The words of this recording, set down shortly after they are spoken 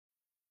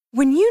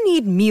When you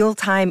need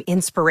mealtime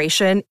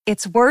inspiration,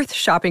 it's worth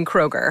shopping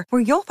Kroger,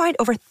 where you'll find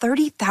over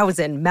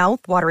 30,000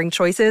 mouth-watering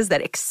choices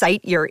that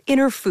excite your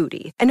inner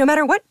foodie. And no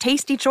matter what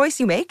tasty choice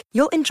you make,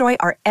 you'll enjoy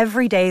our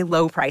everyday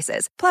low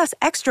prices, plus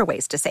extra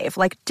ways to save,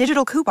 like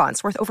digital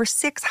coupons worth over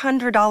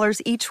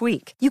 $600 each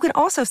week. You can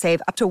also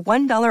save up to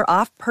 $1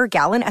 off per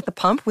gallon at the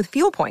pump with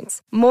fuel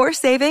points. More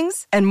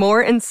savings and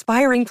more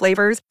inspiring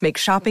flavors make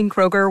shopping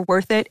Kroger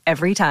worth it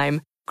every time.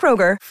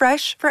 Kroger,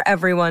 fresh for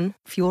everyone.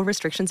 Fuel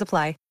restrictions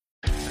apply.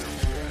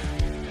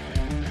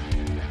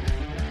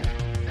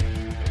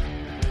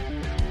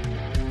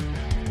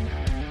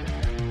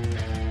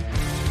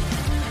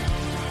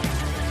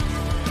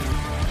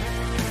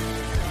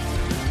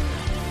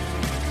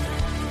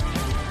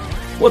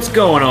 What's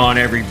going on,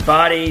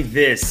 everybody?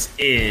 This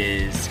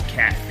is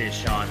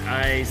Catfish on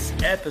Ice,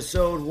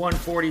 episode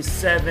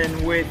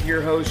 147 with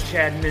your host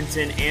Chad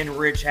Minton and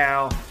Rich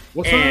Howe.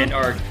 And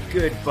our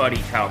good buddy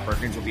Kyle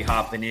Perkins will be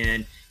hopping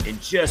in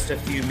just a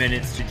few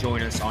minutes to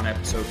join us on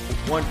episode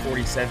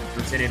 147,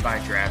 presented by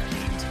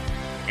DraftKings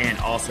and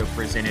also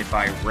presented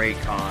by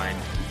Raycon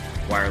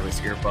wireless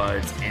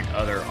earbuds and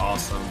other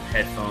awesome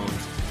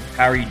headphones.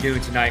 How are you doing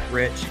tonight,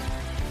 Rich?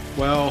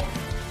 Well,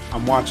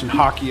 I'm watching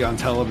hockey on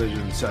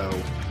television, so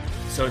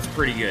it's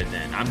pretty good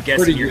then. I'm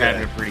guessing you're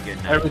having a pretty good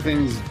night.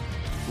 Everything's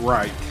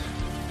right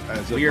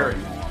as of right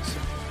now. So.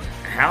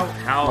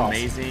 How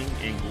amazing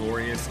and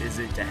glorious is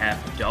it to have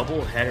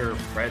double header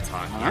Preds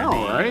hockey? I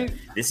know, right?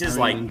 This is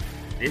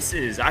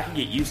I can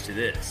get used to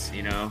this,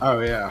 you know? Oh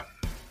yeah.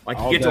 Like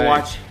you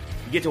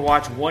get to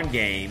watch one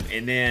game,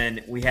 and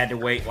then we had to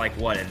wait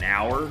an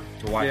hour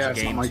to watch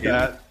game like two.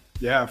 That.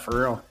 Yeah, for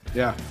real.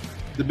 Yeah.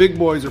 The big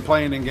boys are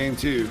playing in game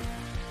 2.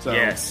 So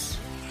yes.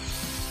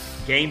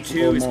 Game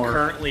 2 is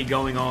currently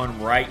going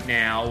on right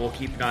now. We'll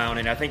keep an eye on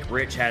it. I think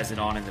Rich has it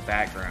on in the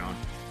background.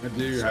 I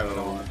do have it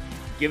on.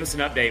 Give us an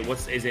update.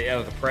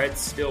 The Preds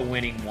still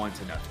winning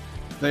 1-0?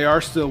 They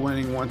are still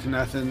winning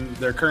 1-0.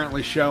 They're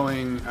currently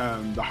showing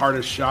the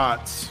hardest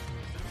shots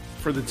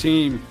for the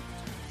team.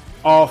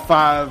 All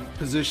 5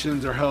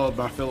 positions are held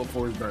by Philip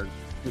Forsberg.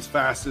 His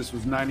fastest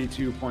was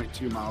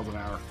 92.2 miles an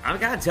hour. I've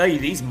got to tell you,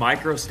 these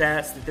micro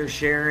stats that they're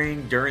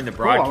sharing during the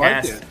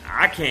broadcast,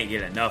 I can't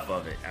get enough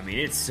of it. I mean,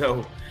 it's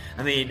so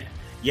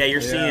 –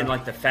 you're seeing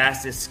like the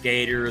fastest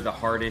skater, the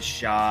hardest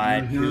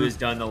shot, who has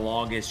done the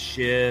longest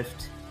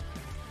shift,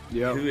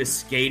 who has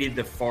skated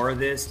the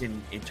farthest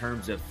in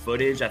terms of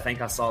footage. I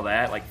think I saw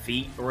that, like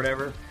feet or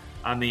whatever.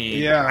 I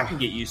mean, I can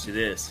get used to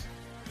this.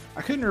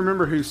 I couldn't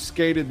remember who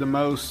skated the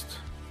most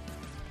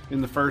in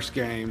the first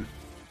game.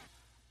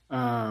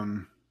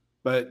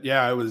 But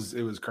yeah, it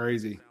was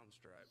crazy.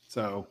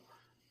 So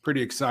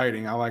pretty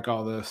exciting. I like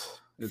all this.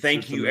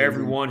 Thank you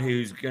everyone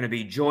who's going to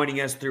be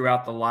joining us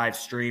throughout the live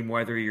stream,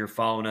 whether you're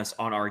following us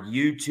on our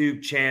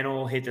YouTube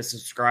channel, hit the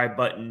subscribe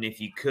button if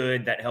you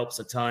could, that helps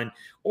a ton.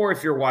 Or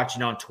if you're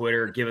watching on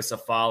Twitter, give us a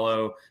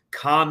follow,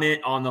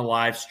 comment on the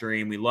live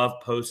stream. We love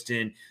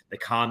posting the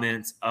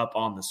comments up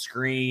on the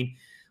screen.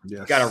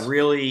 Yes. Got a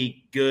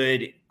really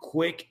good,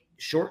 quick,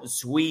 short and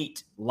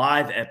sweet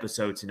live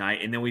episode tonight.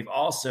 And then we've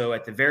also,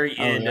 at the very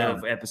end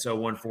of episode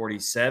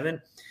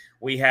 147,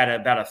 we had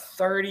about a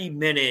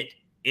 30-minute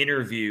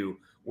interview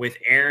with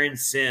Aaron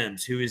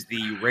Sims, who is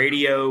the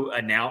radio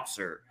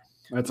announcer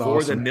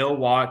for the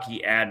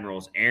Milwaukee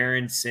Admirals.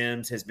 Aaron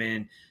Sims has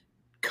been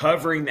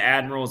covering the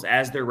Admirals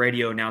as their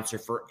radio announcer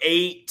for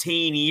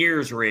 18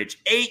 years, Rich.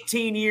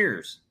 18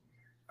 years.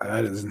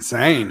 That is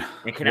insane.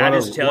 And can I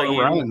just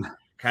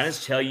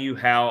tell you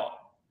how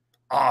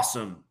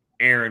awesome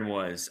Aaron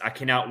was. I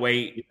cannot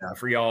wait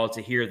for y'all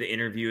to hear the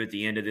interview at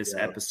the end of this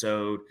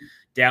episode.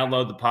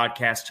 Download the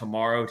podcast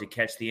tomorrow to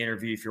catch the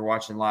interview if you're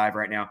watching live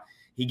right now.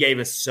 He gave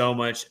us so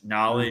much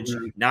knowledge,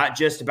 not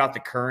just about the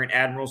current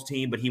Admirals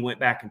team, but he went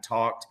back and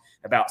talked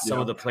about some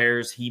of the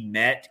players he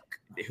met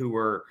who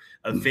were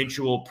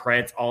eventual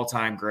Preds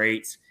all-time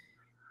greats.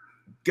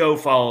 Go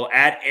follow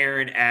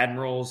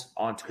 @Aaron_Admirals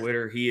on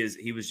Twitter.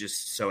 He was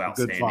just so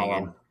outstanding. Good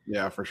follow.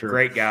 Yeah, for sure.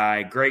 Great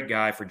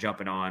guy for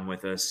jumping on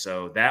with us.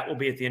 So that will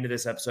be at the end of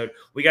this episode.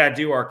 We got to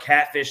do our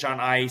Catfish on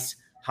Ice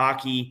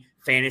hockey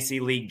fantasy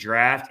league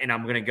draft, and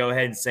I'm going to go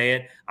ahead and say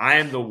it. I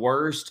am the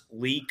worst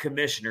league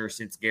commissioner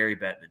since Gary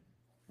Bettman.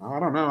 I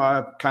don't know.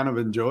 I kind of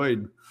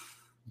enjoyed.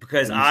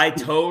 Because I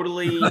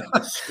totally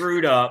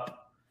screwed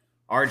up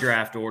our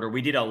draft order.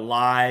 We did a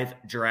live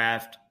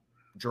draft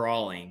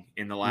drawing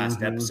in the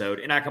last episode,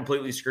 and I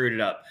completely screwed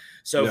it up.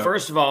 So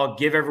first of all,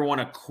 give everyone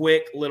a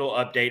quick little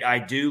update. I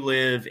do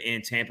live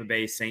in Tampa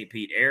Bay, St.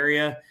 Pete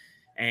area,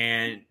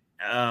 and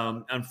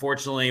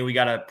unfortunately, we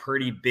got a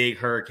pretty big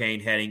hurricane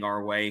heading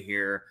our way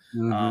here.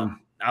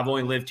 I've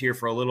only lived here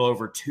for a little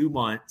over 2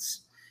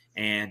 months,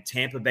 and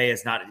Tampa Bay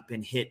has not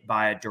been hit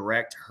by a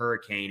direct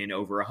hurricane in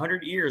over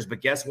 100 years. But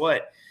guess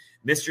what?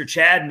 Mr.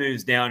 Chad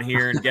moves down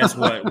here, and guess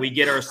what? We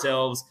get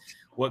ourselves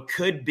what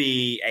could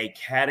be a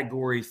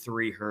Category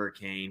 3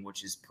 hurricane,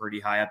 which is pretty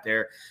high up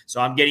there.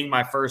 So I'm getting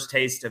my first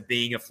taste of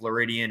being a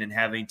Floridian and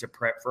having to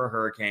prep for a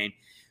hurricane.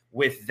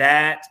 with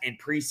that and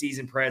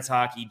preseason Preds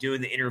hockey,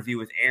 doing the interview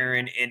with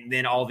Aaron, and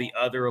then all the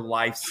other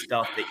life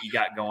stuff that you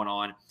got going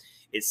on,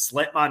 it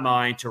slipped my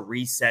mind to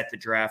reset the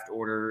draft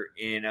order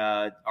in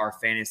our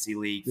fantasy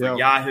league for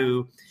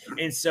Yahoo.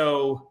 And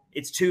so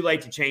it's too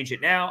late to change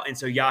it now. And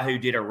so Yahoo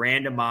did a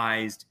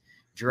randomized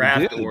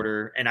draft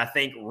order. And I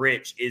think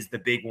Rich is the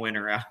big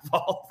winner out of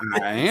all of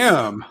this. I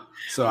am.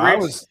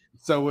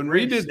 So when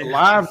we did the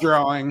live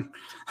drawing,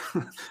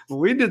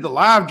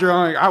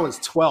 I was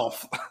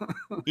 12th.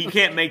 You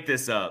can't make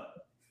this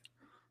up.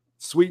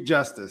 Sweet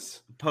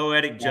justice.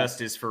 Poetic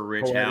justice for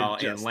Rich Howe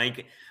and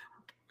Lincoln.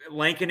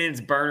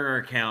 Lankinen's burner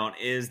account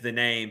is the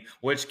name,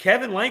 which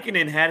Kevin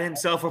Lankinen had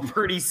himself a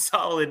pretty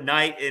solid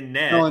night in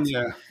net. Telling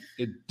you,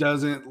 it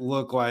doesn't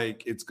look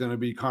like it's going to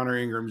be Connor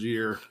Ingram's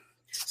year.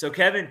 So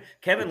Kevin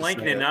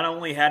Lankinen not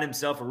only had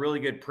himself a really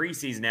good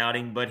preseason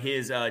outing, but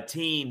his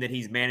team that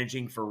he's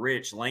managing for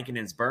Rich,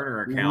 Lankinen's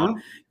burner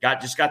account,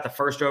 got the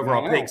first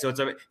overall pick. So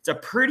it's a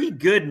pretty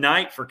good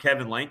night for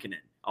Kevin Lankinen,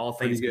 all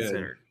things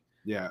considered.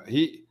 Yeah,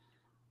 he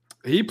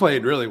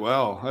played really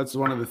well. That's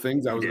one of the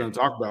things I was going to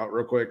talk about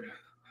real quick.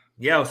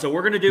 Yeah, so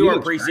we're going to do our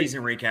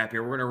preseason recap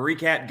here. We're going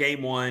to recap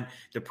game one.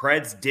 The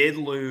Preds did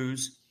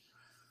lose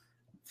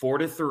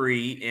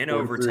 4-3 in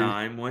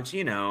overtime, which,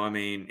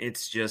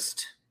 it's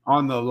just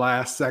on the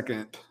last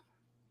second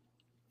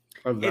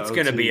of the It's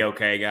going to be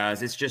okay,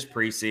 guys. It's just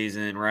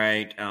preseason,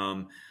 right?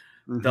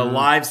 The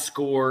live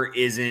score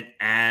isn't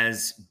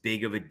as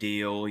big of a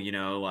deal,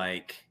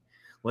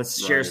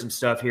 let's share some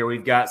stuff here.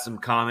 We've got some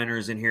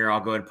commenters in here. I'll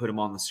go ahead and put them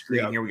on the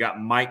screen here. We got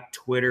Mike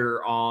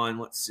Twitter on.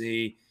 Let's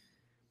see.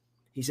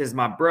 He says,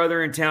 my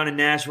brother in town in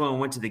Nashville and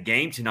went to the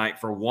game tonight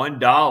for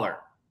 $1.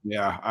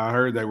 Yeah, I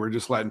heard they were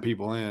just letting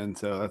people in,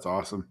 so that's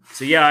awesome.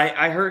 So, yeah,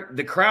 I heard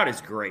the crowd is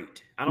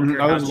great. I don't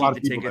care how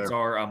cheap the tickets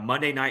are. A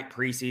Monday night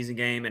preseason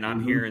game, and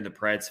I'm hearing the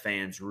Preds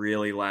fans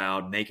really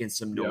loud, making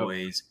some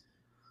noise.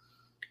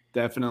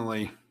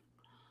 Definitely.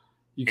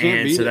 You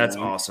can't beat it, that's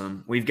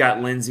awesome. We've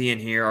got Lindsay in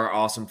here, our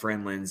awesome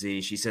friend Lindsay.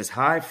 She says,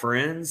 hi,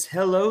 friends.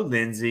 Hello,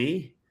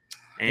 Lindsay.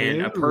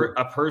 And a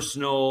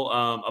personal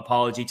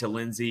apology to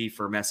Lindsay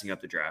for messing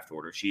up the draft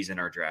order. She's in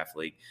our draft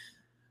league.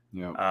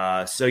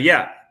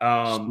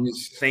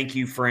 Thank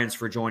you, friends,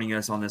 for joining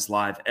us on this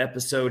live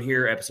episode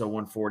here, episode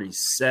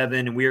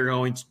 147. And we are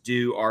going to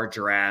do our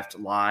draft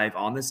live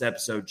on this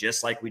episode,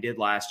 just like we did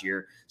last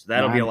year. So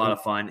that'll be a lot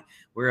of fun.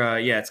 We're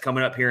it's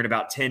coming up here in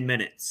about 10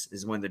 minutes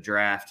is when the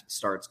draft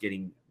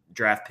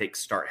picks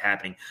start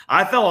happening.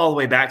 I fell all the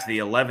way back to the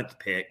 11th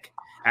pick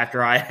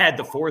after I had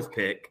the 4th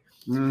pick.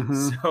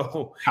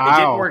 So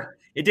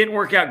it didn't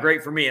work out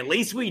great for me. At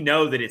least we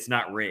know that it's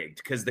not rigged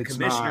because the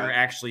commissioner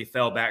actually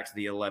fell back to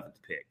the 11th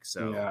pick.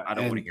 So I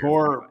don't want to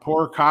hear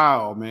poor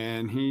Kyle,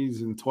 man.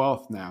 He's in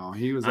 12th now.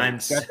 He was like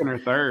second or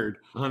third.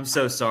 I'm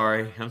so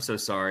sorry,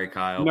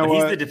 Kyle.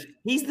 But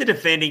he's the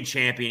defending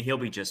champion. He'll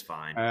be just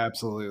fine.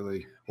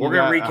 Absolutely. We're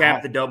going to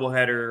recap the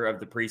doubleheader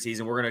of the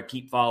preseason. We're going to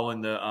keep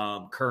following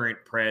the current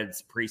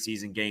Preds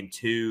preseason game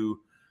 2.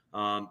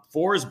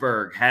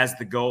 Forsberg has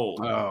the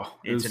goal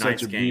in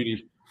tonight's game.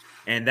 Beauty.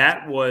 And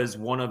that was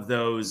one of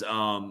those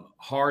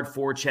hard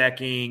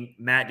forechecking.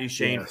 Matt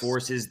Duchene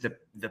forces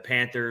the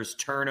Panthers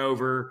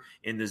turnover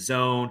in the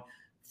zone.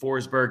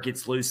 Forsberg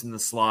gets loose in the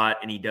slot,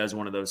 and he does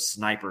one of those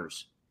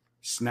snipers.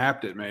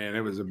 Snapped it, man.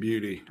 It was a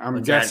beauty.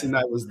 I'm guessing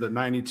that was the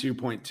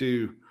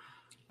 92.2.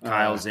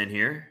 Kyle's in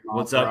here.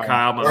 What's up,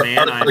 Kyle, my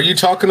man? Are you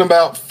talking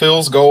about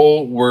Phil's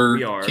goal where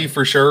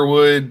Kiefer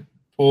Sherwood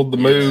pulled the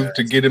move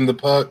to get him the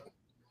puck?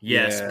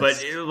 Yes,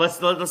 but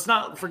let's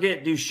not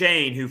forget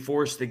Duchene, who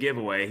forced the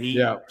giveaway.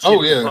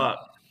 The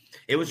puck.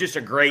 It was just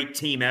a great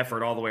team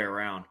effort all the way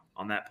around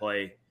on that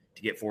play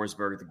to get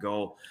Forsberg the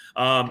goal.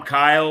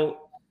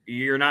 Kyle,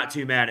 you're not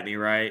too mad at me,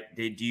 right?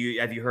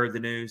 Have you heard the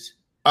news?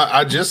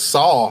 I just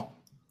saw.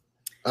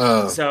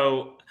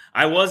 So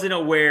I wasn't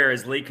aware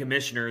as league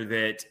commissioner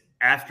that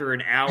after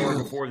an hour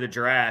before the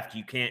draft,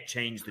 you can't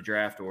change the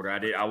draft order.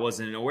 I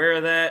wasn't aware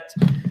of that.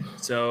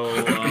 So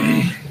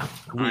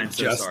I'm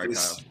so sorry,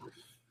 Kyle.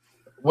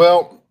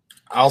 Well,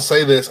 I'll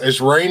say this. As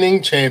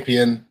reigning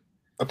champion,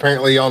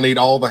 apparently y'all need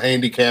all the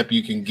handicap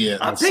you can get.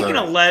 I'm picking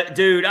 11.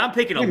 Dude, I'm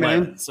picking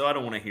 11, so I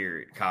don't want to hear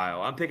it,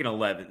 Kyle. I'm picking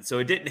 11, so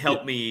it didn't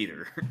help me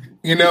either.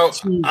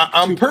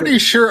 I'm pretty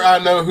sure I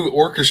know who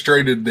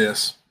orchestrated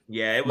this.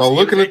 Yeah, it was. By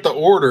looking at the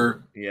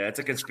order. Yeah, it's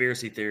a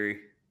conspiracy theory.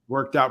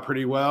 Worked out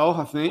pretty well,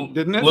 I think,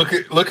 didn't it? Look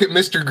at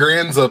Mr.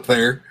 Grins up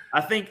there. I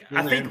think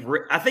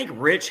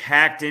Rich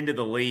hacked into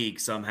the league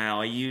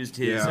somehow. He used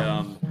his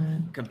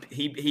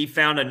he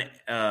found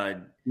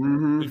a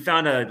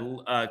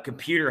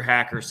computer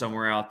hacker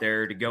somewhere out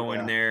there to go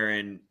in there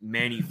and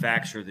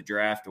manufacture the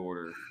draft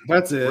order.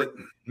 That's it.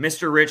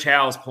 Mr. Rich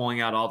Howe is pulling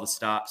out all the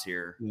stops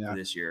here for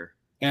this year.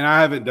 And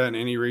I haven't done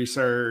any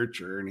research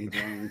or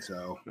anything,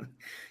 so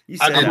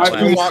I did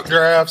 2 mock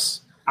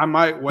drafts. I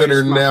might that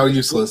are now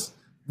useless.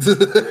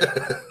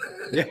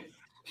 Yeah.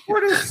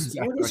 We're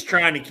just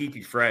trying to keep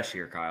you fresh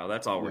here, Kyle.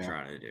 That's all we're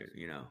trying to do,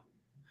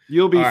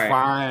 You'll be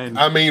fine.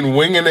 I mean,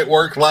 winging it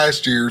worked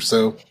last year,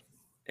 so.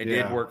 It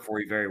did work for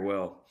you very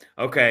well.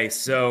 Okay,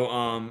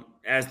 so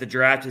as the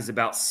draft is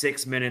about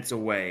 6 minutes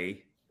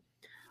away,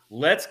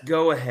 let's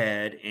go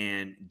ahead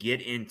and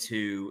get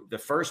into the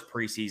first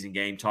preseason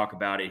game, talk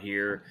about it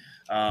here.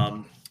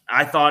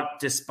 I thought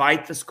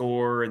despite the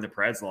score and the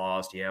Preds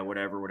lost,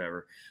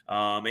 whatever.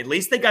 At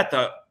least they got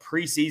the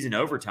preseason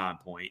overtime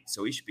point,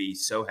 so we should be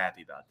so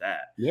happy about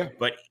that. Yeah.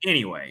 But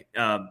anyway,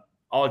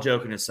 all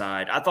joking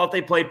aside, I thought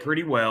they played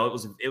pretty well.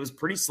 It was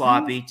pretty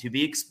sloppy, to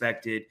be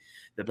expected.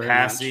 The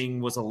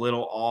passing was a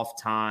little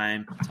off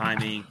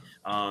timing.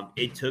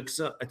 It took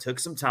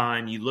some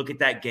time. You look at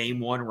that game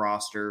one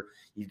roster,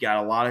 you've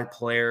got a lot of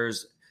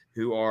players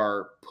who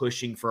are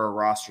pushing for a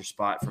roster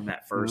spot from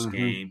that first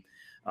game.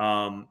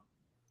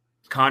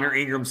 Connor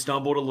Ingram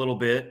stumbled a little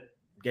bit,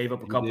 gave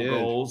up a couple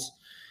goals.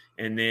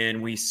 And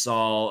then we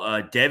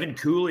saw Devin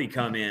Cooley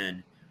come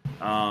in.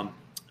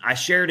 I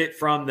shared it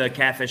from the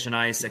Catfish and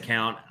Ice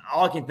account.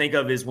 All I can think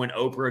of is when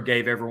Oprah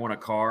gave everyone a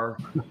car,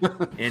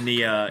 and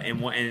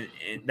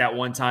that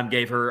one time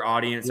gave her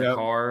audience a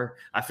car.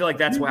 I feel like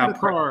that's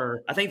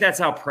I think that's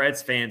how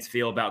Preds fans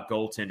feel about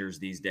goaltenders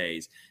these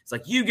days. It's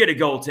like, you get a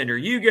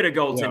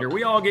goaltender,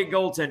 we all get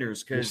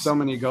goaltenders because so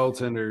many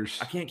goaltenders.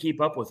 I can't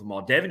keep up with them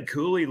all. Devin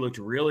Cooley looked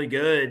really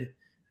good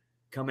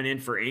coming in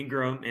for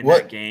Ingram in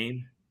that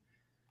game.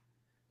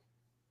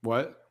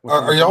 What?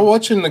 Are y'all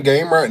watching the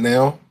game right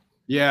now?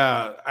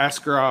 Yeah,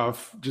 Askarov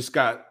just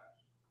got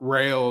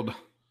railed,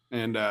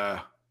 and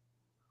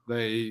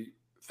they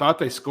thought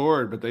they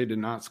scored, but they did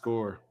not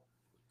score.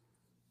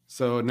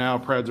 So now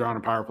Preds are on a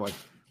power play.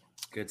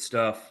 Good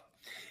stuff.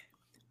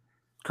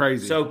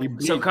 Crazy. So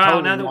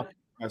Kyle,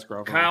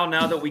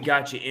 now that we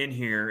got you in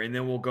here, and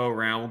then we'll go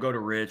around. We'll go to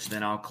Rich,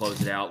 then I'll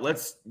close it out.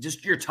 Let's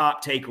just your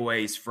top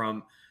takeaways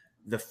from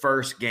the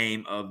first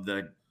game of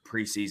the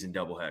preseason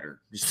doubleheader.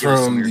 Just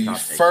from the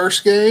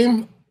first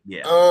game?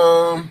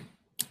 Yeah.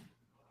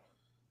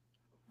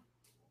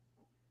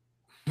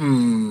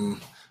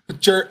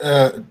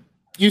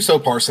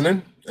 Juuso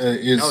Parssinen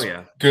is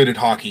good at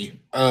hockey.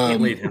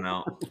 Can't leave him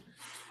out.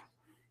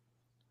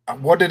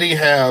 What did he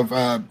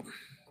have?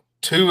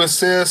 2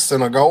 assists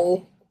and a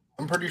goal,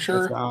 I'm pretty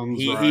sure.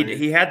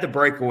 He had the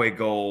breakaway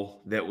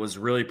goal that was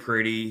really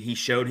pretty. He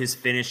showed his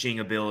finishing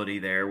ability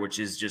there, which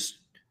is just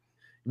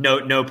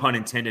no pun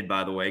intended,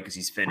 by the way, because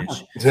he's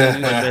Finnish.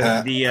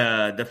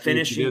 The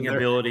finishing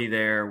ability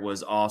there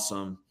was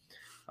awesome.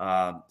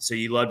 So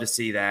you love to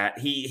see that.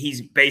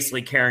 He's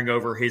basically carrying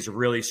over his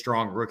really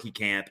strong rookie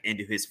camp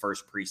into his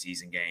first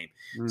preseason game.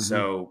 Mm-hmm.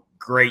 So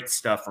great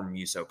stuff from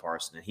Juuso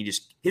Parssinen.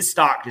 His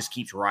stock just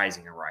keeps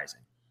rising and rising.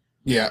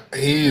 Yeah,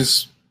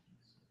 he's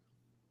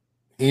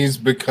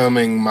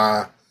becoming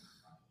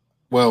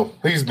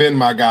he's been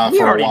my guy for a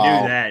while. We already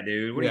knew that,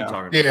 dude. What are you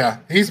talking about? Yeah,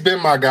 he's been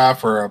my guy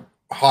for a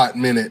hot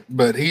minute,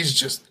 but he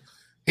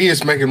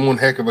is making one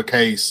heck of a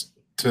case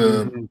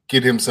to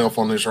get himself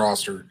on this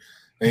roster.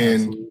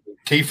 And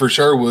Kiefer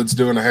Sherwood's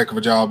doing a heck of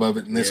a job of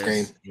it in this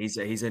game. He's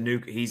a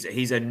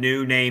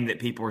new name that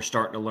people are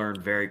starting to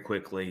learn very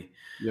quickly.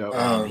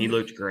 Yeah, he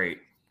looked great.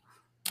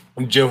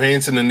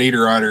 Johansson and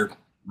Niederreiter.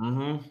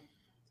 Mm-hmm.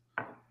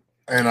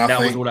 And that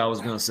was what I was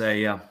going to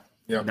say. Yeah.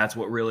 That's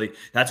what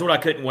I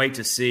couldn't wait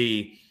to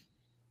see.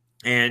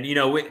 And,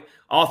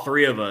 all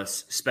three of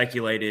us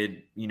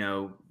speculated,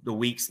 the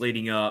weeks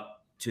leading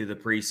up to the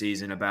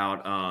preseason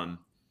about,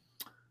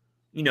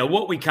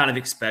 what we kind of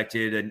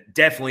expected, and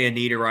definitely a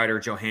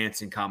Niederreiter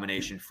Johansson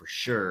combination for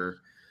sure.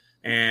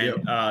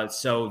 And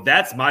so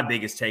that's my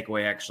biggest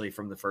takeaway actually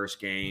from the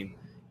first game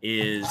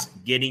is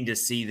getting to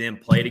see them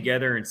play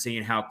together and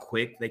seeing how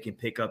quick they can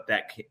pick up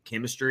that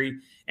chemistry.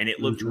 And it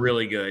looked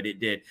really good.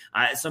 It did.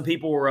 Some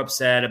people were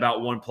upset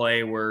about one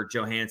play where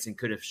Johansson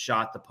could have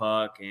shot the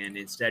puck and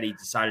instead he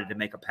decided to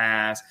make a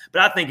pass.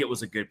 But I think it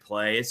was a good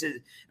play.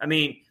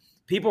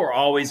 People are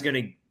always going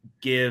to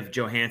give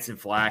Johansson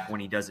flack when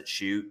he doesn't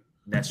shoot.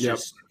 That's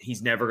just –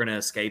 he's never going to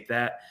escape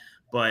that.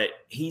 But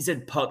he's a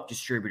puck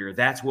distributor.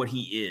 That's what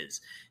he is.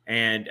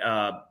 And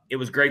it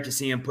was great to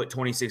see him put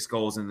 26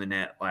 goals in the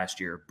net last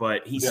year.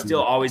 But he's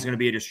still always going to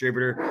be a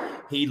distributor.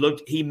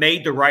 He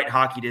made the right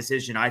hockey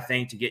decision, I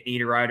think, to get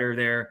Niederreiter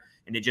there,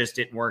 and it just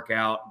didn't work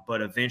out.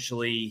 But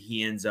eventually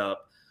he ends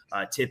up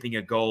tipping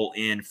a goal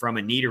in from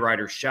a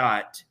Niederreiter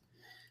shot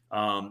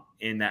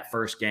in that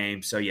first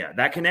game. So,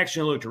 that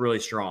connection looked really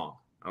strong.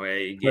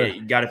 Okay,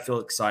 you got to feel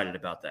excited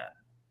about that.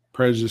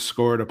 Prez just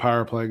scored a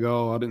power play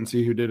goal. I didn't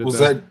see who did it. Was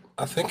that?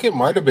 I think it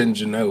might have been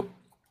Janot.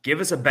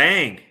 Give us a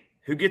bang.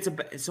 Who gets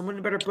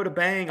someone better put a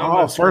bang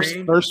on the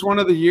screen. First one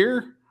of the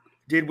year?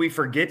 Did we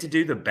forget to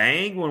do the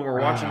bang when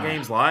we're watching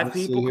games live,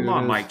 people? Come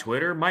on, Mike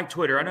Twitter. Mike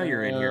Twitter, I know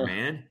you're in here,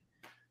 man.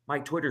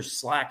 Mike Twitter's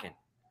slacking.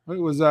 It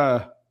was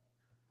that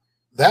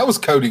was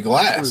Cody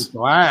Glass. It was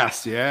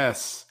Glass,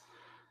 yes.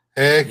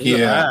 Heck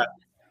yeah.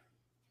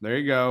 There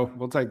you go.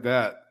 We'll take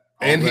that.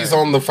 And he's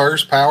on the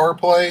first power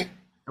play.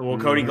 Well,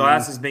 Cody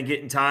Glass has been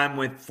getting time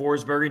with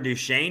Forsberg and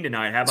Duchesne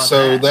tonight. How about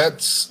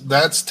that? So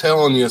that's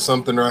telling you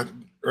something right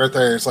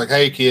there. It's like,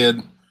 hey,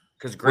 kid,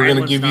 we're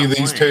going to give you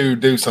these two.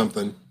 Do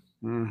something.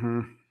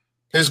 Mm-hmm.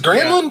 Has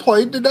Granlund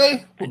played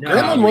today?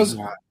 Granlund was.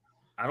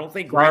 I don't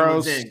think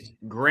Saros, Granlin's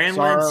in.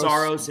 Granlin,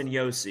 Saros, and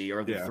Yossi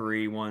are the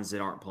three ones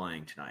that aren't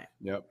playing tonight.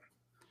 Yep.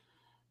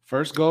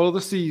 First goal of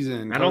the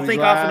season. I don't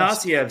think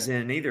Afanassiev's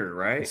in either,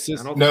 right?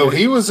 No,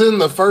 he was in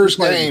the first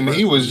game.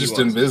 He was just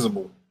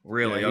invisible.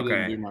 Really? Yeah,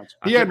 okay.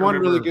 He had one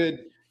really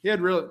good. He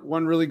had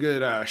one really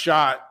good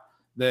shot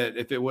that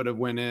if it would have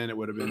went in, it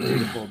would have been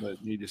beautiful, but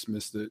he just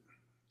missed it.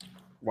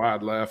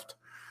 Wide left.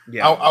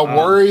 Yeah. I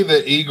worry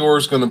that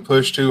Igor's going to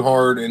push too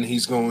hard and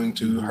he's going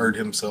to hurt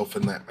himself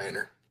in that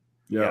manner.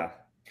 Yeah.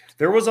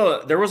 There was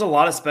a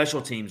lot of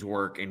special teams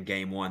work in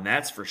game one,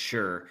 that's for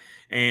sure.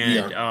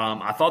 And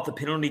I thought the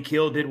penalty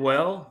kill did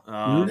well.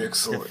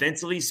 Excellent.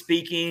 Defensively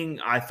speaking,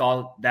 I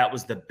thought that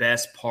was the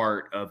best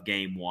part of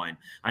game one.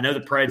 I know the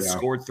Preds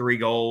scored 3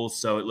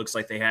 goals, so it looks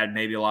like they had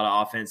maybe a lot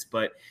of offense,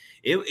 but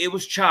it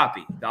was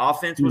choppy. The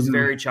offense was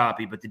very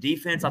choppy, but the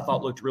defense I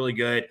thought looked really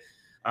good.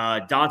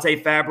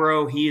 Dante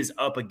Fabro, he is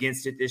up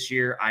against it this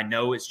year. I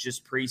know it's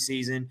just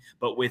preseason,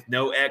 but with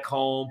no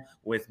Ekholm,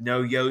 with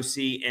no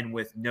Yossi, and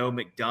with no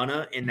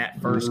McDonough in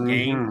that first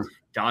game,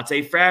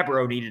 Dante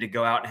Fabro needed to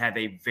go out and have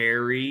a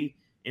very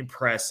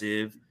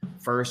impressive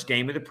first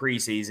game of the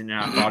preseason, and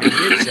I thought he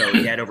did so.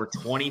 He had over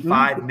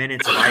 25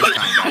 minutes of ice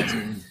time,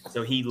 guys.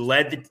 So he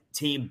led the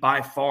team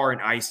by far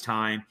in ice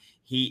time.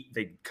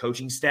 The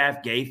coaching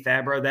staff gave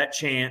Fabro that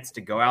chance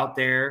to go out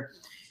there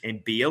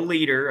and be a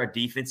leader, a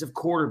defensive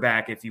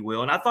quarterback, if you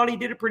will. And I thought he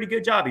did a pretty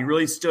good job. He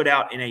really stood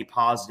out in a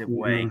positive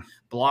way,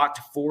 blocked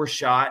 4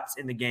 shots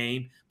in the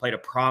game, played a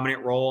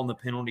prominent role in the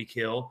penalty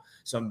kill.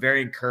 So I'm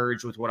very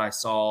encouraged with what I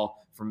saw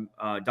from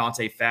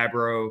Dante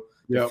Fabro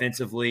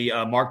defensively.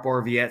 Mark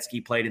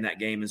Borowiecki played in that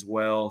game as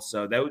well.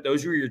 So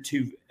those were your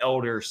 2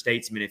 elder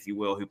statesmen, if you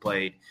will, who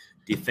played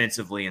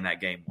defensively in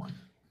that game one.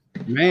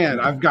 Man,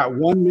 I've got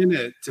 1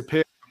 minute to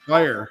pick a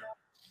player.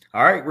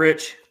 All right,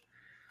 Rich.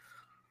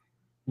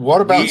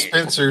 What about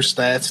Spencer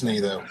Stastny,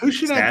 though? Who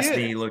should I get?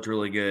 Stastny looked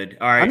really good.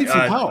 All right. I need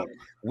some help.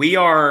 We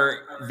are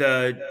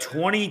the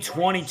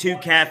 2022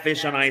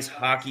 Catfish on Ice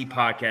Hockey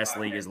Podcast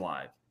League is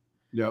live.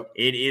 Yep.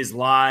 It is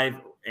live,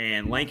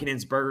 and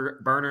Lankinen's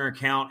burner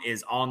account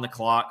is on the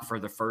clock for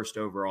the first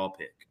overall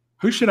pick.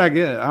 Who should I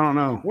get? I don't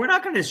know. We're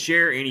not going to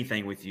share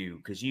anything with you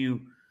because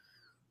you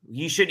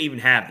shouldn't even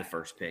have the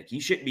first pick. You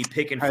shouldn't be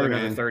picking for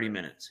another 30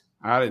 minutes.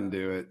 I didn't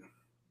do it.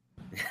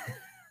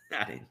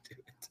 I didn't do it.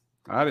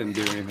 I didn't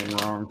do anything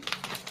wrong.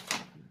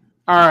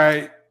 All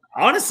right.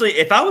 Honestly,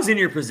 if I was in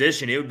your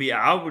position, it would be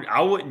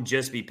I wouldn't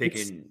just be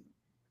picking.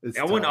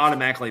 I wouldn't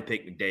automatically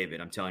pick McDavid.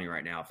 I'm telling you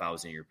right now, if I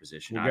was in your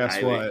position, well,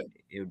 guess what?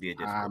 It would be a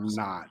different. I'm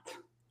not.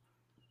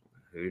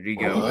 Who did he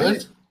go?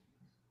 What?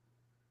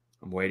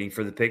 I'm waiting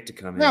for the pick to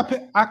come in.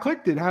 Yeah, I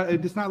clicked it.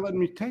 It's not letting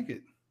me take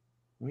it.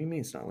 What do you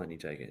mean it's not letting you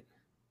take it?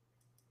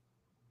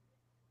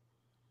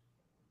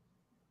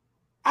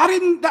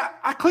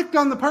 I clicked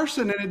on the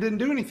person and it didn't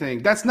do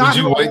anything. That's not.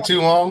 Did you wait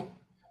too long?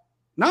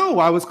 No,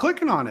 I was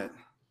clicking on it.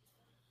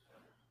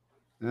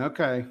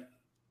 Okay.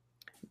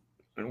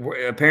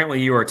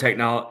 Apparently, you are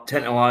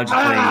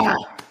technologically.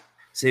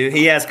 So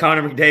he has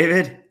Connor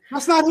McDavid.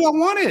 That's not who I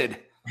wanted.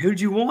 Who'd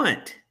you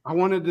want? I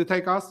wanted to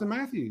take Austin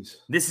Matthews.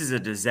 This is a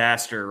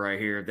disaster right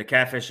here. The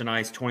Catfish and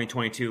Ice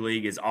 2022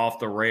 league is off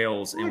the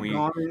rails, and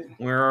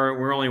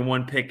we're only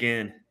 1 pick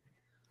in.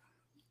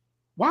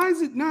 Why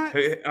is it not?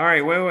 All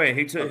right, wait.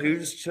 Who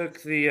just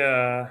took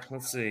the?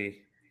 Let's see.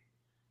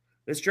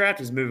 This draft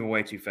is moving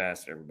way too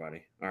fast,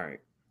 everybody. All right.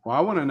 Well,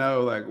 I want to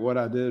know what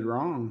I did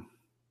wrong.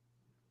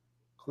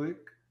 Click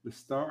the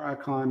star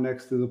icon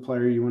next to the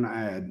player you want to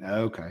add.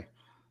 Okay.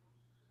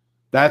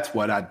 That's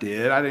what I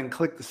did. I didn't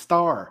click the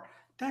star.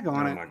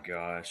 Daggone it. Oh, my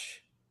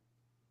gosh.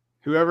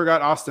 Whoever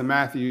got Austin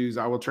Matthews,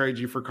 I will trade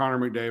you for Connor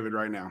McDavid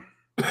right now.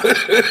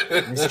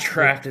 This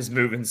draft is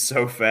moving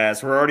so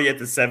fast. We're already at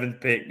the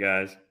 7th pick,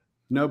 guys.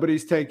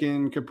 Nobody's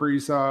taking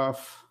Kaprizov.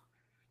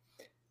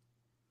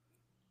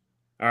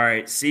 All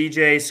right.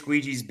 CJ,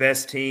 Squeegee's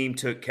best team,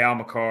 took Cal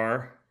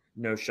McCarr.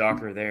 No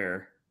shocker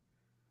there.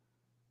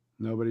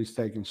 Nobody's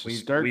taking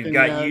Shesterkin. We've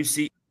got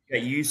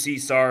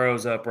UC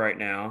Saros up right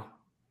now.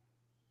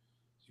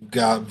 You've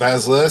got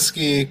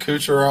Vasilevsky,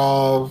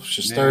 Kucherov,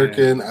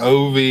 Shesterkin,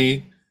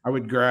 Ovi. I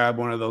would grab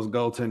one of those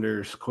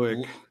goaltenders quick.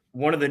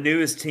 One of the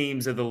newest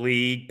teams of the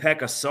league,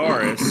 Pekka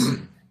Saros,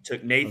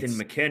 took Nathan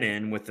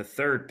McKinnon with the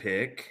 3rd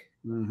pick.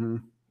 Mm-hmm.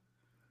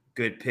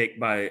 Good pick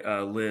by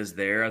Liz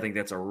there. I think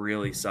that's a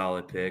really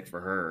solid pick for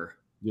her.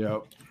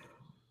 Yep.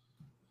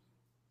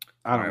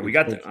 All right,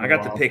 I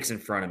got the picks in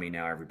front of me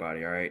now,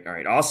 everybody. All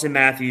right. Austin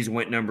Matthews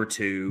went number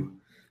 2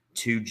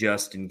 to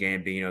Justin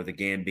Gambino. The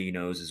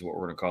Gambinos is what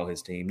we're going to call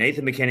his team.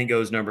 Nathan McKinnon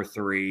goes number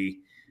 3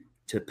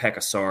 to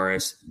Pekka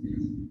Saros.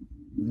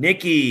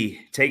 Nikki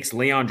takes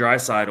Leon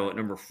Draisaitl at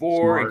number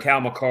 4, and Cal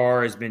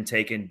McCarr has been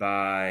taken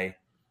by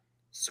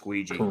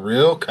Squeegee.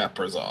 Kirill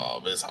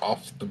Kaprizov is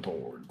off the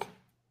board.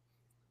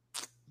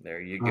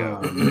 There you go.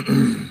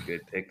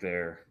 Good pick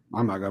there.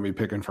 I'm not going to be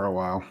picking for a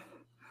while.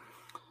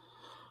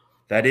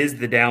 That is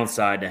the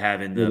downside to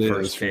having the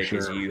first pick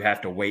is you have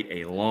to wait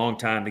a long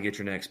time to get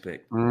your next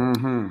pick.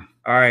 Mm-hmm.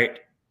 All right.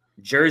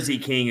 Jersey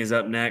King is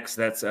up next.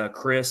 That's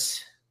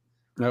Chris.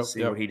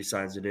 See what he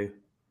decides to do.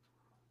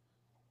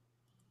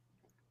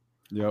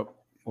 Yep,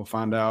 we'll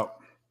find out.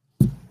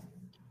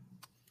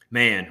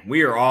 Man,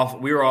 we are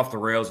off the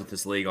rails with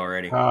this league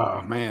already.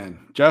 Oh man,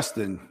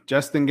 Justin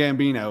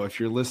Gambino, if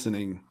you're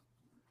listening,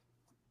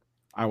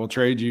 I will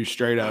trade you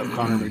straight up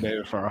Connor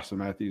McDavid for Austin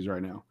Matthews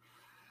right now.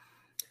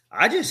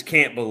 I just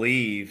can't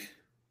believe.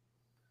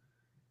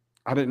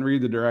 I didn't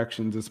read the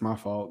directions. It's my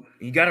fault.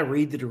 You got to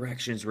read the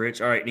directions,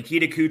 Rich. All right,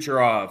 Nikita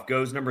Kucherov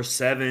goes number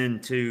 7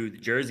 to the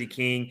Jersey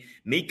King.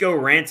 Mikko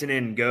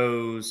Rantanen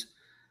goes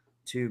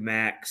to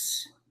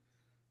Max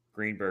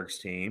Greenberg's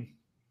team.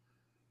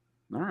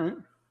 All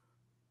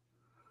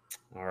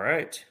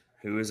right.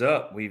 Who is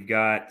up? We've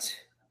got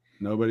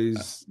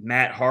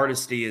Matt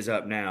Hardesty is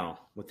up now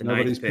with the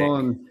 9th pick.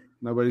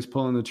 Nobody's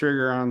pulling the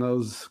trigger on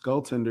those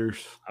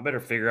goaltenders. I better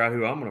figure out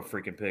who I'm going to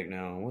freaking pick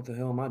now. What the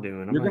hell am I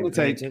doing? You're going to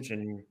take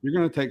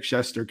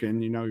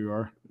Shesterkin. You know you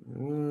are. I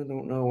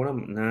don't know what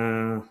I'm.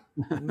 Nah.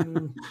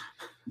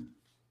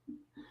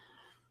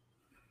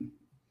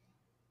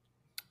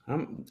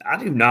 I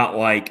do not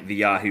like the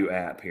Yahoo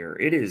app here.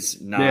 It is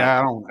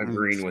not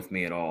agreeing with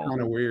me at all.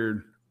 Kind of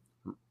weird.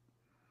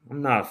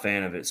 I'm not a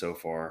fan of it so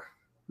far.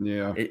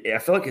 Yeah. I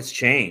feel like it's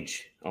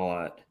changed a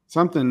lot.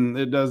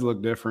 It does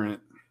look different.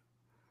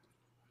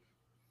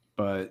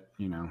 But,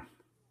 All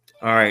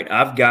right.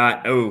 I'm up.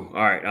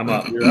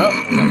 You're up.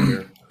 I'm up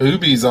here.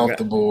 Ubi's off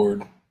the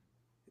board.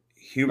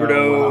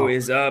 Huberdeau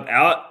is up.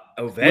 Out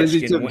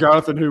Ovechkin. Took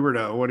Jonathan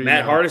Huberdeau. What do you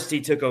Matt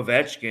Hardesty took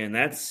Ovechkin.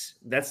 That's.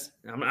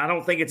 I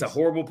don't think it's a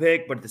horrible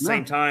pick, but at the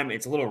same time,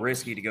 it's a little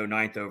risky to go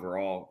 9th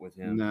overall with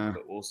him. No.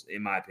 But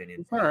in my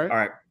opinion. All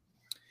right.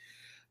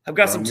 I've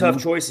got some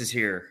tough choices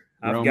here.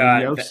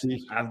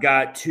 I've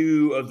got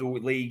 2 of the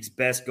league's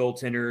best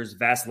goaltenders,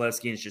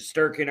 Vasilevsky and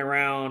Shesterkin,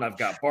 around. I've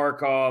got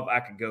Barkov.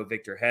 I could go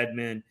Victor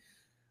Hedman.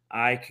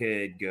 I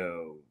could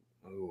go.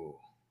 Oh,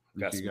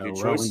 I've got some good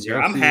choices here.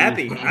 I'm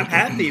happy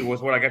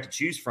with what I got to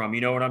choose from.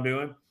 You know what I'm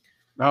doing?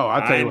 Oh,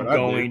 I'll tell you what I'm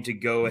going to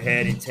go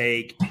ahead and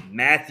take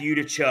Matthew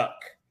Tkachuk.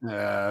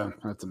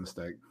 That's a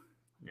mistake.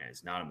 Yeah,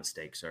 it's not a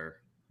mistake, sir.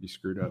 You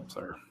screwed up,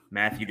 sir.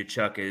 Matthew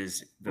Tkachuk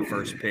is the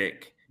first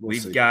pick.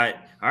 We've got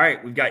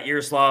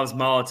Yaroslav's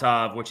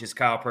Molotov, which is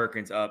Kyle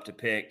Perkins up to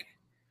pick.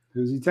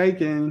 Who's he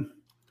taking?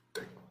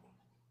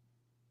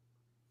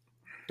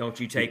 Don't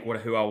you take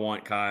who I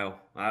want,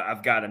 Kyle.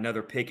 I've got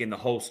another pick in the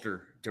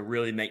holster to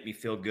really make me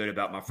feel good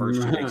about my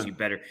first 2 picks. You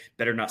better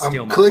not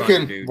steal my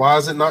thunder, dude. Why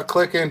is it not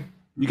clicking?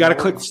 You got to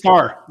click the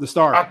star.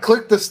 I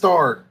clicked the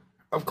star.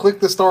 I've clicked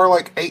the star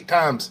like 8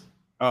 times.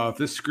 Oh, if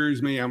this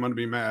screws me, I'm going to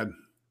be mad.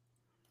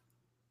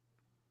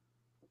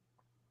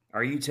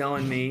 Are you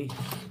telling me?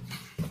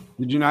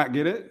 Did you not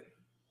get it?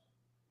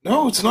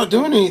 No, it's not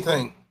doing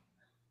anything.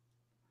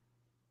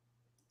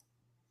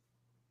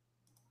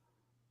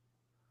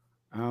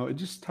 Oh, it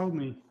just told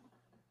me.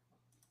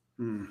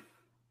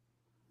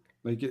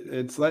 Like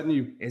it's letting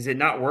you. Is it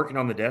not working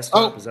on the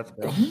desktop? Is that the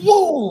problem?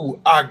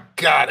 Whoa! I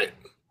got it.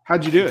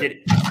 How'd you do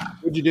it?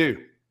 What'd you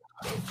do?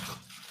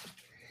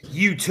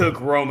 You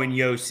took Roman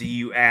Josi,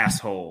 you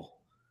asshole.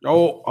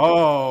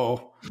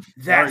 Oh.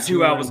 That's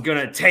who I was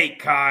gonna take,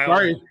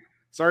 Kyle.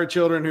 Sorry,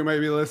 children who may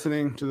be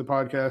listening to the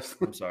podcast.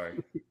 I'm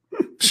sorry.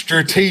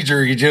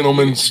 Strategery,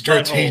 gentlemen.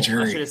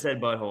 Strategery. I should have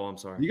said butthole. I'm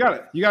sorry. You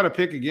got to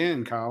pick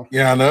again, Kyle.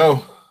 Yeah, I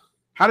know.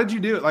 How did you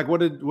do it? Like, what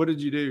did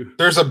you do?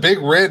 There's a big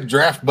red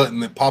draft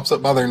button that pops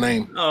up by their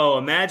name. Oh,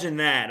 imagine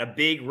that. A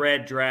big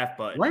red draft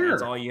button. Where?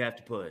 That's all you have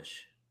to push.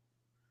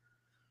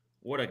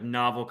 What a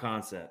novel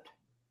concept.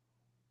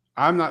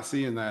 I'm not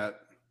seeing that.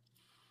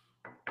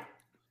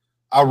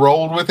 I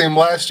rolled with him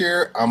last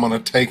year. I'm going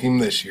to take him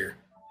this year.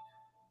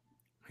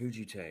 Who'd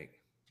you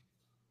take?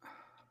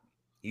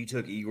 You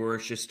took Igor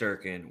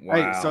Shesterkin. Wow.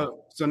 Hey,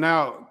 so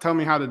now tell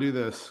me how to do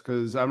this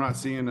because I'm not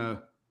seeing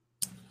a.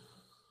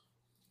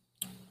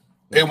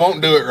 It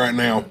won't do it right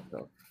now.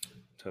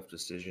 Tough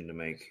decision to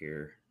make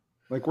here.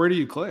 Like, where do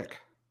you click?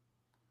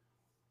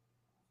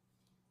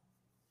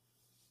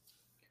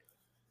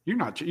 You're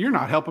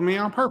not helping me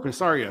on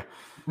purpose, are you?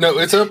 No,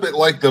 it's up at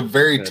like the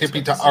very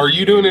tippy top. Are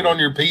you doing it on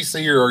your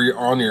PC or are you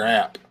on your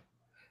app?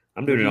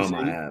 I'm doing it on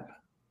my app.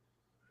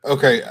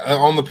 Okay,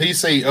 on the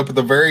PC, up at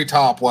the very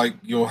top, like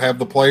you'll have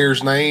the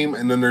player's name,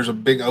 and then there's a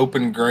big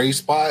open gray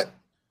spot.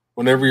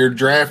 Whenever you're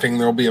drafting,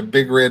 there'll be a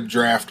big red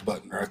draft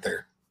button right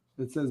there.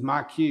 It says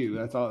my queue.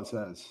 That's all it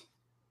says.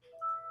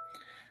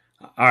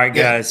 All right,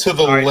 guys. To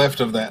the left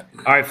of that.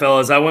 All right,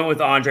 fellas. I went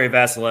with Andre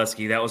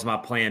Vasilevsky. That was my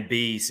plan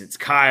B since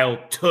Kyle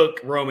took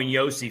Roman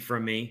Josi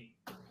from me.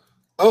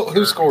 Oh,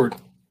 who scored?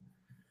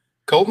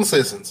 Colton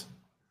Sissons.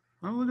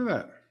 Oh, look at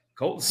that.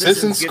 Colton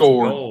Sissons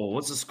scored. A goal.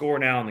 What's the score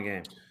now in the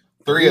game?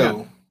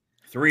 3-0.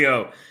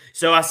 3-0.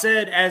 So I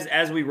said,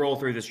 as we roll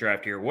through this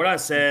draft here, what I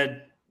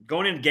said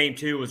going into game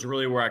 2 was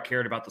really where I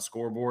cared about the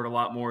scoreboard a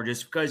lot more,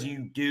 just because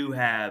you do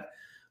have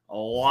a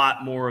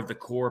lot more of the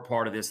core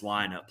part of this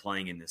lineup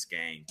playing in this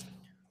game.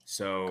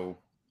 So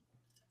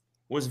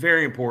it was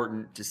very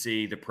important to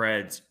see the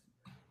Preds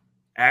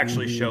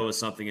actually show us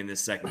something in this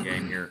second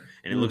game here.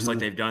 And it looks like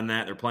they've done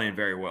that. They're playing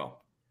very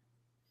well.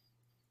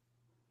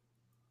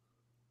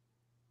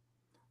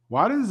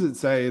 Why does it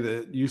say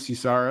that UC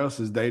Saros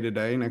is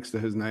day-to-day next to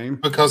his name?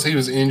 Because he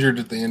was injured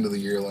at the end of the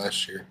year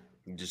last year.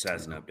 He just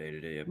hasn't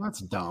updated it. That's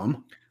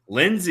dumb.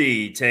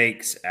 Lindsay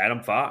takes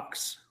Adam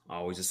Fox.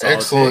 Always a solid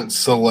excellent pick.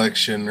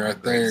 Selection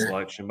right there. Great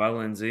selection by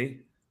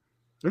Lindsay.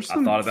 There's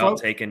some I thought about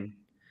taking.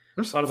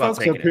 There's some folks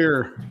up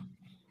here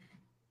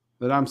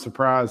that I'm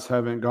surprised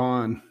haven't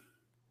gone.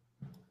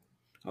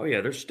 Oh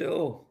yeah, there's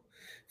still.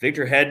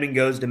 Victor Hedman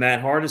goes to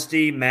Matt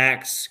Hardesty.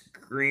 Max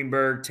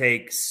Greenberg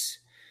takes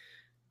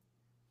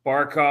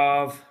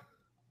Barkov.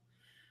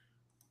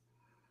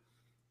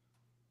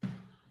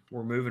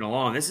 We're moving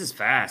along. This is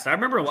fast. I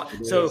remember.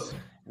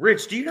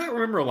 Rich, do you not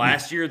remember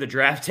last year the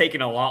draft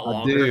taking a lot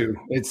longer? I do.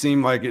 It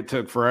seemed like it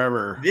took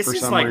forever. This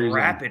is like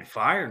rapid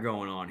fire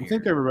going on here. I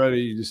think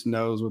everybody just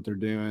knows what they're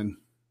doing.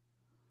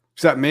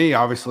 Except me,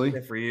 obviously.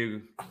 Except for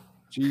you.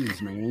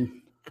 Jeez,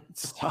 man. It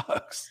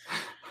sucks.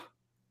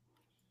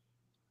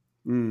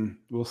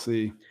 We'll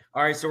see.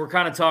 All right, so we're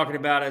kind of talking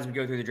about, as we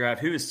go through the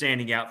draft, who is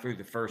standing out through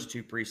the first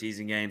 2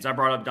 preseason games. I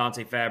brought up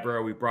Dante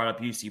Fabro. We brought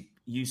up Yuso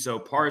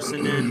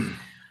Parsonen.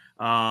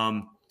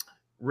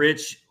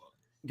 Rich,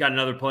 got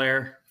another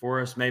player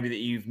for us maybe that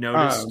you've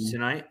noticed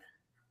tonight?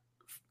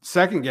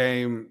 Second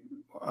game,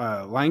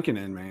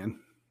 Lankinen, man.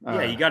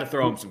 Yeah, you got to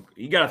throw him some.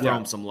 You got to throw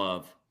him some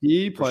love.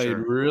 He played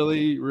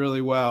really,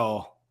 really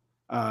well.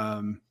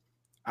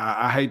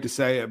 I hate to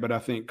say it, but I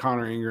think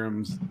Connor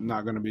Ingram's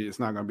not going to be. It's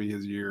not going to be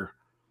his year.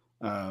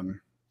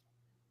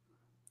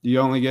 You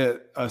only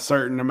get a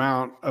certain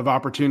amount of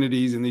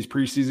opportunities in these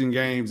preseason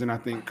games, and I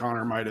think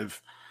Connor might have.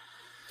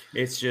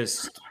 It's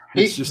just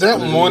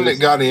that one that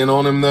got in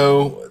on him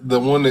though. The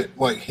one that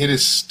like hit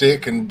his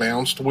stick and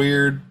bounced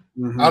weird.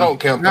 I don't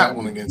count that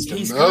one against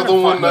him. The other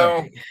one,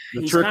 though,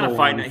 he's kind of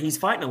fighting. He's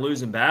fighting a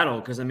losing battle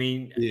because I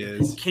mean,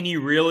 can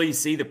you really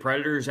see the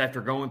Predators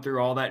after going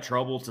through all that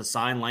trouble to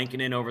sign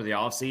Lankinen over the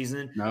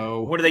offseason?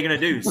 No. What are they going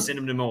to do? Send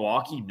him to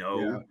Milwaukee? No.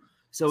 Yeah.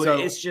 So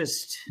it's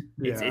just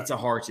it's a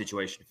hard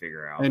situation to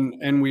figure out.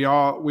 And we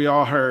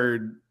all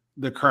heard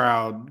the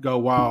crowd go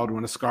wild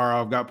when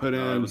Askarov got put in.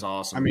 It was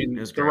awesome. I mean,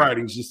 the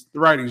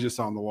writing's just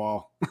on the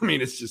wall. I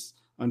mean, it's just.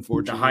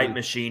 Unfortunately, the hype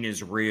machine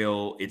is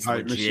real. It's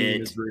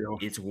legit.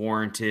 It's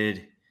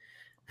warranted.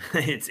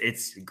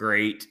 It's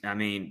great. I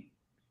mean,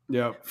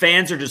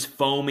 fans are just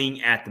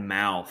foaming at the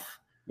mouth.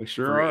 They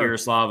sure for are.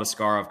 Yaroslav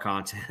Askarov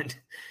content.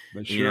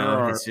 They sure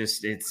are.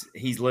 It's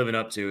he's living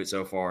up to it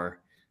so far.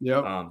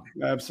 Yep,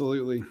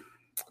 absolutely.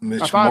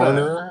 Mitch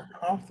Marner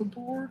off the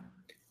board.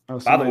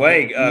 By the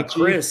way,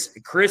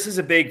 Chris is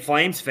a big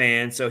Flames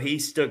fan, so he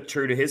stuck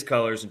true to his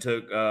colors and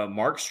took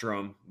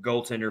Markstrom,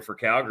 goaltender for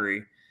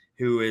Calgary,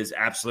 who is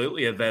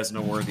absolutely a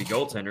Vezina-worthy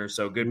goaltender.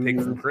 So good pick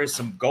from Chris.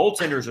 Some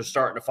goaltenders are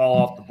starting to fall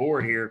off the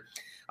board here.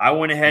 I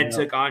went ahead and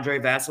took Andre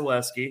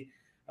Vasilevsky.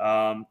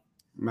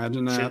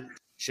 Imagine that.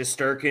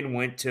 Shesterkin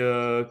went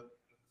to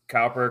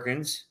Kyle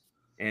Perkins,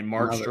 and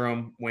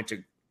Markstrom went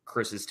to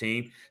Chris's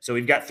team. So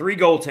we've got 3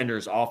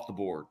 goaltenders off the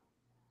board.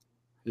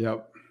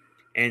 Yep.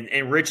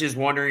 And Rich is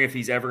wondering if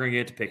he's ever going to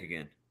get to pick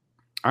again.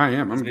 I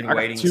am. He's been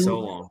waiting so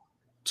long.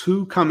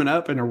 2 coming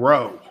up in a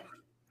row.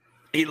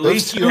 At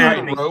least you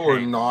have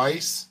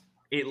nice.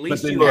 At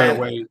least you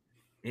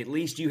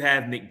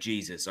have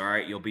McJesus. All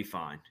right, you'll be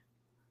fine.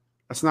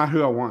 That's not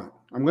who I want.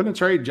 I'm going to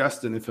trade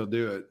Justin if he'll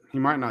do it. He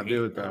might not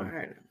do it though. All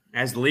right.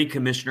 As the league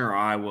commissioner,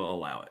 I will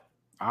allow it.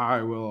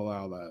 I will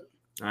allow that.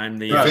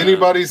 If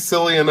anybody's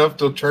silly enough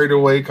to trade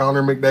away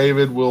Connor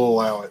McDavid, we'll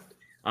allow it.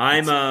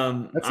 I'm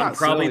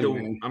probably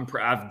silly,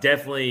 I've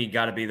definitely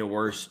got to be the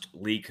worst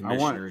league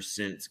commissioner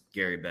since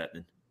Gary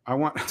Bettman. I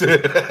want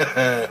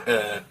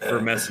for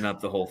messing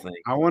up the whole thing.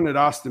 I wanted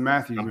Austin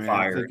Matthews, man.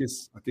 Fired.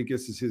 I think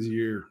this is his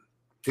year.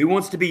 Who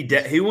wants to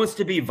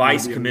be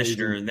vice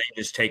commissioner and they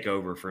just take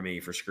over for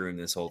me for screwing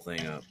this whole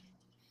thing up?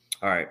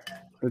 All right,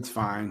 it's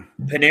fine.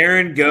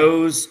 Panarin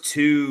goes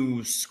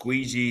to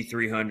Squeegee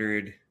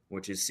 300,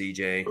 which is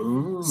CJ.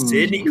 Ooh.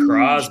 Sidney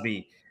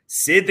Crosby,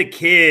 Sid the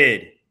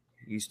Kid.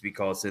 Used to be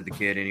called Sid the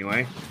Kid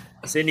anyway.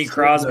 Sidney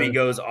Crosby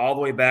goes all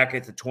the way back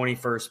at the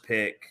 21st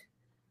pick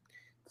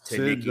to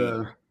Sid,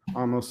 Nikki.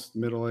 Almost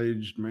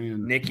middle-aged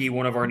man. Nikki,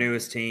 one of our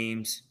newest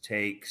teams,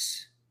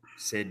 takes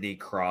Sidney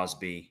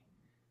Crosby.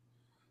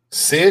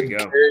 Sid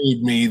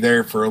carried me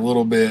there for a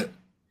little bit.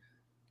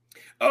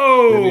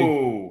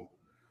 Oh!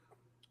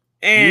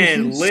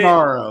 And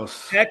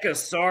Saros. Pekka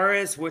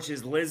Saros, which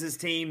is Liz's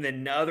team,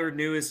 the other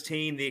newest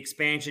team, the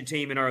expansion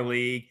team in our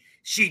league.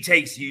 She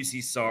takes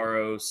UC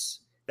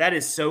Saros. That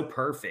is so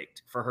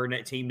perfect for her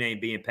team name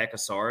being Pekka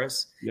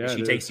Saros. Yeah,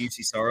 she takes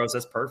UC Saros.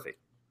 That's perfect.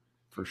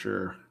 For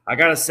sure. I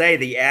got to say,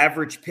 the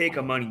average pick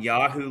among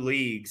Yahoo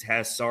leagues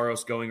has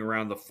Saros going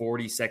around the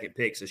 42nd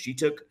pick. So she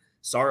took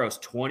Saros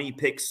 20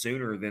 picks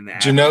sooner than the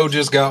average. Jano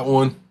just got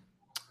one.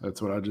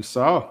 That's what I just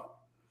saw.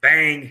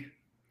 Bang.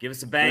 Give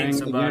us a bang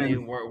somebody.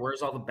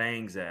 Where's all the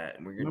bangs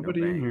at? We're getting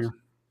nobody in here.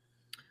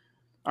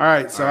 All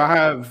right. So I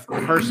have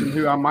a person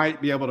who I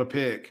might be able to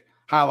pick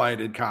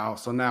highlighted, Kyle.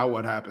 So now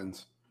what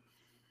happens?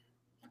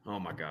 Oh,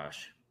 my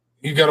gosh.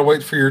 You got to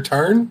wait for your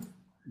turn?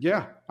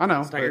 Yeah, I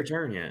know. It's not your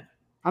turn yet.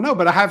 I know,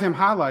 but I have him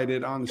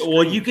highlighted on the screen.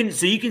 Well, you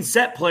can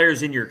set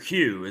players in your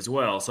queue as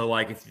well. So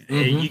like if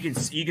you can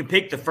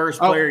pick the first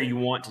player you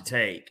want to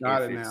take.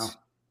 Got it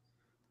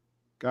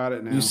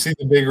now. You see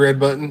the big red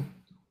button?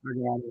 I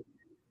got it.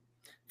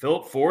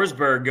 Philip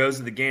Forsberg goes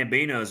to the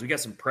Gambinos. We got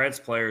some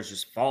Preds players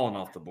just falling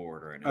off the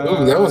board right now.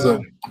 Oh, that was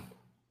a.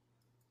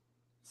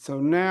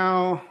 So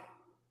now,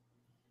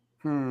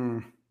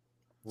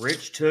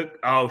 Rich took.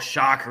 Oh,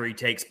 shocker! He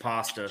takes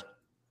Pasta.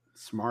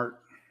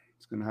 Smart.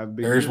 It's gonna have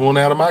big. There's one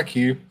out of my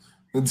queue.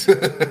 Man,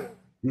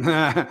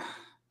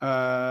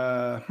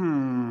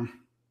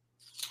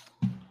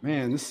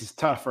 this is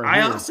tough right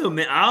here.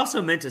 I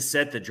also meant to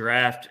set the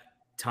draft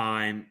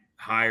time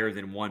higher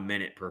than 1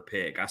 minute per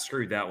pick. I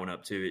screwed that one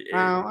up too.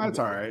 That's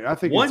all right. I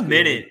think 1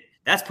 minute.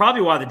 That's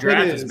probably why the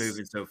draft is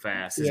moving so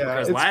fast.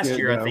 Because last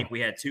year I think we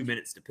had 2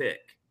 minutes to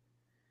pick.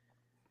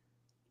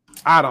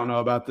 I don't know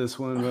about this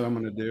one, but I'm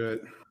going to do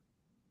it.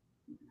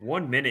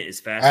 1 minute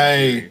is fast.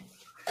 Hey.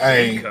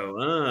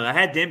 Demko. I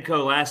had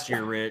Demko last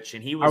year, Rich,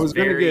 and he was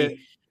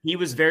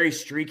very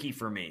streaky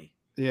for me.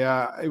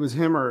 Yeah, it was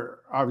him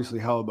or obviously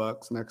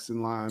Hellebuck's next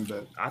in line,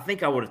 but I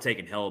think I would have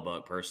taken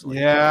Hellebuck personally.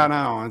 Yeah, I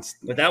know.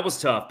 But that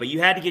was tough. But you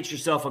had to get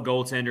yourself a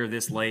goaltender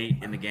this late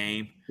in the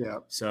game. Yeah.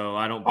 So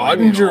I don't.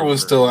 Ottinger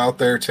was still out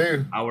there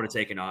too. I would have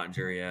taken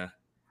Ottinger, yeah,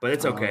 but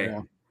it's okay.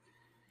 Yeah.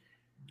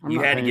 You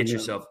had to get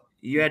yourself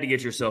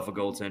a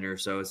goaltender.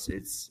 So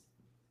it's.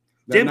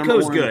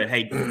 Demko's good.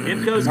 Hey,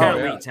 Demko's got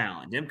elite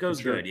talent.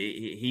 Demko's good.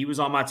 He was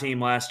on my team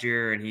last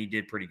year, and he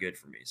did pretty good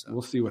for me. So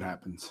we'll see what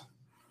happens.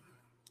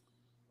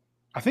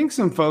 I think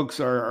some folks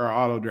are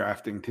auto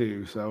drafting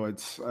too, so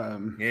it's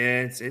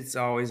it's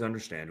always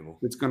understandable.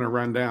 It's going to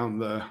run down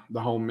the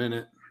whole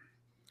minute.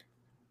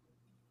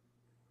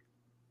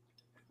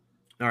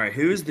 All right,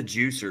 who is the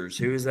juicers?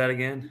 Who is that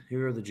again?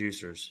 Who are the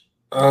juicers?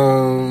 I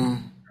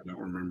don't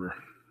remember.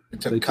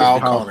 It's Kyle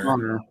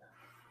Connor.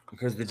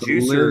 Because the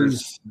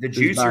juicers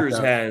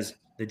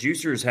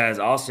has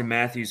Austin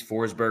Matthews,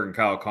 Forsberg, and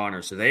Kyle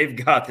Connor. So they've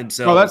got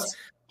themselves. Oh, that's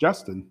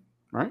Justin,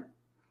 right?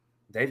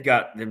 They've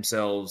got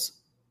themselves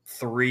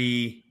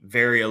 3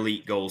 very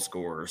elite goal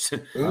scorers.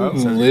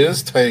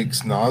 Liz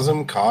takes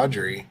Nazem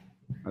Kadri.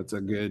 That's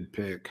a good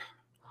pick.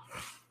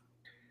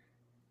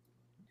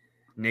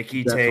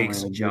 Nikki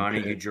takes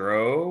Johnny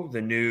Gaudreau,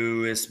 the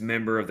newest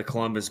member of the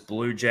Columbus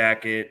Blue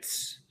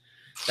Jackets.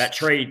 That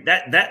trade,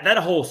 that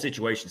whole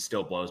situation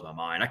still blows my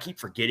mind. I keep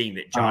forgetting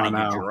that Johnny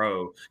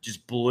Gaudreau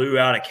just blew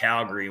out of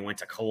Calgary and went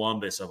to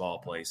Columbus of all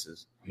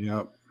places.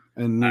 Yep,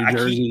 and New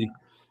Jersey.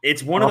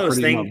 It's one of those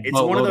things. It's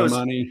one of those.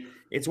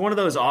 It's one of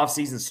those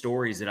off-season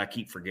stories that I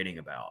keep forgetting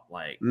about.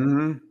 Like,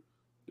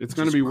 it's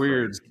going to be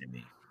weird. It's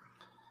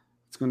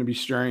going to be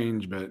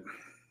strange, but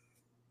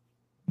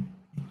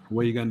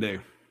what are you going to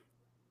do?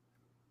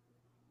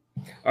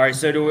 All right.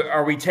 So,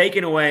 are we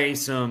taking away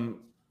some?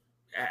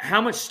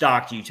 How much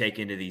stock do you take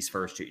into these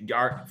first two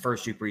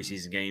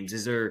preseason games?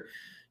 Do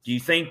you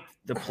think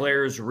the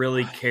players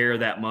really care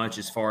that much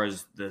as far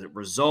as the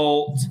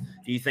result?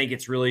 Do you think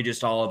it's really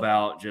just all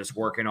about just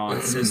working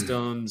on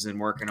systems and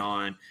working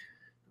on?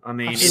 I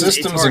mean,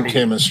 systems and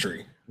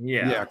chemistry.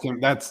 Yeah.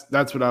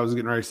 That's what I was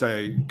getting ready to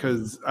say.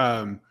 Because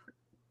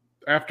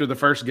after the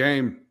first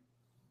game,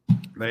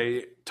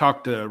 they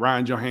talked to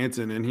Ryan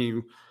Johansson, and he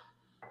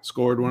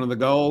scored one of the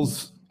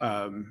goals.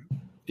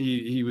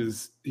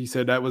 He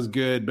said that was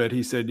good, but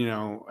he said,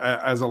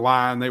 as a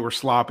line, they were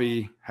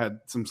sloppy, had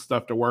some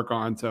stuff to work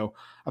on. So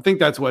I think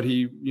that's what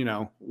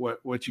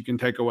what you can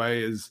take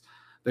away is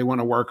they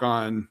want to work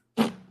on,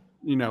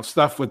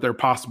 stuff with their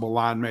possible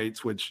line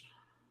mates, which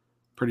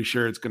pretty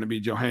sure it's going to be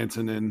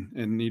Johansson and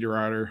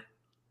Niederreiter.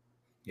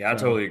 Yeah, I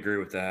totally agree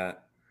with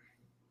that.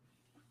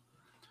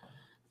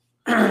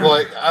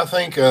 Well, I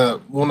think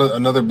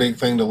another big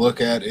thing to look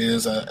at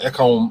is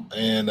Ekholm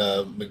and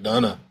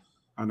McDonough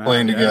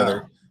playing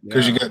together.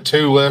 Because you got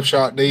 2 left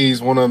shot Ds.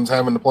 One of them's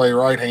having to play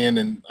right hand,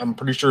 and I'm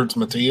pretty sure it's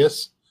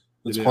Matthias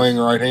that's playing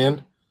right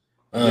hand.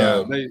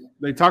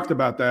 They talked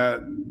about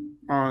that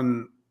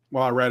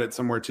I read it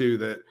somewhere too,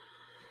 that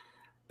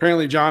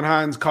apparently John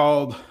Hines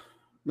called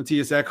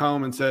Matthias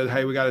Ekholm and said,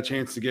 "Hey, we got a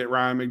chance to get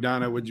Ryan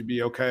McDonough. Would you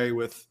be okay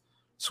with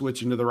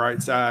switching to the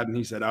right side?" And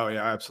he said, "Oh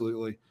yeah,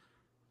 absolutely."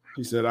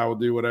 He said, "I will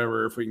do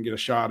whatever if we can get a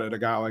shot at a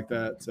guy like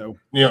that." So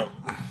yeah.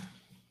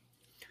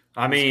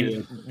 I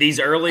mean,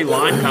 these early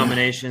line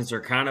combinations are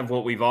kind of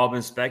what we've all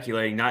been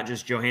speculating, not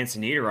just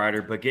Johansson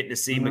Niederreiter, but getting to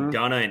see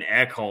McDonough and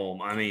Ekholm.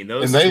 I mean,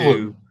 those they two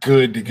look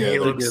good together. They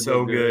look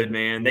so good,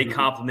 man. They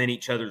complement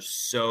each other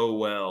so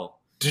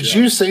well. Did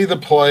you see the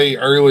play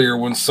earlier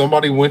when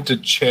somebody went to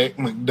check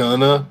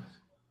McDonough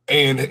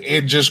and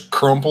it just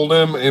crumpled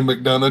him and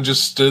McDonough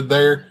just stood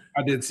there?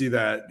 I did see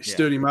that. He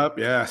stood him up,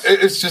 yes.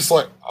 It's just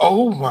like,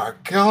 oh, my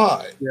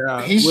God.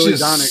 Yeah, he's Willie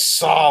just Donick.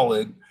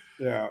 Solid.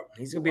 Yeah,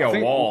 he's gonna be a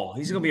wall.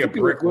 He's gonna be a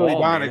brick Willie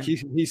wall. Donick,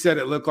 he said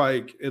it looked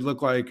like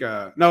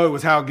no, it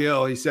was Hal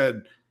Gill. He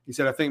said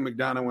I think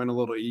McDonough went a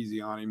little easy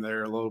on him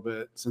there a little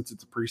bit since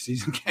it's a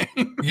preseason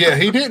game. Yeah,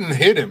 he didn't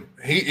hit him.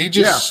 He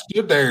just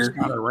stood there. Just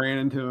kind of ran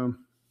into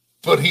him.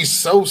 But he's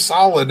so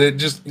solid. It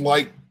just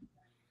like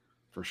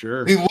For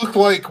sure. He looked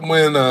like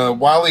when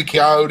Wile E.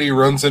 Coyote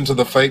runs into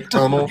the fake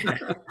tunnel.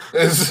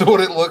 This is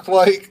what it looked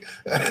like.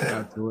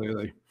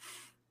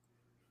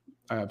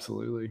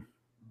 Absolutely.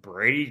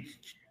 Brady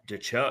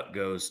DeChuck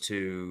goes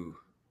to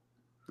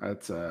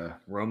that's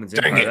Roman's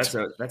Dang Empire.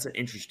 it. That's an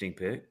interesting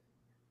pick.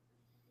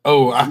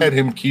 Oh, I had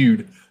him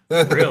queued.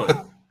 Really?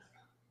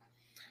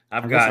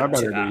 I've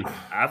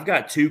I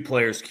got two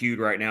players queued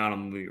right now, and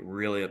I'm gonna be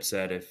really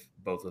upset if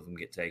both of them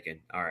get taken.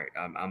 All right,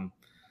 I'm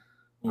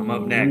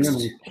up next.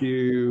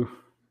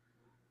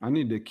 I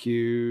need to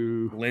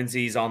queue.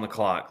 Lindsay's on the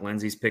clock.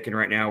 Lindsay's picking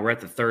right now. We're at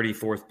the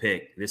 34th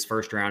pick. This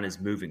first round is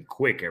moving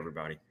quick,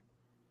 everybody.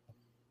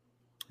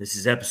 This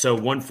is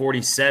episode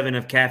 147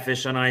 of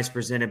Catfish on Ice,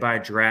 presented by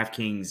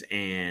DraftKings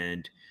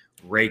and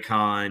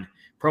Raycon.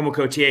 Promo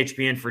code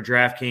THPN for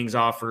DraftKings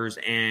offers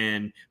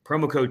and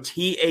promo code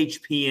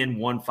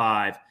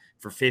THPN15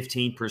 for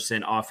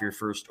 15% off your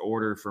first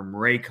order from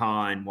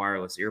Raycon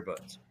wireless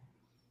earbuds.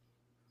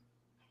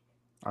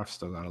 I've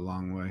still got a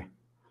long way.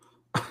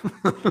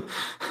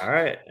 All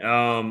right.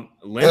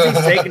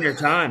 Lindsay's taking her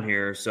time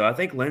here, so I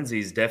think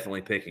Lindsay's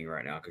definitely picking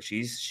right now because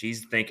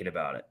she's thinking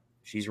about it.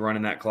 She's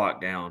running that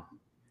clock down.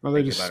 Oh,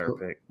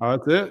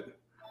 that's it.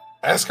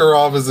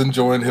 Askarov is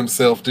enjoying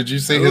himself. Did you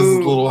see his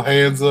little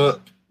hands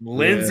up?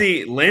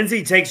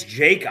 Lindsay takes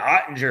Jake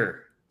Ottinger.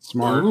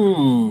 Smart.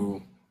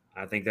 Ooh.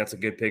 I think that's a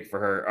good pick for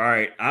her. All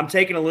right. I'm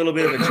taking a little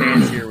bit of a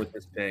chance here with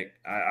this pick.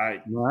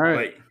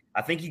 But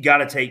I think you got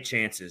to take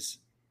chances.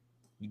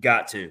 You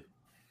got to.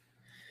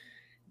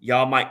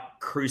 Y'all might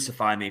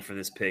crucify me for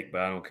this pick,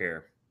 but I don't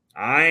care.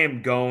 I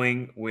am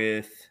going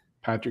with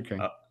Patrick Kane,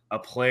 a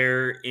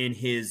player in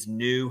his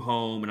new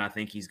home, and I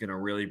think he's going to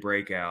really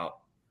break out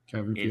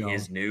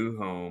his new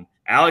home.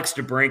 Alex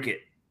DeBrincat.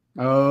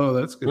 Oh,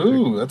 that's good.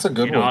 Ooh, that's a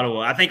good one. Ottawa.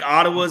 I think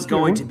Ottawa is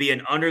going to be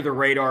an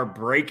under-the-radar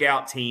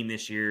breakout team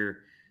this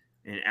year,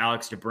 and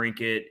Alex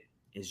DeBrincat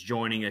is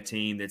joining a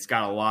team that's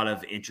got a lot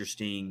of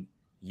interesting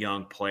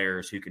young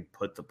players who can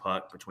put the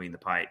puck between the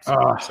pipes.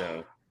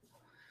 So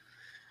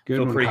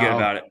feel pretty good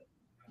about it.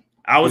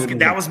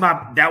 That was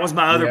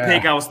my other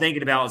pick I was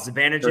thinking about was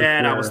Zibanejad.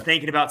 Sure. I was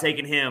thinking about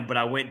taking him, but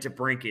I went to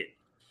Brinkett.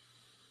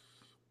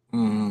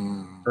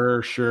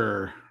 For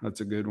sure.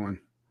 That's a good one.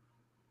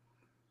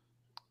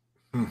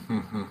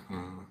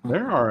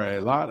 There are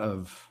a lot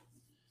of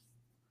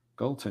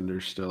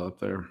goaltenders still up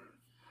there.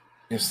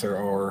 Yes, there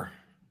are.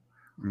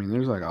 I mean,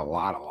 there's like a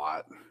lot.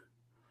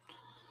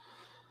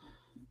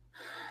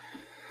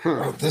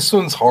 Oh, this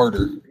one's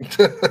harder.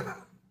 Oh,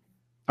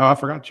 I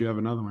forgot you have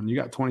another one. You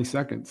got 20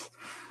 seconds.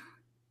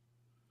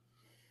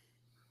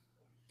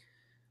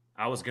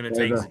 I was going to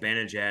take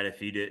Zibanejad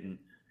if you didn't,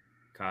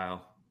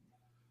 Kyle.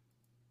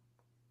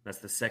 That's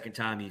the second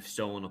time you've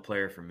stolen a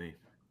player from me.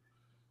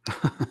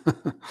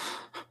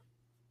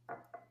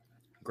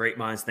 Great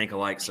minds think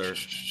alike, sir.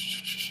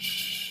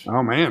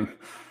 Oh, man.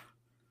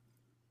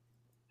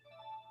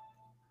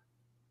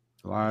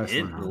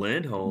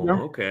 Lindholm.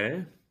 Yeah.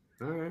 Okay.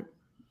 All right.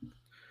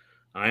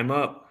 I'm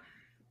up.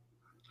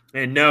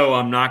 And no,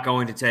 I'm not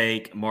going to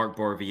take Mark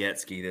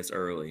Borowiecki this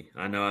early.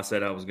 I know I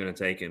said I was going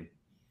to take him.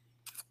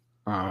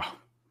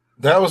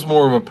 That was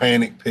more of a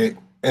panic pick,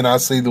 and I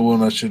see the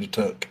one I should have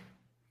took.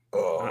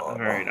 All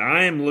right.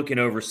 I am looking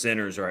over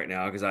centers right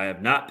now because I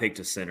have not picked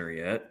a center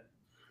yet.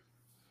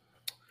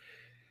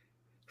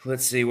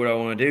 Let's see what I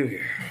want to do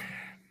here.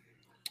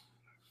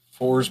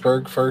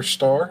 Forsberg first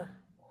star.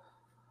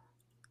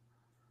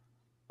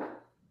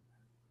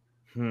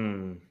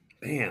 Man,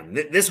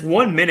 this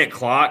 1 minute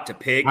clock to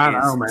pick. I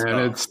know, man.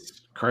 Tough.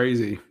 It's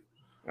crazy.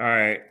 All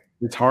right.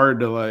 It's hard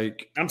to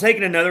like. I'm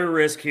taking another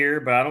risk here,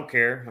 but I don't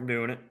care. I'm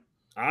doing it.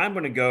 I'm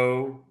going to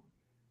go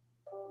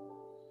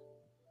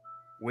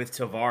with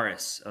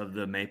Tavares of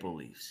the Maple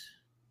Leafs.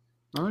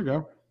 Oh, there you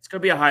go. It's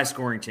going to be a high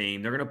scoring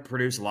team. They're going to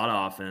produce a lot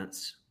of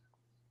offense.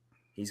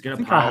 He's going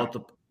to pile up the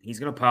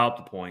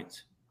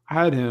points.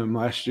 I had him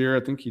last year.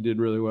 I think he did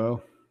really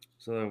well.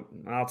 So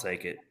I'll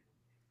take it.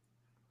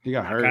 He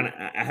got hurt.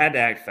 I had to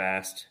act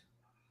fast.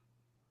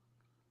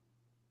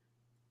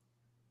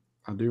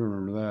 I do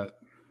remember that.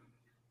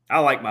 I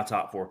like my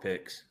top 4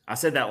 picks. I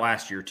said that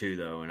last year too,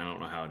 though, and I don't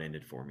know how it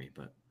ended for me.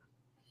 But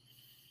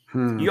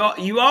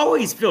you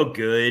always feel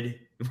good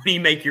when you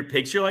make your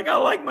picks. You're like, I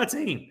like my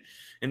team,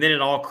 and then it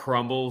all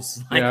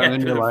crumbles after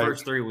the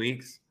first 3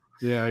 weeks.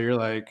 Yeah, you're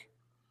like,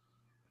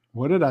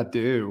 what did I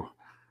do?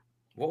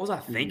 What was I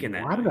thinking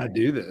that? Why did I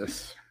do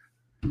this?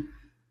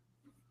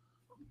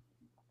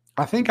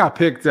 I think I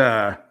picked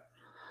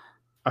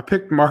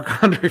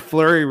Marc-Andre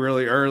Fleury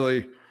really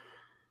early,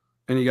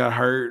 and he got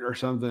hurt or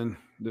something.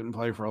 Didn't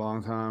play for a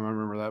long time. I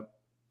remember that.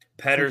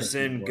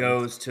 Pedersen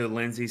goes to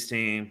Lindsay's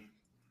team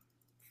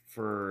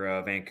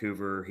for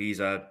Vancouver. He's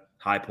a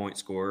high point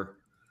scorer.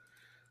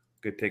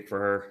 Good pick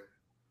for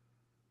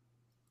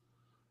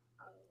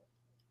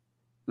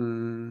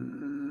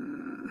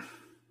her.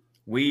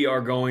 We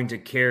are going to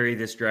carry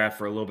this draft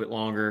for a little bit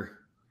longer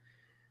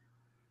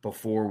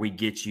before we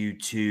get you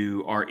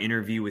to our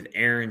interview with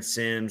Aaron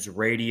Sims,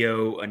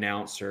 radio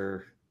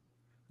announcer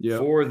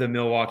for the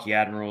Milwaukee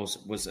Admirals.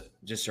 Was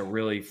just a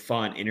really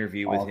fun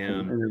interview with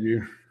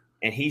him.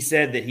 And he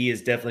said that he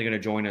is definitely going to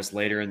join us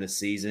later in the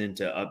season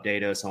to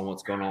update us on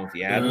what's going on with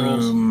the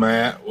Admirals. Ooh,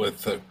 Matt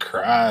with the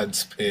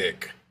Crides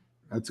pick.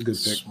 That's a good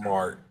pick.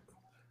 Smart.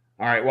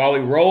 All right, while we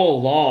roll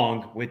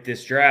along with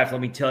this draft, let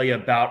me tell you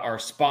about our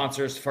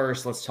sponsors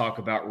first. Let's talk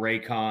about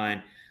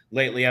Raycon.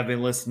 Lately, I've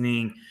been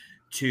listening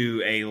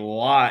to a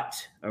lot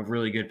of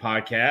really good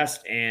podcasts,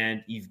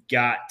 and you've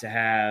got to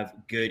have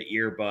good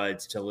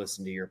earbuds to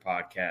listen to your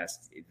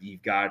podcast.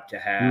 You've got to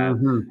have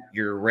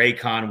your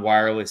Raycon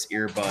wireless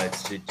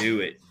earbuds to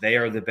do it. They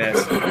are the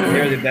best.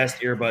 They're the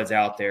best earbuds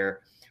out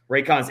there.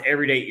 Raycon's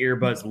everyday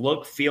earbuds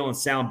look, feel, and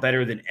sound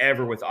better than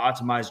ever with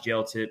optimized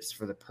gel tips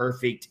for the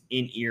perfect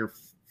in-ear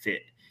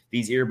fit.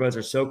 These earbuds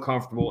are so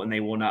comfortable and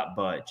they will not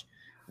budge.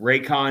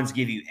 Raycons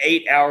give you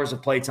 8 hours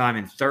of playtime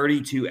and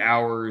 32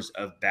 hours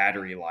of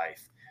battery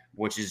life,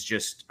 which is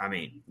just,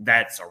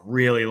 that's a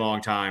really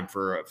long time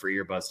for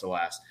earbuds to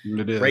last.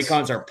 It is.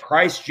 Raycons are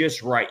priced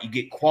just right. You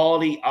get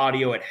quality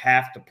audio at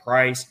half the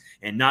price,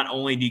 and not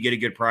only do you get a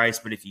good price,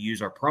 but if you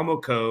use our promo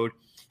code,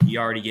 you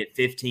already get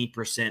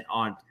 15%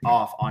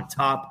 off on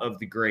top of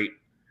the great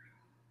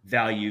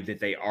value that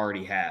they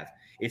already have.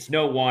 It's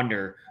no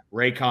wonder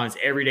Raycon's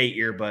everyday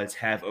earbuds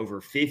have over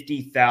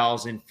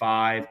 50,000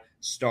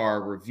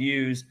 5-star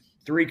reviews,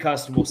 3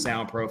 customizable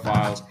sound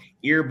profiles,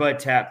 earbud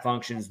tap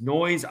functions,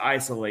 noise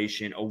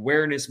isolation,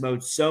 awareness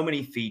mode, so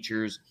many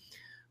features.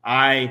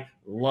 I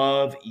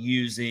love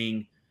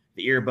using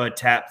the earbud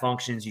tap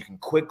functions. You can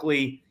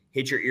quickly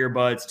hit your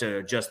earbuds to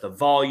adjust the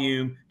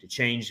volume, to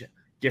change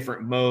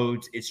different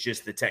modes. It's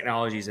just the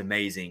technology is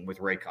amazing with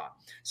Raycon.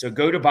 So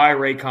go to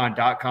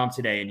buyraycon.com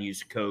today and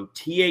use code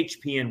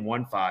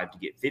THPN15 to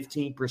get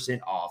 15%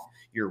 off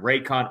your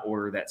Raycon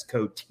order. That's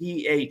code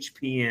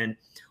THPN15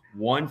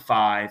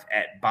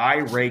 at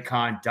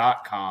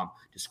buyraycon.com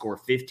to score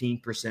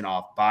 15%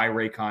 off.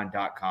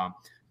 Buyraycon.com,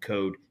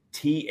 code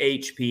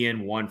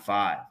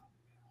THPN15.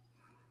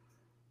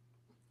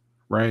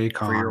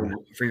 Raycon.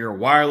 For your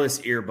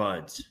wireless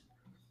earbuds.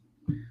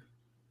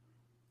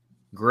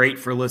 Great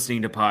for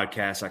listening to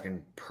podcasts. I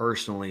can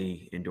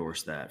personally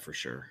endorse that for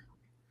sure.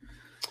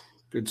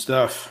 Good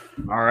stuff.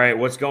 All right,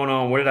 what's going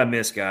on? What did I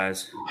miss,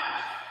 guys?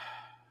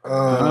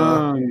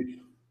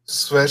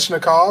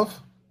 Svechnikov.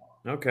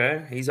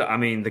 Okay.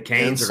 The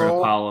Canes are going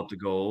to pile up the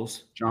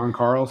goals. John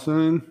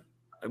Carlson.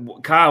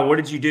 Kyle, what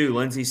did you do?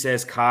 Lindsay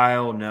says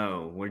Kyle,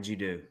 no. What did you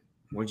do?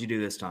 What did you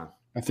do this time?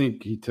 I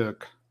think he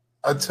took.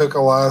 I took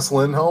Elias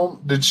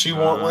Lindholm. Did she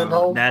want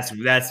Lindholm? That's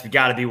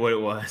got to be what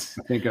it was.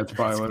 I think that's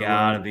probably what it was.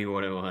 Got to be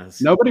what it was.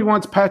 Nobody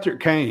wants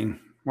Patrick Kane.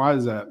 Why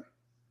is that?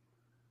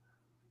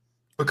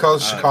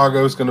 Because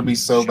Chicago's going to be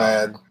so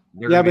bad.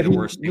 Yeah, but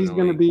he's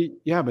going to be.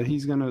 Yeah, but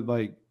he's going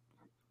to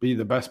be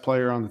the best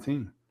player on the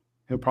team.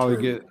 He'll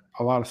probably get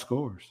a lot of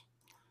scores.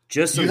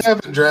 You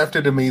haven't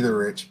drafted him either,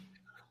 Rich.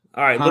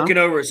 All right, looking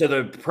over it. So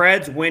the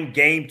Preds win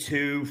game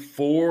 2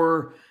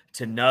 4-0.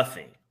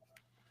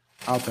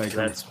 I'll take it.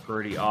 That's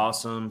pretty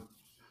awesome.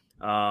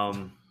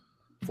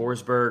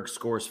 Forsberg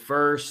scores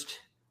first.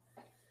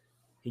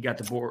 He got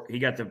the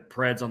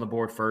Preds on the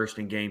board first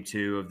in game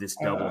 2 of this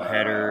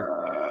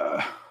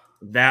doubleheader.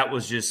 That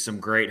was just some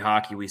great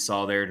hockey we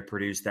saw there to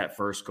produce that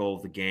first goal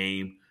of the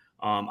game.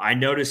 I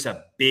noticed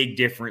a big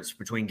difference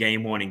between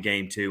game 1 and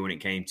game 2 when it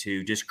came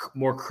to just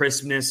more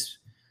crispness,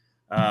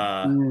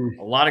 a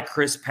lot of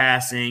crisp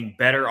passing,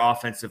 better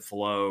offensive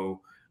flow.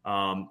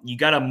 You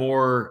got a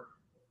more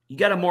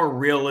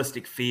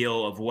realistic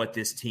feel of what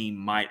this team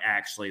might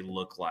actually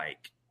look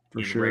like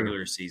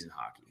regular season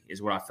hockey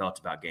is what I felt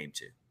about game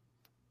 2.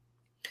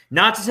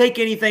 Not to take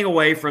anything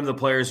away from the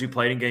players who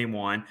played in game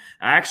 1.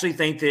 I actually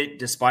think that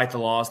despite the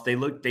loss, they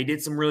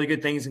did some really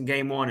good things in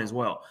game 1 as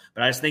well.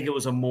 But I just think it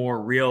was a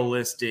more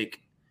realistic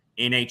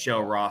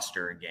NHL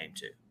roster in game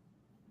 2.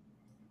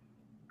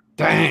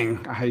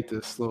 Dang, I hate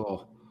this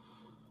little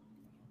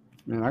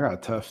 – man, I got a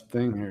tough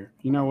thing here.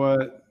 You know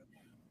what?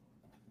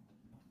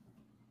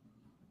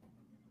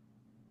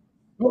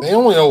 They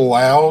only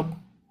allowed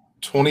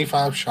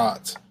 25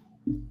 shots.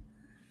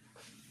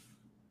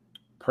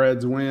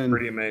 Preds win.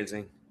 Pretty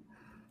amazing.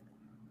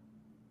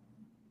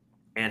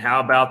 And how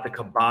about the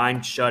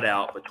combined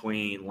shutout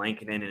between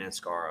Lankinen and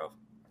Askarov?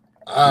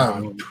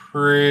 I'm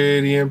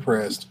pretty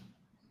impressed.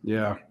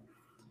 Yeah.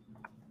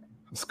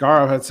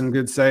 Askarov had some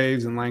good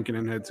saves, and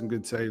Lankinen had some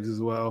good saves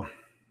as well.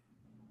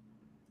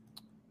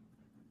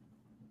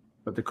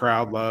 But the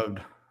crowd loved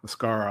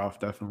Askarov,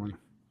 definitely.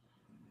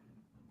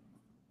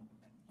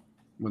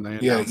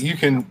 You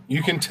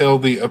can tell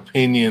the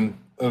opinion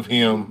of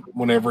him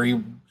whenever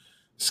he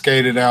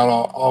skated out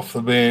off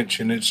the bench,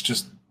 and it's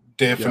just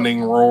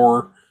deafening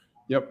roar.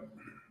 Yep.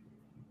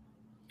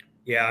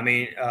 Yeah,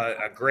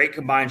 a great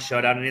combined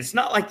shutout, and it's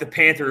not like the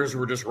Panthers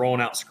were just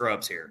rolling out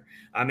scrubs here.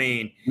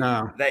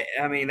 No.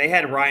 They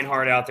had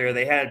Reinhardt out there,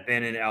 they had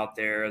Bennett out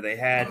there, they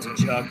had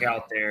Chuck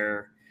out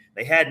there,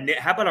 they had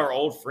how about our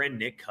old friend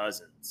Nick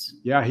Cousins?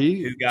 Yeah,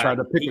 he tried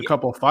to pick a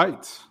couple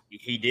fights.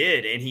 He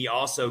did, and he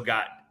also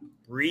got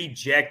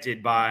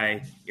rejected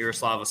by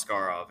Yaroslav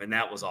Askarov, and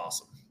that was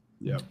awesome.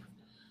 Yep.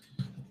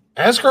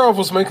 Askarov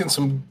was making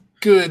some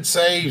good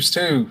saves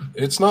too.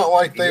 It's not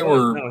like they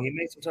were. No, he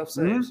made some tough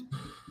saves. Mm-hmm.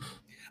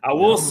 I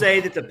will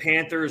say that the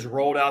Panthers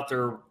rolled out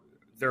their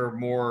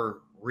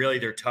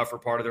tougher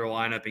part of their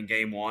lineup in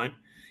game one.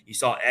 You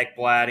saw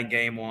Ekblad in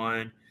game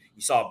one.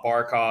 You saw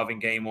Barkov in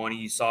game one.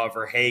 You saw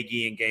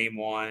Verhaeghe in game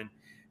one.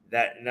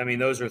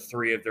 Those are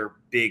three of their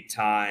big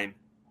time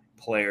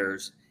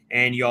players.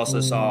 And you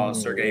also saw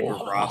Sergei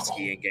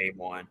Bobrovsky in game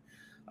one.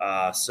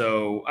 That's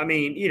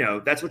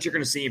what you're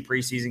going to see in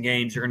preseason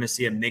games. You're going to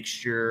see a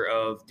mixture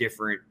of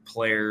different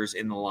players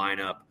in the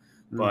lineup.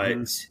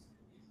 But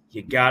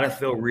you got to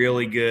feel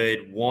really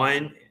good,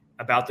 one,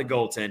 about the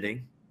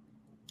goaltending,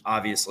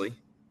 obviously.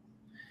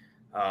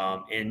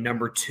 And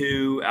number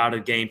two, out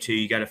of game two,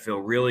 you got to feel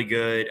really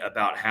good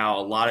about how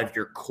a lot of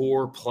your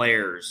core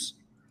players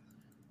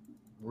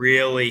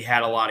really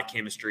had a lot of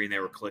chemistry and they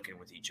were clicking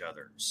with each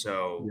other.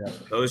 So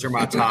those are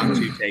my top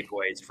two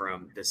takeaways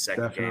from the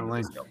second game of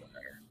this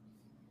doubleheader.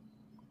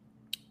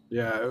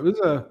 Yeah, it was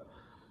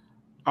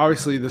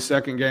obviously the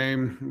second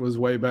game was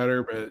way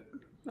better, but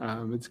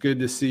it's good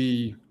to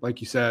see,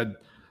 like you said,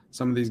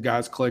 some of these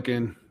guys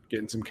clicking,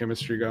 getting some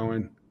chemistry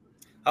going.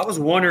 I was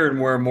wondering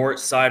where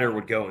Moritz Seider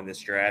would go in this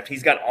draft.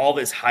 He's got all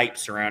this hype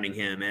surrounding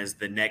him as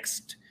the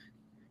next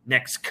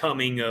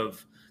coming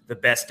of the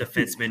best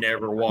defenseman to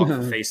ever walk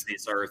the face of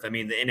this earth. The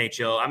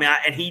NHL.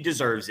 And he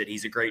deserves it.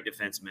 He's a great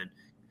defenseman.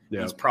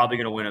 Yep. He's probably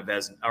going to win a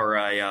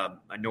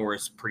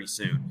Norris pretty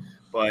soon.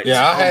 But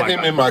I had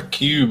him in my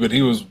queue, but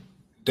he was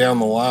down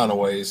the line a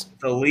ways.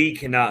 The league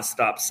cannot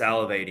stop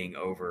salivating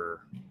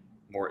over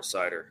Moritz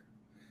Seider.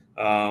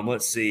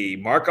 Let's see.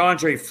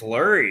 Marc-Andre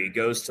Fleury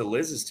goes to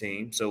Liz's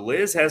team. So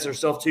Liz has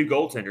herself two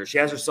goaltenders. She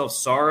has herself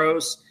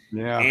Saros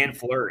and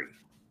Fleury.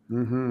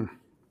 Mm-hmm.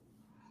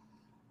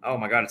 Oh,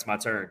 my God, it's my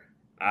turn.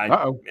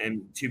 I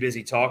am too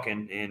busy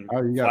talking and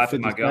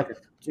flapping my gums.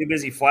 Too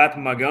busy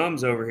flapping my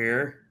gums over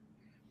here.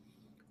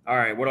 All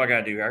right, what do I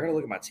got to do? I got to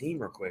look at my team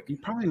real quick. You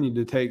probably need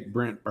to take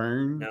Brent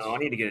Burns. No, I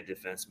need to get a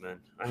defenseman.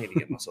 I need to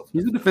get myself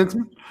He's a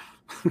defenseman.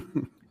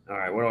 All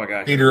right, what do I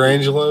got? Peter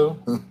Angelo.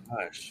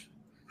 Gosh.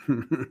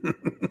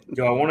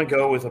 Do I want to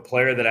go with a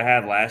player that I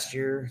had last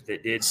year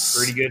that did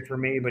pretty good for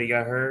me, but he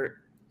got hurt?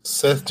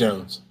 Seth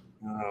Jones.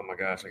 Oh, my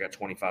gosh. I got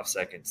 25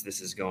 seconds.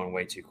 This is going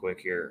way too quick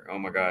here. Oh,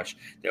 my gosh.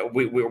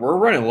 We're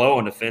running low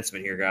on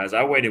defensemen here, guys.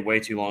 I waited way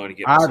too long to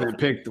get myself. I haven't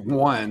picked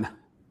one.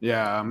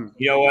 Yeah.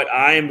 You know what?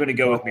 I am going to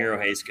go with Miro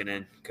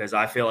Heiskanen because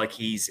I feel like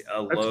he's a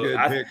low.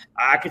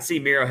 I could see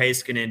Miro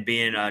Heiskanen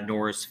being a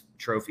Norris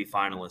Trophy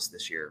finalist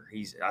this year.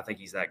 I think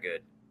he's that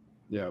good.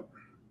 Yep.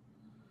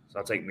 So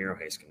I'll take Miro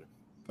Heiskanen.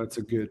 That's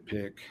a good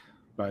pick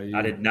by you.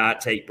 I did not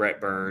take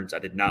Brett Burns. I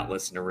did not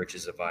listen to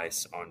Rich's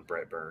advice on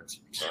Brett Burns.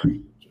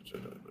 Sorry.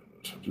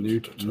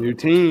 New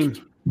team.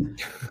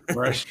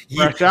 Fresh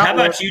out. How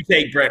about you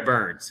take Brett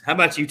Burns? How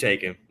about you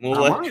take him?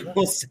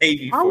 We'll save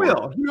you. I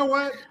will. You know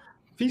what?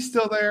 If he's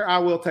still there, I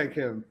will take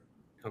him.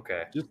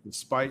 Okay. Just to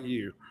spite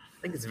you.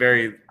 I think it's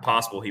very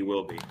possible he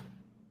will be.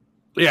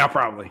 Yeah,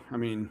 probably.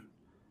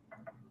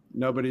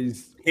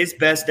 His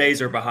best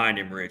days are behind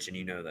him, Rich, and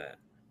you know that.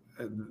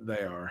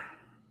 They are.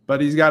 But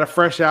he's got a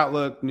fresh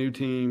outlook, new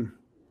team.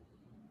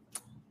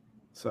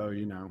 So,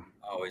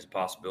 always a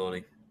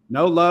possibility.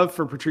 No love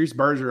for Patrice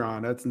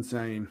Bergeron. That's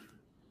insane.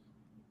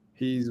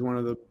 He's one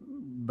of the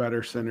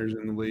better centers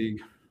in the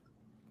league.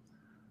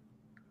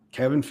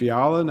 Kevin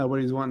Fiala.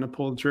 Nobody's wanting to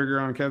pull the trigger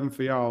on Kevin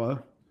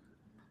Fiala.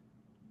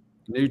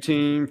 New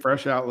team,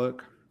 fresh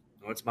outlook.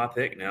 What's my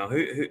pick now?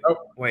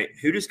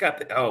 Who just got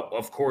picked? Oh,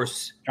 of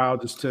course. Kyle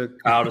just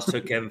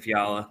took Kevin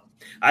Fiala.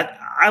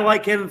 I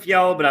like Kevin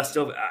Fiala, but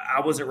I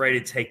wasn't ready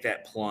to take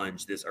that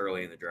plunge this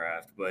early in the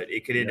draft. But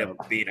it could end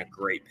up being a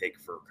great pick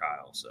for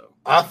Kyle. So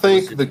I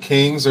think the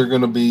Kings are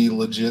going to be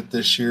legit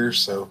this year.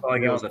 So I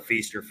think it was a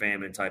feast or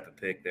famine type of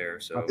pick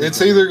there. So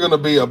it's either going to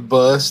be a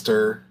bust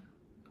or.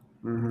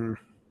 Mm-hmm.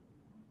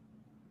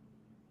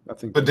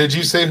 But did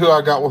you see who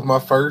I got with my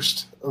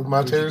first of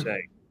my two?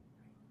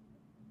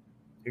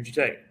 Who'd you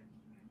take?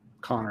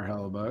 Connor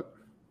Hellebuck.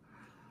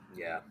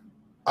 Yeah.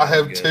 I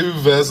have two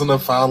Vezina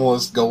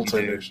finalist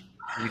goaltenders.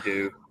 You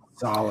do.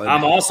 Solid.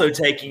 I'm also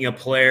taking a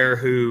player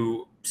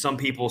who some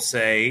people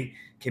say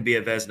can be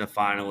a Vezina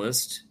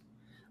finalist.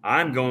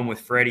 I'm going with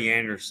Freddie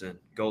Anderson,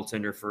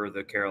 goaltender for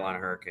the Carolina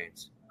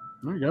Hurricanes.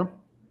 There you go.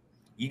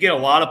 You get a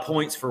lot of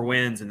points for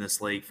wins in this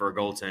league for a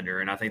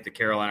goaltender, and I think the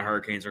Carolina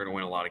Hurricanes are going to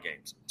win a lot of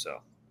games. So,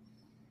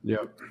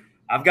 yep.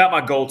 I've got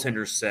my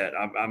goaltenders set.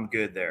 I'm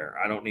good there.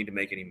 I don't need to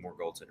make any more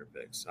goaltender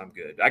picks. I'm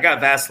good. I got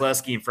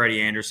Vasilevsky and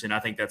Freddie Anderson. I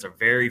think that's a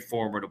very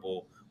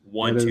formidable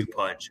 1-2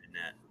 punch in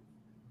that.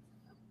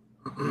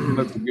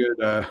 That's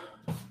a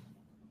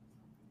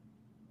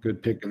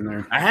good pick in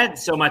there.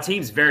 My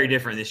team's very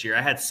different this year.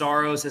 I had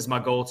Saros as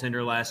my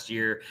goaltender last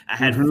year. I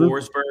had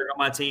Forsberg on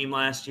my team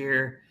last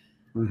year.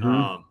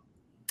 Mm-hmm.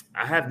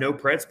 I have no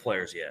Preds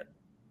players yet.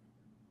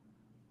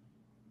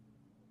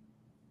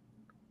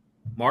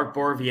 Mark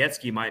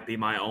Borowiecki might be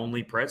my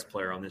only Preds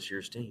player on this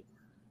year's team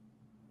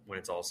when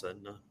it's all said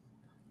and done.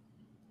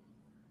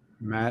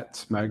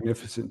 Matt's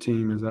magnificent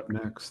team is up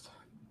next.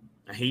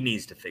 He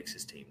needs to fix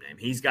his team name.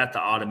 He's got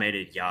the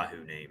automated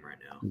Yahoo name right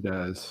now. He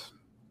does.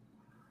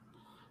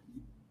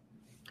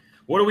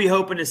 What are we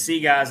hoping to see,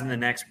 guys, in the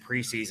next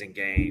preseason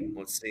game?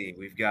 Let's see.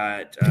 We've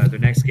got the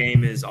next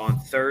game is on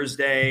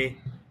Thursday.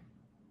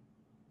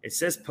 It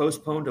says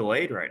postponed,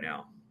 delayed right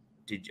now.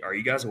 Are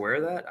you guys aware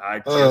of that? I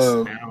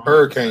just now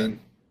Hurricane.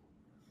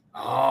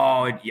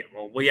 Oh, yeah.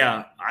 Well,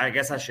 yeah. I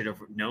guess I should have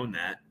known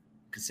that,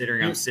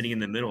 considering I'm sitting in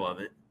the middle of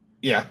it.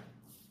 Yeah.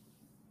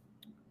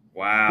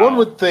 Wow. One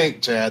would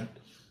think, Chad.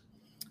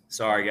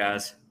 Sorry,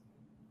 guys.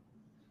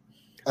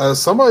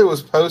 Somebody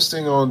was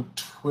posting on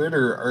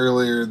Twitter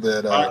earlier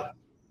that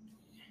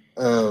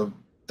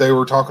they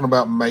were talking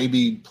about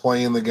maybe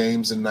playing the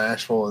games in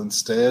Nashville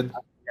instead.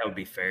 That would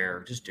be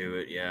fair. Just do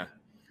it, yeah.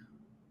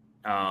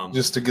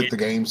 Just to get the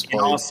games played.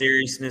 In all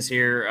seriousness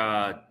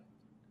here,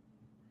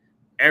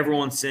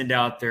 everyone send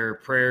out their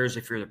prayers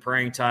if you're the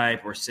praying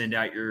type, or send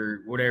out your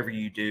whatever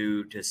you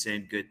do to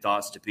send good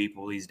thoughts to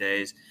people these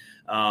days.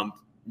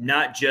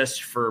 Not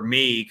just for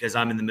me because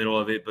I'm in the middle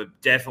of it, but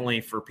definitely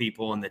for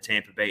people in the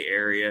Tampa Bay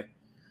area,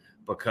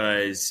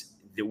 because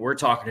we're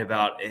talking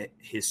about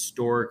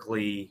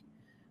historically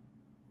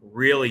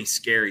really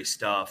scary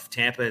stuff.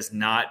 Tampa has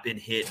not been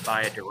hit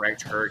by a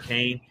direct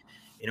hurricane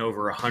in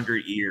over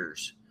 100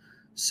 years.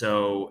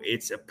 So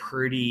it's a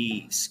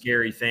pretty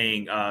scary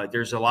thing.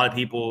 There's a lot of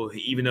people,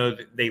 even though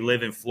they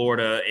live in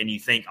Florida and you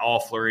think all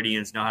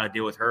Floridians know how to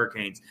deal with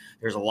hurricanes,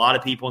 there's a lot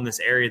of people in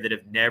this area that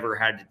have never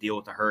had to deal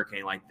with a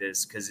hurricane like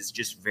this because it's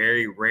just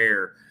very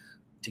rare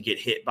to get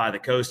hit by the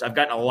coast. I've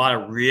gotten a lot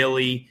of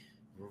really,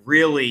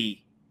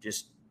 really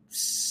just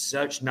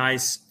such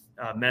nice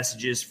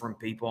messages from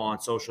people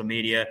on social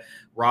media.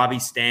 Robbie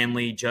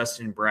Stanley,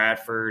 Justin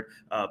Bradford,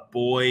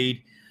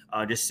 Boyd,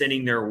 just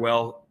sending their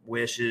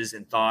wishes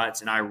and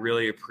thoughts, and I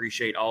really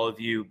appreciate all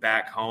of you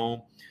back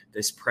home,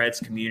 this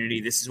Preds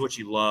community. This is what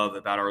you love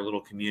about our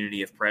little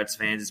community of Preds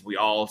fans, is we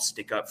all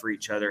stick up for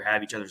each other,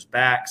 have each other's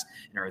backs,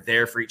 and are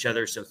there for each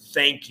other. So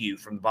thank you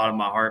from the bottom of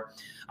my heart.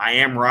 I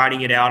am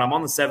riding it out. I'm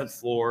on the 7th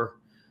floor,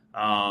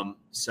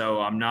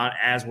 so I'm not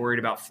as worried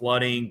about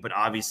flooding, but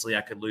obviously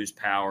I could lose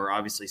power.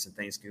 Obviously some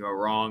things can go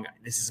wrong.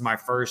 This is my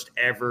first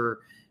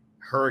ever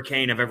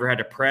hurricane I've ever had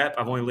to prep.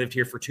 I've only lived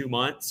here for 2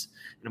 months,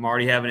 and I'm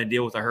already having to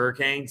deal with a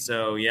hurricane.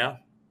 So, yeah.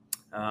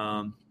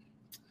 They're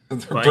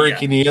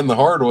breaking you in the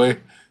hard way.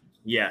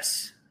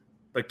 Yes.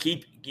 But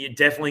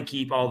definitely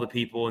keep all the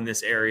people in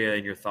this area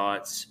in your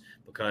thoughts,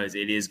 because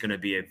it is going to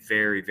be a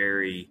very,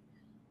 very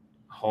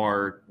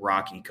hard,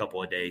 rocky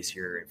couple of days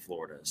here in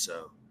Florida.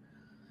 So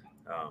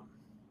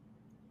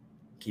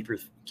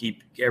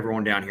keep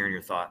everyone down here in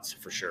your thoughts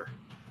for sure.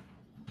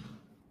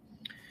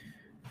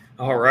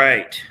 All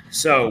right.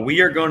 So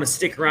we are going to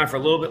stick around for a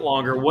little bit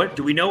longer. What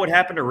do we know what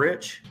happened to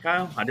Rich,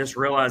 Kyle? I just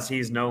realized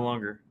he's no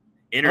longer.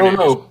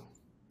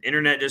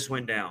 Internet just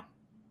went down,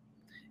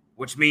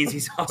 which means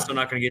he's also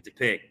not going to get to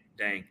pick.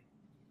 Dang.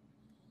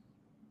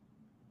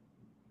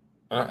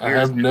 I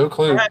have no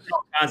clue. We're having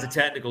all kinds of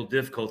technical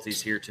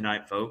difficulties here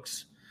tonight,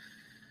 folks.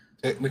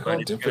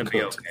 Technical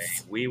difficulties. Okay.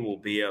 We will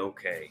be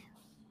okay.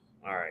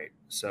 All right.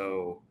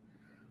 So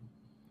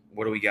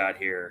what do we got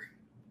here?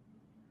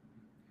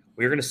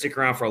 We're going to stick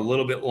around for a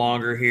little bit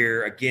longer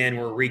here. Again,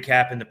 we're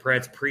recapping the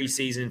Preds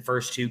preseason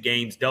first 2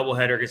 games,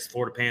 doubleheader against the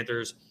Florida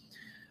Panthers.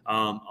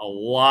 A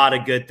lot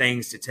of good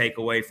things to take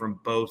away from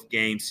both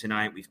games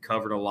tonight. We've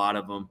covered a lot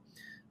of them.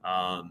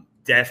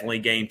 Definitely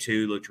game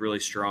 2 looked really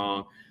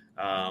strong.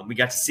 We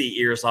got to see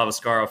Yaroslav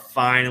Askarov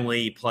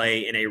finally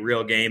play in a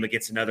real game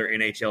against another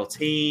NHL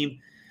team.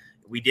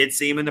 We did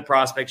see him in the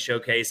prospect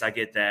showcase. I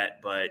get that,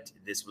 but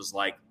this was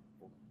like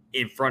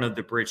in front of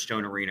the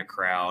Bridgestone Arena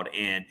crowd,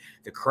 and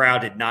the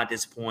crowd did not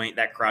disappoint.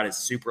 That crowd is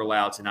super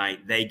loud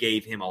tonight. They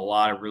gave him a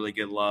lot of really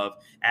good love,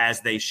 as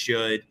they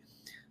should.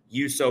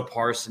 Juuso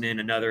Parssinen,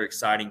 another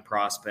exciting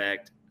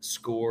prospect,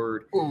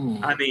 scored. Ooh.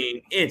 I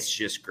mean, it's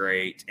just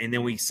great. And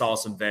then we saw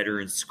some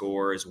veterans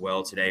score as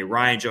well today.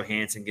 Ryan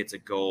Johansson gets a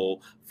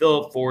goal.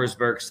 Philip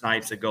Forsberg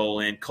snipes a goal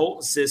in.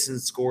 Colton Sisson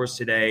scores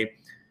today.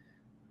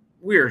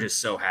 We're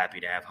just so happy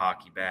to have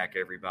hockey back,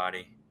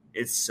 everybody.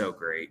 It's so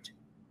great.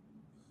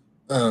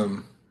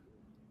 I'm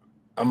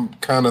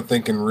kind of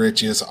thinking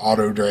Rich is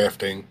auto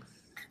drafting.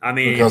 I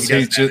mean, because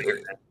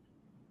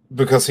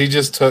he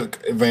just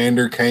took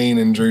Evander Kane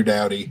and Drew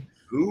Doughty.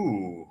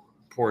 Ooh,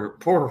 poor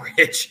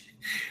Rich.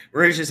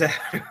 Rich is out.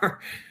 All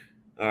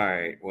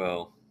right,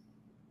 well,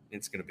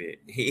 it's gonna be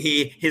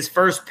his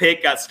first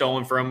pick got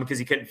stolen from him because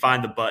he couldn't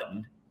find the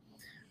button,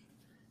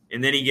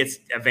 and then he gets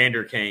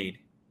Evander Kane.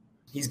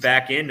 He's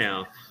back in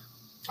now.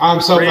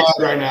 I'm so mad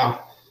right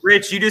now.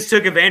 Rich, you just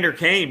took Evander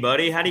Kane,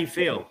 buddy. How do you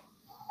feel?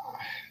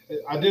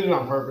 I did it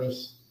on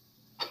purpose.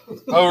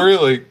 Oh,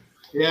 really?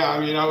 Yeah, I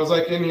mean, I was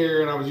like in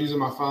here and I was using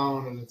my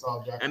phone and it's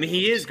all jacked. I mean,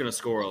 he is going to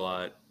score a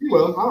lot. He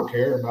will. I don't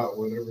care about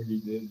whatever he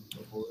did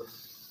before.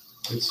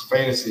 It's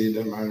fantasy. It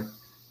doesn't matter.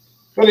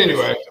 But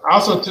anyway, I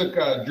also took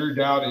Drew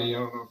Doughty. I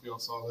don't know if y'all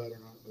saw that or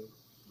not. But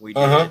we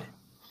did.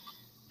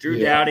 Drew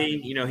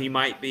Doughty, he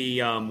might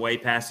be way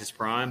past his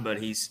prime, but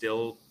he's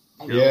still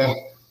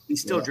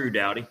Drew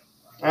Doughty.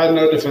 I had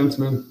no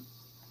defenseman.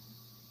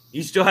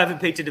 You still haven't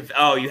picked a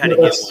oh, you had to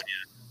get one.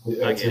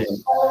 Yeah, I get it.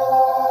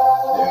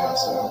 Yeah,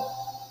 so.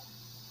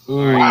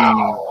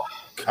 Wow.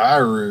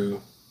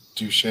 Cairo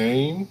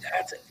Duchesne.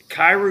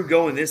 Cairo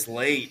going this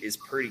late is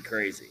pretty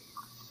crazy.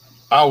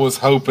 I was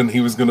hoping he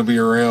was going to be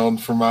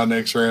around for my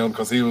next round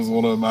because he was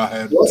one of my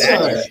head.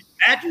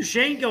 Matt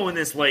Duchesne going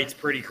this late is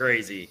pretty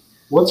crazy.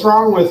 What's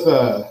wrong with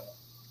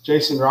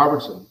Jason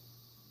Robertson?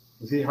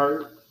 Is he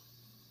hurt?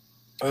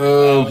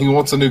 He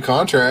wants a new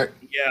contract.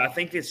 Yeah, I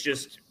think it's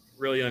just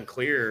really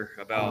unclear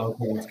about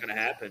what's going to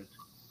happen.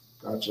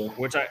 Gotcha.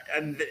 Which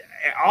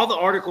all the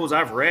articles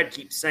I've read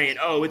keep saying,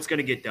 "Oh, it's going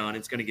to get done.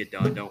 It's going to get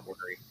done. Don't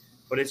worry."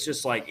 But it's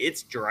just like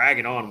it's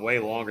dragging on way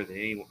longer than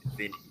anyone.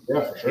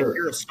 Yeah, for sure. If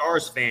you're a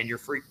Stars fan, you're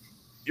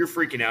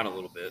freaking out a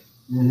little bit.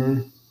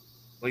 Mm-hmm.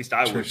 At least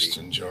I would be.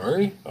 Tristan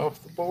Jarry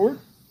off the board.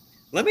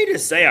 Let me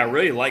just say, I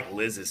really like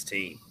Liz's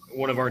team.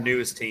 One of our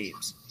newest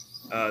teams,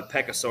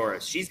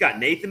 Pecosaurus. She's got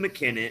Nathan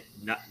McKinnon,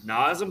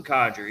 Nazem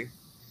Kadri,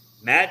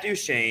 Matt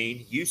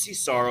Duchesne, UC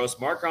Saros,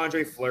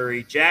 Marc-Andre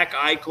Fleury, Jack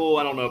Eichel.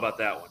 I don't know about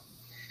that one.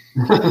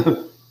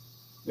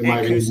 And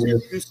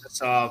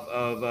Kuznetsov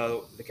of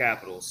the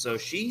Capitals. So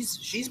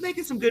she's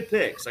making some good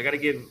picks. I got to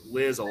give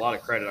Liz a lot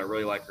of credit. I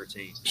really like her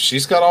team.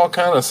 She's got all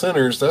kind of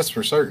centers, that's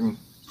for certain.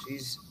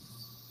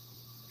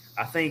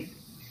 I think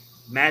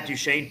Matt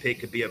Duchesne pick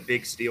could be a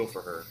big steal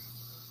for her.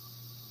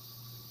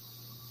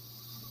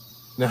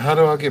 Now, how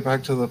do I get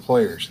back to the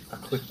players? I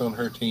clicked on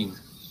her team.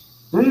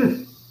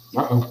 Uh-oh.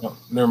 Oh,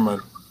 never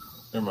mind.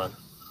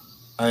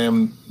 I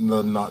am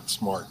not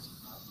smart.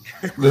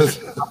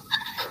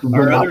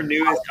 Our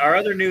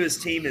other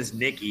newest team is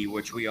Nikki,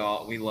 which we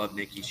love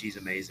Nikki. She's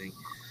amazing,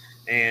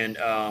 and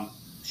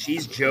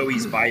she's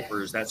Joey's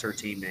Vipers. That's her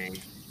team name.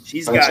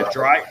 She's got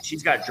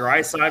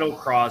Draisaitl,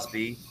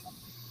 Crosby,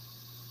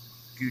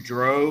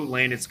 Gaudreau,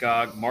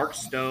 Landeskog, Mark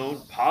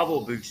Stone,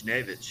 Pavel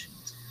Buchnevich.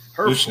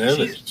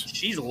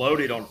 She's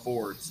loaded on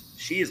forwards.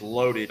 She is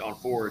loaded on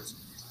forwards.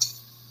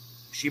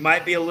 She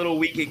might be a little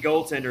weak at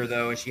goaltender,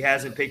 though, and she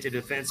hasn't picked a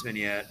defenseman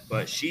yet,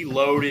 but she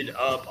loaded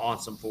up on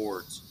some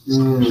forwards.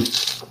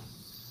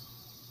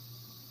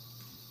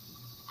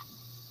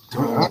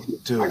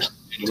 Don't do it.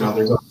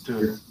 Don't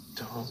do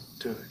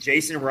it.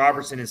 Jason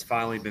Robertson has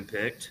finally been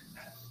picked.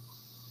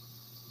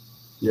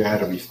 Yeah,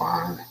 it'll be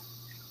fine.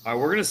 All right,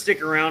 we're going to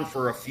stick around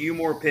for a few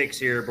more picks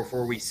here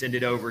before we send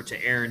it over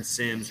to Aaron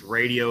Sims,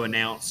 radio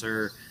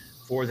announcer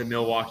for the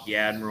Milwaukee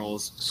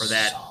Admirals, for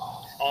that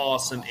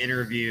awesome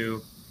interview.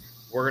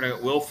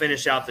 We'll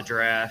finish out the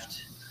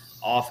draft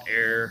off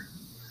air,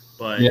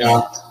 but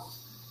yeah,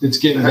 it's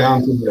getting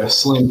down to the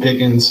slim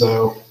pickings.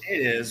 So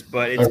it is,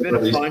 but it's been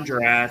a fun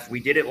draft.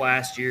 We did it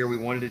last year. We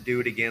wanted to do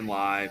it again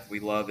live. We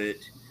love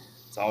it.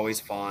 It's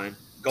always fun.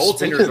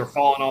 Goaltenders are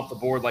falling off the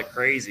board like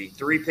crazy.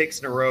 3 picks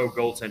in a row.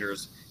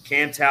 Goaltenders: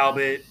 Cam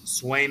Talbot,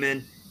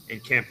 Swayman,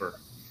 and Kemper.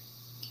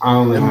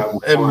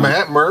 And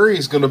Matt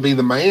Murray's going to be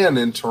the man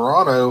in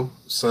Toronto.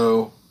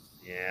 So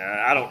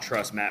yeah, I don't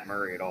trust Matt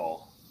Murray at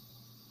all.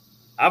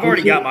 I've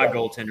already got my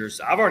goaltenders.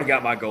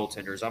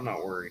 I'm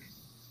not worried.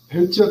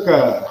 Who took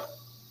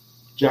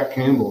Jack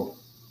Campbell?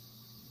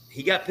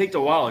 He got picked a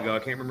while ago. I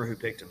can't remember who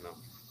picked him, though.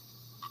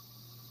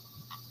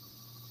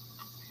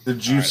 The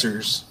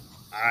Juicers.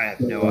 I have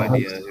no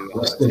idea who I'm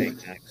going to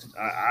take next.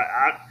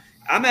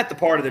 I'm at the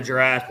part of the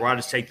draft where I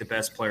just take the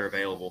best player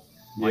available.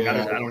 I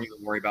don't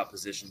even worry about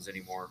positions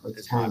anymore.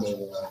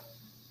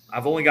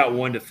 I've only got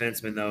one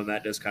defenseman, though, and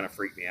that does kind of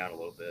freak me out a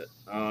little bit.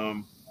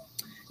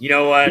 You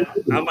know what?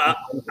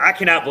 I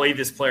cannot believe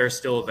this player is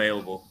still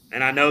available.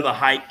 And I know the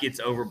hype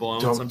gets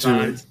overblown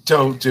sometimes.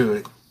 Don't do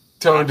it.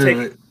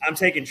 I'm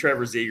taking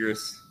Trevor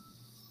Zegras.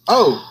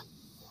 Oh.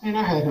 And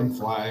I had him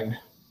flagged.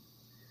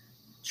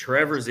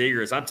 Trevor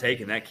Zegras. I'm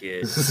taking that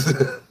kid.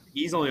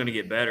 He's only going to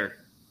get better.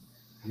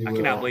 I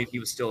cannot believe he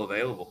was still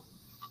available.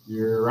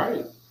 You're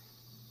right.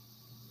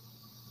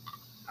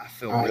 I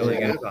feel really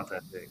good about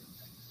that pick.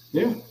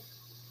 Yeah.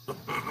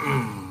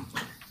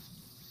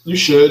 You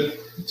should.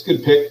 It's a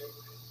good pick.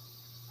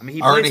 I mean,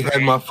 he already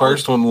had my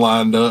first one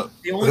lined up.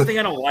 The only thing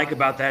I don't like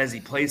about that is he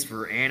plays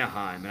for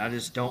Anaheim, and I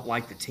just don't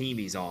like the team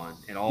he's on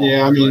at all.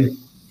 Yeah, I mean,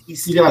 you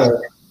can't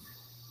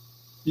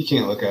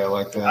look at it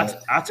like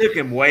that. I took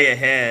him way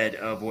ahead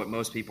of what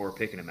most people are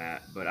picking him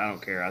at, but I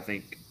don't care. I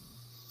think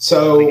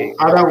so.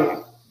 I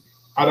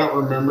don't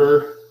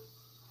remember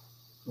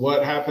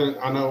what happened.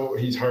 I know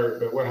he's hurt,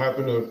 but what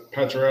happened to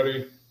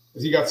Pacioretty?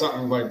 Has he got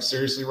something like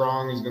seriously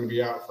wrong? He's going to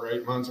be out for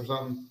 8 months or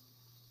something.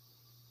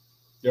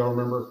 Y'all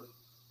remember?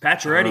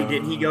 Pacioretty,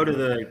 didn't he go to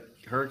the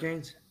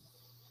Hurricanes?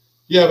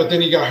 Yeah, but then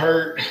he got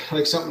hurt.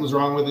 Like something was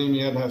wrong with him. He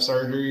had to have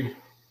surgery.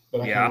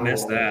 But I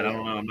missed that. I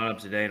don't know. I'm not up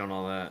to date on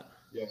all that.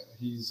 Yeah,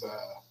 he's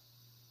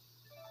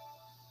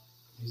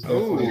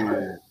definitely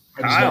hurt.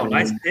 Kyle,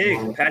 nice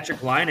pick.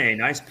 Patrick Laine,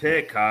 nice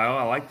pick, Kyle.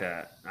 I like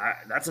that.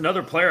 That's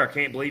another player I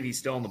can't believe he's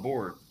still on the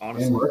board,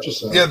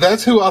 honestly. Yeah,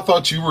 that's who I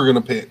thought you were going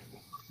to pick.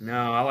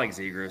 No, I like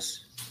Zegras.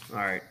 All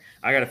right.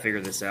 I got to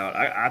figure this out.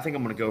 I think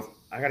I'm going to go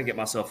 – I got to get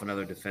myself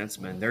another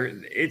defenseman.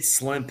 It's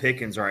slim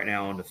pickings right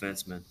now on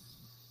defensemen.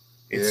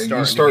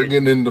 You start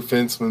getting into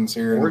defensemen's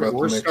here in about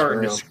the next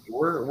round.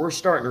 We're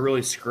starting to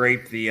really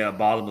scrape the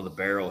bottom of the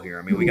barrel here.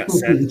 I mean, we got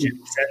Seth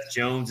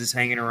Jones is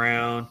hanging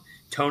around,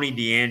 Tony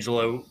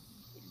D'Angelo,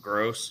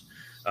 gross,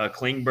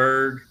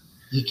 Klingberg.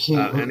 You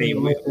can't.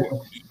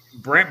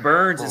 Brent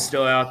Burns is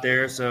still out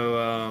there.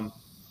 So,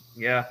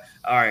 yeah.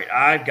 All right,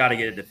 I've got to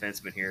get a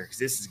defenseman here because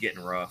this is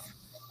getting rough.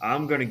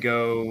 I'm going to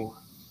go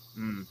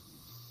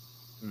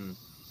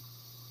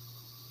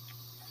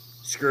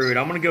screw it.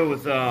 I'm going to go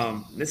with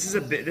this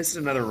is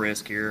another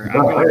risk here.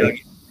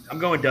 I'm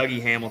going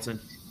Dougie Hamilton.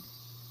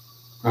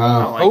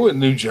 In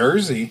New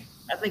Jersey.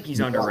 I think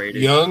he's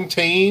underrated. Young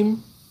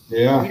team.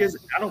 Yeah.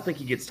 I don't think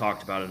he gets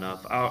talked about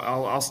enough.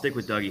 I'll stick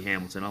with Dougie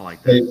Hamilton. I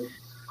like that. Hey,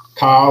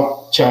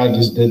 Kyle, Chad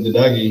just did the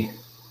Dougie.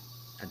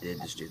 I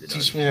did just do the Dougie.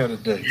 Teach me how to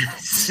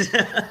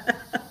Dougie.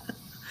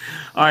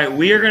 All right,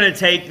 we are going to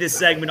take this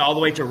segment all the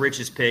way to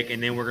Rich's pick,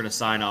 and then we're going to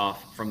sign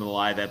off from the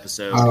live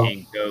episode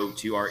and go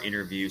to our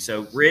interview.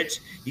 So, Rich,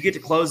 you get to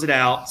close it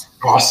out.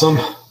 Awesome.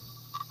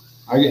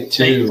 I get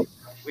two.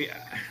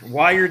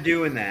 While you're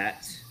doing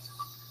that,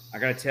 I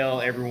got to tell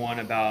everyone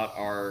about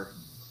our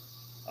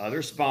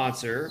other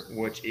sponsor,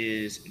 which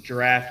is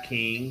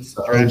DraftKings.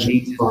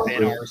 DraftKings has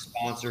been our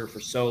sponsor for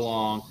so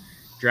long.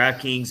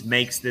 DraftKings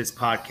makes this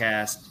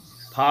podcast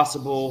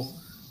possible.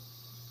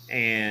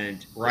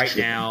 And right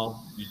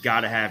now, you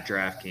got to have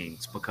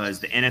DraftKings because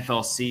the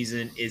NFL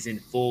season is in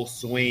full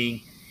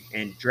swing,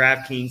 and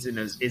DraftKings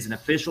is an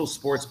official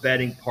sports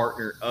betting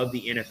partner of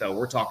the NFL.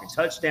 We're talking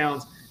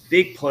touchdowns,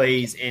 big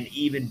plays, and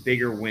even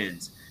bigger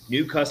wins.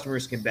 New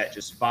customers can bet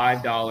just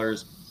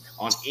 $5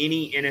 on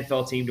any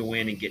NFL team to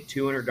win and get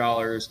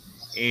 $200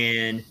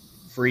 in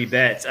free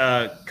bets.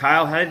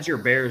 Kyle, how did your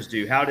Bears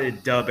do? How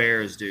did the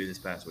Bears do this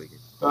past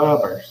weekend?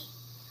 Bears.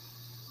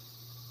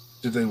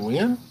 Did they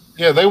win?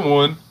 Yeah, they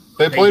won.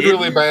 They played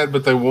really bad,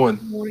 but they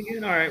won. All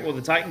right. Well,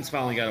 the Titans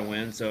finally got a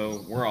win,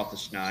 so we're off the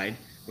schneid,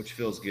 which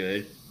feels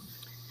good.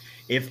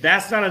 If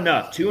that's not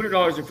enough,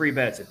 $200 in free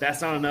bets. If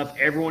that's not enough,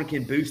 everyone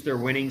can boost their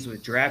winnings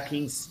with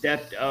DraftKings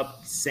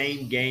stepped-up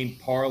same-game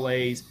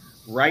parlays.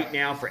 Right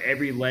now, for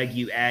every leg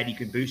you add, you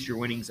can boost your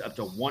winnings up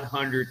to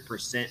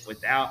 100%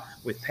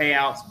 with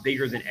payouts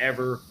bigger than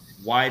ever.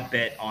 Why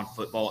bet on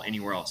football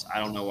anywhere else? I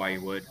don't know why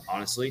you would,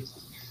 honestly.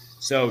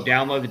 So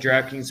download the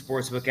DraftKings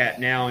Sportsbook app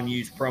now and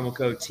use promo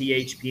code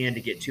THPN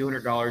to get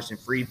 $200 in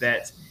free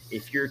bets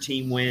if your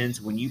team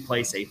wins when you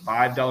place a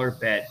 $5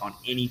 bet on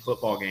any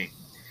football game.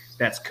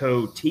 That's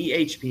code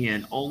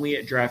THPN only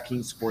at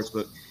DraftKings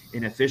Sportsbook,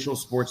 an official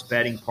sports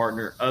betting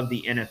partner of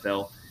the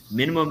NFL.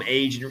 Minimum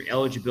age and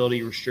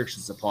eligibility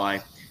restrictions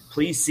apply.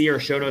 Please see our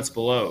show notes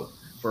below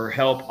for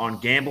help on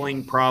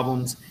gambling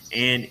problems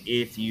and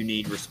if you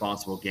need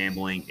responsible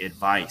gambling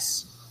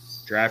advice.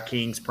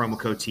 DraftKings promo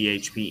code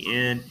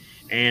THPN.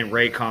 And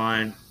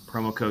Raycon,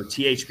 promo code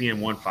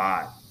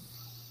THPN15.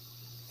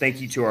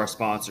 Thank you to our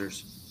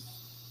sponsors.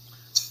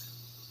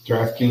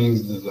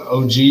 DraftKings is the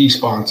OG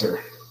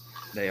sponsor.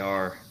 They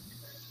are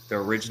the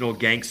original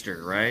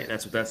gangster, right?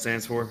 That's what that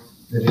stands for?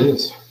 It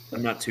is.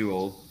 I'm not too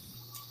old.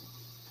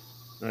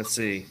 Let's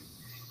see.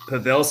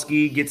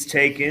 Pavelski gets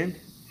taken.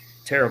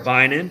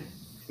 Teravainen.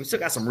 We still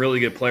got some really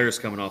good players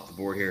coming off the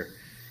board here.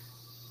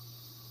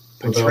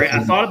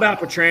 I thought about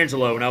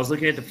Pietrangelo when I was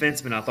looking at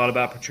defensemen. I thought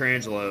about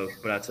Pietrangelo,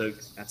 but I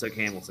took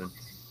Hamilton.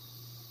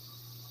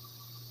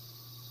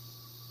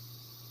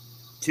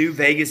 2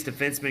 Vegas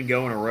defensemen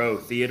go in a row: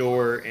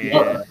 Theodore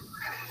and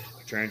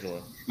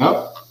Pietrangelo.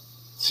 Nope.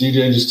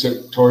 CJ just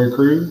took Torrey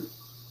Krug.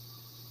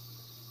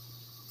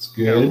 It's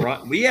good.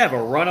 We have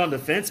a run on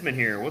defensemen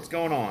here. What's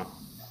going on?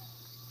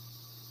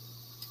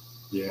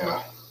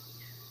 Yeah.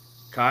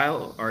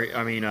 Kyle,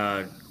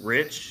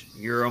 Rich,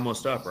 you're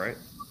almost up, right?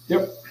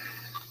 Yep.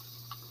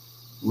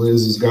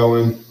 Liz is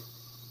going. Let's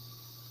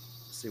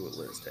see what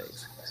Liz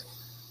takes.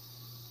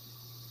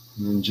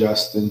 And then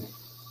Justin.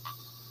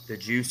 The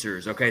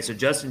Juicers. Okay, so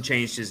Justin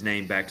changed his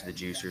name back to the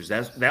Juicers.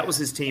 That was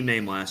his team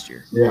name last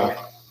year. Yeah.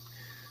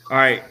 All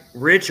right,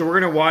 Rich, we're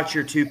going to watch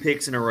your 2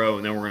 picks in a row,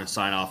 and then we're going to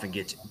sign off and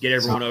get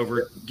everyone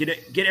over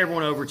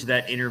to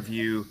that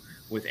interview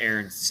with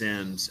Aaron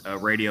Sims, a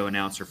radio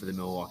announcer for the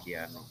Milwaukee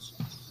Admirals.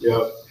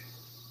 Yep.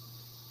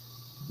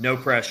 No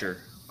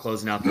pressure.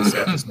 Closing out this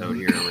episode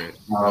here,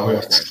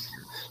 Rich.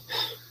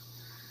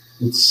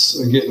 It's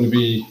getting to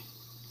be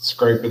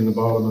scraping the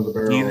bottom of the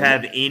barrel. Do you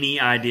have any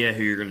idea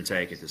who you're going to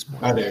take at this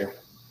point? I do.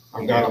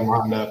 I've got them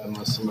lined up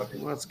unless somebody.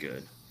 Well, that's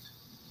good.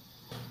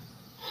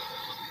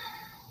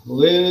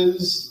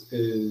 Liz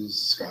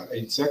is got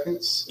 8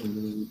 seconds, and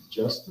then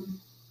Justin.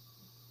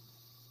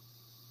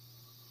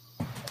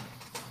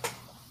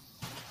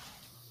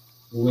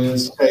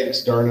 Liz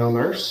takes Darnell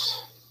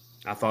Nurse.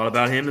 I thought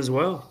about him as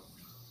well.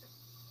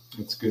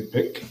 That's a good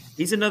pick.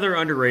 He's another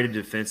underrated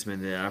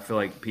defenseman that I feel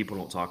like people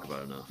don't talk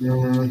about enough.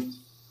 Mm-hmm.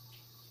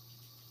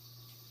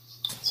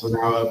 So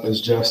now up is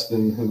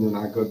Justin, and then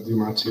I go do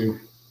my 2.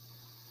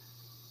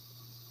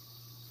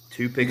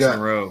 2 picks in a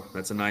row.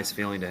 That's a nice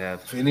feeling to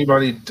have. If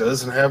anybody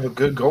doesn't have a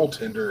good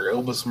goaltender,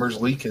 Elvis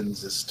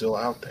Merzlikins is still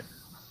out there.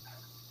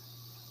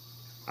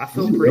 I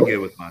feel pretty good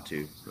with my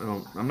two.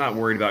 I'm not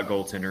worried about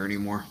goaltender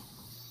anymore.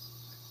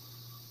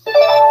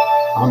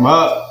 I'm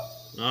up.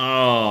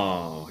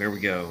 Oh, here we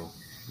go.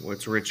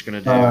 What's Rich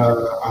going to do?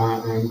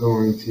 I am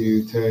going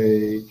to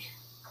take.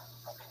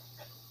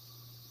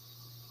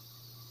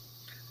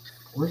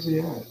 Where's he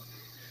at?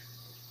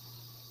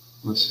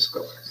 Let's just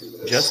go back to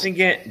this.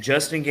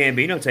 Justin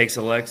Gambino takes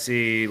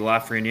Alexis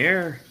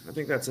Lafreniere. I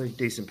think that's a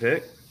decent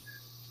pick.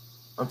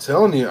 I'm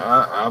telling you,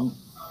 I'm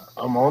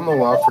on the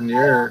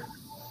Lafreniere.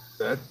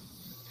 I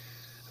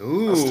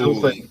still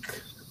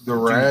think the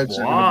Rads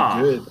are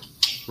going to be good.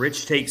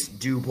 Rich takes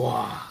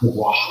Dubois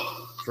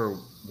for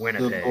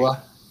Winnipeg.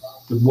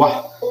 Dubois.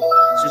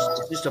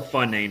 It's just a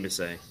fun name to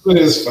say. It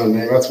is a fun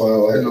name. That's why I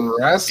like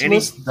it.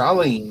 Rasmus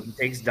Dahlin. He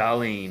takes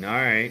Dahlin. All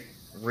right.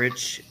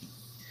 Rich,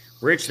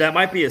 that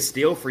might be a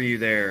steal for you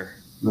there.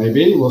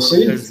 Maybe. We'll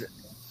see. Because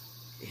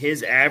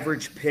his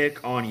average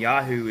pick on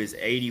Yahoo is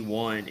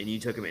 81, and you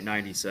took him at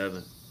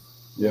 97.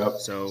 Yep.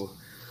 So,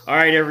 all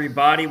right,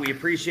 everybody. We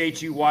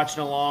appreciate you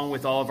watching along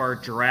with all of our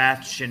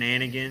draft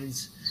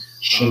shenanigans.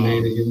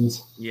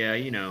 Shenanigans. Yeah,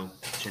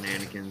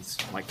 shenanigans,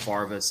 like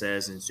Farva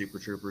says in Super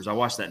Troopers. I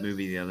watched that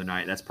movie the other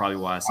night. That's probably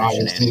why I said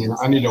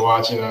shenanigans. I need to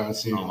watch it. I haven't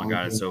seen it. Oh, my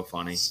God. It's so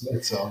funny.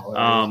 It's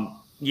all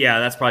yeah,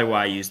 that's probably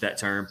why I used that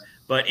term.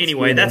 But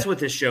anyway, that's what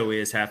this show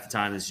is. Half the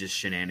time is just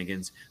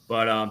shenanigans.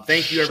 But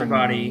thank you,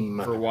 everybody,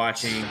 for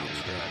watching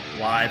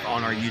live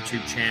on our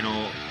YouTube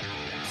channel.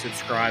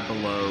 Subscribe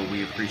below.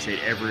 We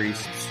appreciate every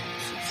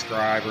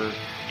subscriber.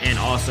 And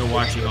also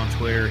watching on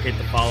Twitter, hit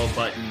the follow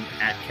button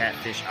at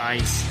Catfish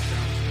Ice.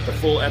 The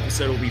full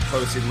episode will be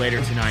posted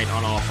later tonight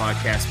on all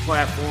podcast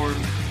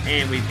platforms.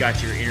 And we've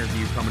got your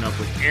interview coming up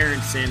with Aaron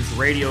Sims,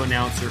 radio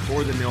announcer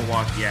for the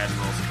Milwaukee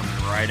Admirals, coming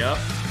right up.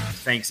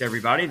 Thanks,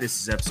 everybody. This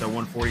is episode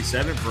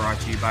 147, brought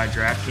to you by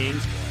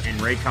DraftKings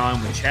and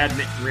Raycon with Chad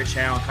Minton, Rich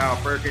Howe, and Kyle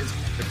Perkins.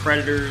 The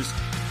Predators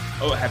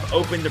have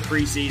opened the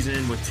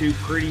preseason with two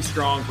pretty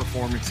strong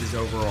performances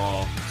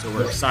overall. So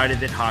we're excited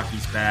that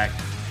hockey's back.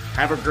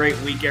 Have a great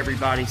week,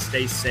 everybody.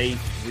 Stay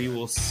safe. We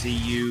will see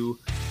you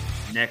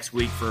next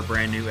week for a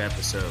brand new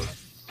episode.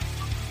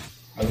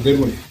 Have a good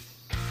one.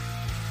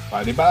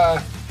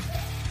 Bye.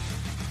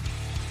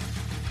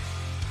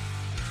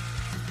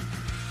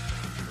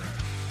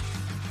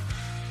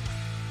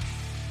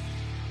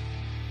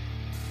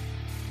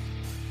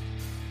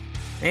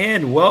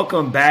 And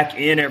welcome back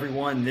in,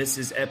 everyone. This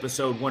is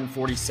episode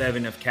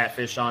 147 of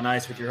Catfish on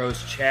Ice with your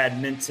host, Chad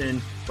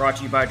Minton, brought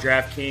to you by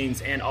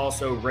DraftKings and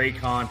also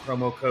Raycon,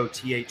 promo code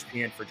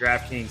THPN for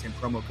DraftKings and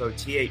promo code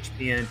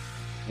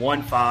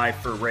THPN15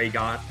 for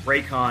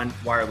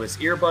Raycon wireless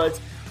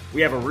earbuds.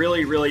 We have a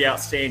really, really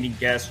outstanding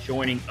guest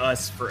joining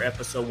us for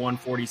episode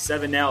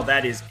 147 now.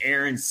 That is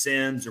Aaron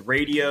Sims,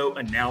 radio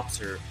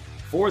announcer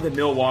for the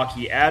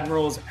Milwaukee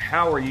Admirals.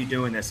 How are you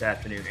doing this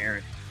afternoon,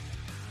 Aaron?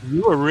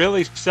 You are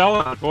really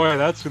selling, boy.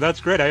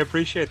 That's great. I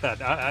appreciate that.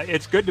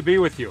 It's good to be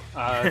with you.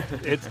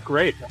 It's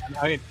great.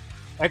 I mean,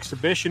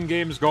 exhibition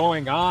games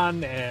going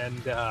on,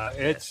 and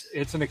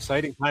it's an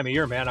exciting time of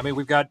year, man. I mean,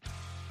 we've got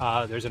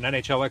there's an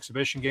NHL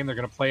exhibition game they're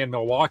going to play in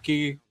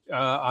Milwaukee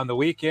on the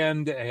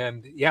weekend,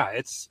 and yeah,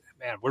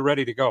 we're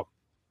ready to go.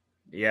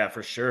 Yeah,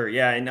 for sure.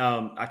 Yeah, and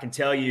I can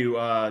tell you,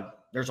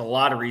 there's a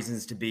lot of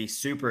reasons to be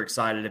super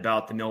excited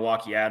about the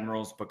Milwaukee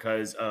Admirals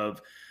because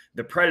of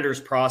the Predators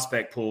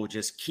prospect pool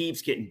just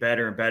keeps getting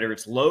better and better.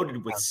 It's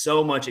loaded with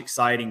so much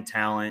exciting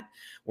talent,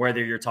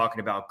 whether you're talking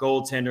about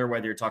goaltender,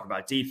 whether you're talking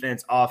about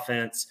defense,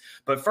 offense.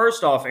 But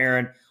first off,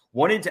 Aaron,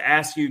 wanted to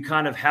ask you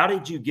kind of how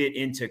did you get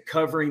into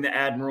covering the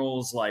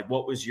Admirals? Like,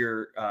 what was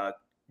your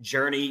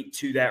journey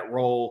to that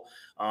role?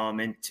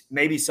 And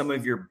maybe some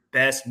of your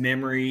best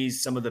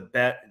memories, some of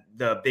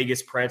the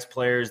biggest Preds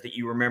players that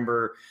you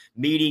remember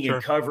meeting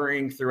and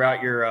covering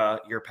throughout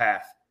your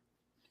path.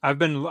 I've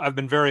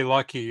been very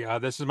lucky.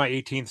 This is my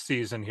 18th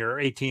season here,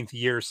 18th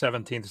year,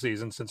 17th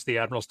season since the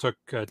Admirals took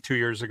 2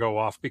 years ago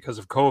off because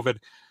of COVID.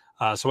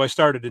 So I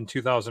started in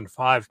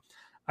 2005.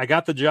 I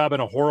got the job in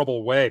a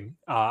horrible way.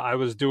 I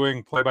was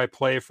doing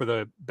play-by-play for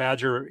the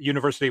Badger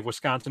University of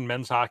Wisconsin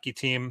men's hockey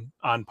team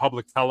on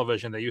public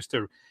television. They used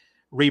to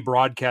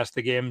rebroadcast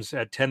the games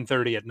at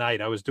 10:30 at night.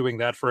 I was doing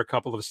that for a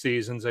couple of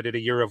seasons. I did a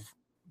year of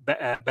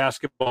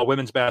basketball,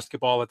 women's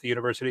basketball at the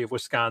University of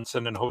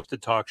Wisconsin, and hosted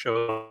talk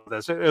shows.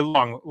 That's a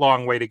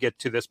long way to get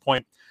to this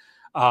point.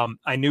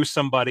 I knew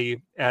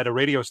somebody at a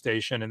radio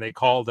station, and they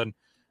called, and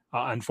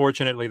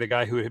unfortunately, the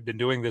guy who had been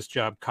doing this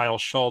job, Kyle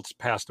Schultz,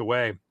 passed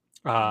away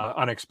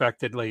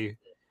unexpectedly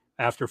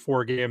after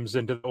 4 games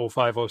into the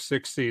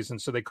 05-06 season.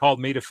 So they called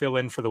me to fill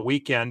in for the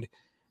weekend,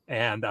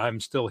 and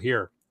I'm still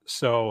here.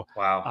 So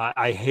wow.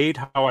 I hate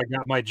how I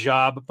got my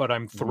job, but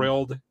I'm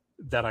thrilled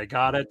that I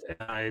got it.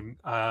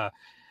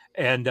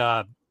 And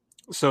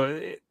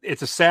so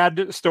it's a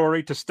sad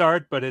story to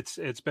start, but it's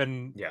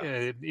been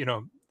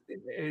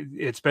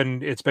it's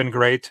been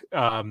great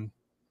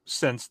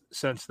since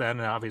then.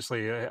 And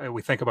obviously,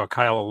 we think about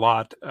Kyle a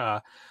lot.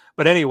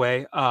 But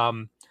anyway,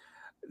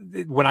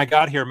 when I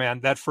got here, man,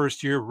 that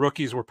first year,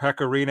 rookies were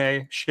Pekka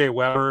Rinne, Shea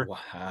Weber,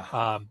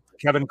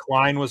 Kevin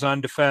Klein was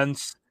on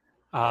defense.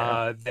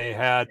 They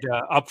had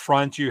up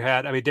front,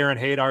 Darren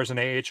Haydar's an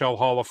AHL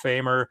Hall of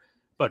Famer,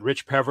 but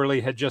Rich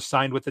Peverly had just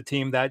signed with the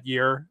team that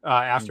year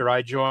after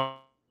I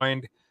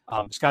joined.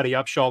 Scotty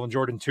Upshaw and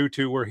Jordan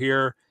Tutu were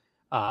here.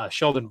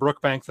 Sheldon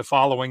Brookbank the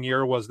following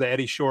year was the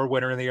Eddie Shore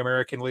winner in the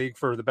American League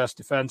for the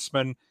best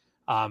defenseman.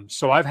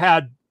 So I've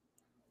had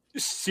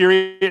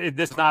serious,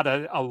 this is not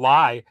a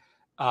lie,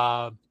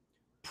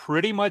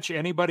 pretty much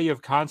anybody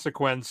of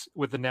consequence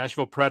with the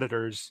Nashville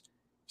Predators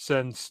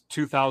since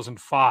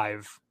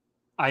 2005.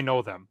 I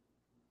know them.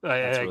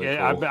 Really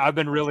cool. I've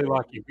been really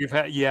lucky.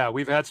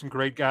 We've had some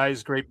great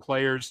guys, great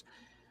players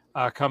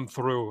come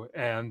through,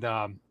 and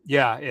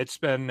it's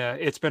been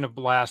a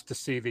blast to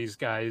see these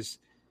guys.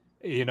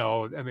 I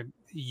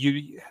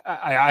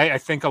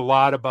think a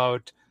lot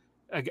about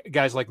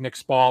guys like Nick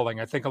Spaulding.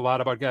 I think a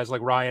lot about guys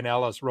like Ryan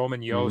Ellis,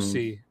 Roman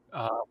Josi.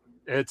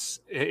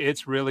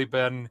 It's really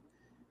been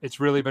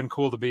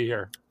cool to be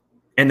here.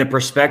 And the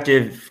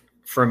perspective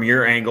from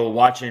your angle,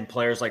 watching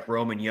players like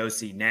Roman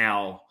Josi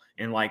now,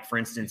 and like, for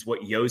instance,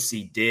 what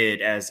Josi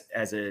did as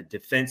a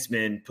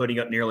defenseman, putting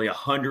up nearly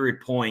 100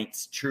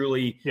 points,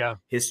 truly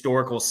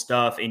historical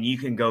stuff. And you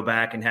can go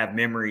back and have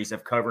memories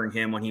of covering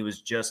him when he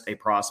was just a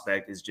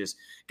prospect. Is just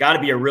got to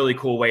be a really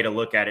cool way to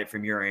look at it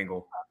from your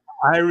angle.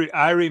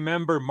 I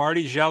remember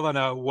Marty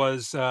Jelena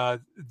was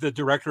the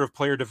director of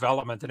player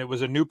development, and it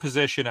was a new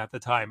position at the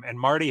time. And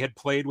Marty had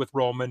played with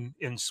Roman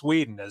in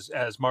Sweden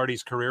as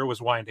Marty's career was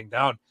winding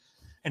down.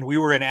 And we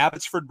were in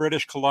Abbotsford,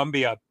 British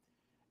Columbia,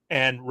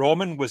 and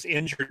Roman was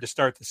injured to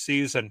start the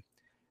season.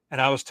 And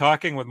I was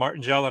talking with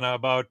Martin Jelena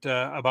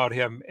about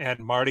him, and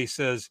Marty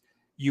says,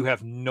 "You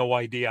have no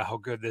idea how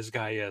good this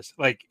guy is.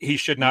 Like, he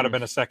should not have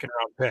been a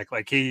second-round pick.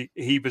 Like,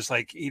 he was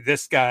like,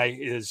 this guy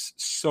is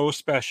so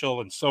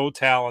special and so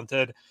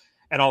talented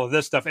and all of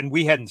this stuff." And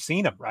we hadn't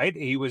seen him, right?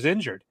 He was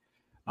injured.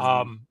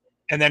 And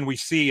then we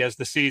see as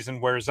the season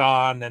wears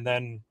on, and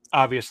then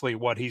obviously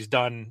what he's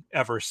done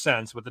ever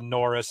since with the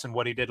Norris and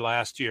what he did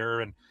last year.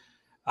 And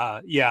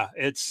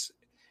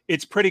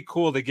it's pretty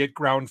cool to get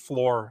ground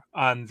floor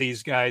on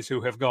these guys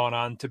who have gone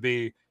on to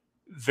be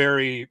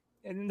very,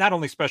 not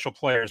only special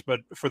players,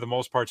 but for the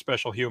most part,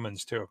 special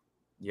humans too.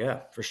 Yeah,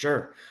 for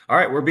sure. All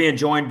right, we're being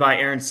joined by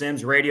Aaron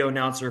Sims, radio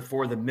announcer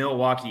for the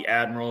Milwaukee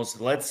Admirals.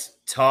 Let's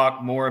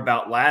talk more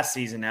about last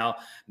season now.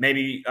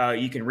 Maybe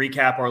you can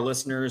recap our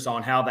listeners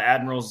on how the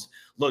Admirals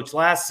looked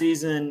last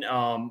season.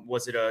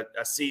 Was it a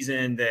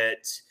season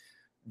that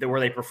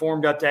where they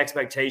performed up to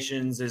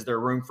expectations? Is there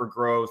room for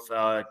growth?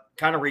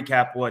 Kind of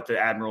recap what the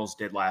Admirals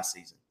did last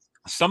season.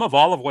 Some of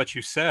all of what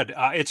you said.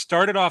 It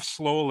started off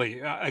slowly.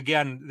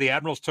 Again, the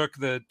Admirals took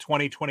the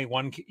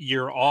 2021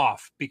 year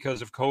off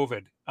because of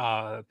COVID.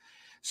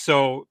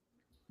 So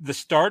the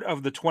start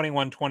of the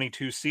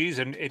 21-22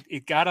 season,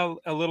 it got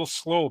a little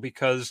slow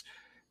because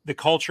the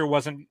culture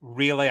wasn't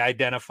really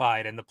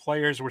identified and the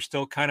players were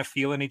still kind of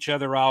feeling each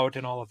other out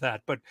and all of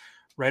that. But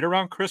right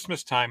around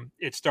Christmas time,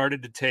 it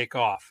started to take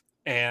off.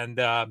 And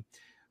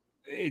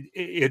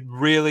it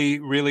really,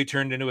 really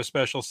turned into a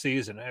special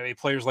season. I mean,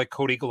 players like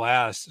Cody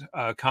Glass,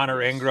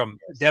 Connor Ingram,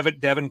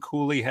 Devin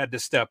Cooley had to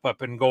step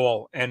up in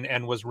goal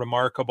and was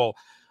remarkable.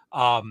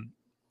 A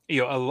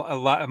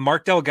lot.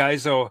 Mark Del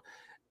Gaizo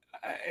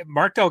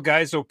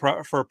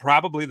for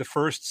probably the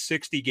first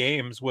 60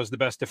 games was the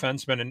best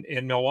defenseman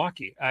in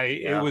Milwaukee.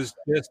 It was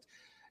just.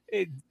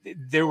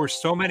 There were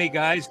so many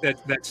guys that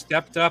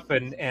stepped up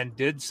and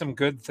did some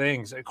good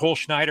things. Cole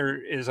Schneider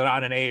is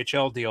on an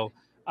AHL deal,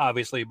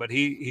 obviously, but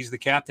he's the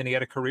captain. He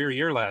had a career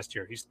year last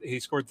year. He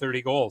scored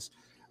 30 goals.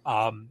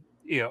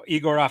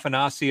 Igor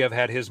Afanasiev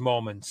had his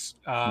moments.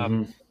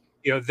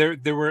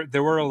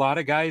 There were a lot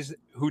of guys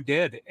who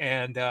did,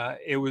 and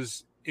it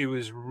was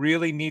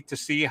really neat to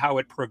see how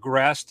it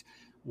progressed,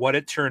 what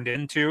it turned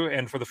into.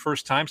 And for the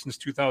first time since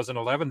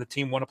 2011, the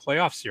team won a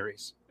playoff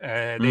series.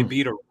 They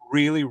beat a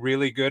really,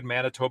 really good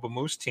Manitoba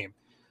Moose team.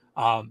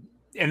 And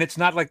it's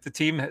not like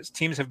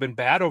teams have been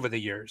bad over the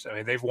years. I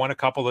mean, they've won a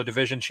couple of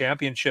division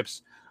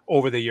championships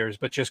over the years,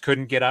 but just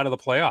couldn't get out of the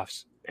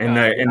playoffs. And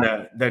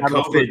the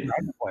COVID,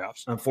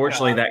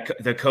 unfortunately,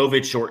 the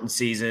COVID shortened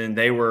season,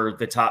 they were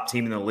the top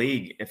team in the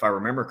league, if I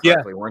remember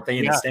correctly, weren't they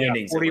in the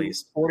standings 40, at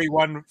least?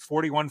 41,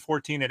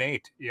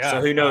 14-8. Yeah. So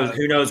who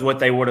knows what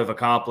they would have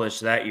accomplished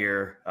that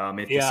year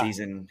if the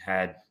season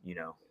had,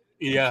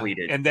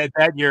 completed. And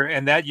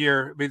that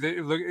year,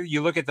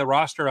 you look at the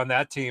roster on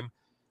that team.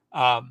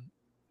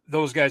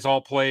 Those guys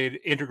all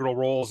played integral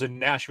roles in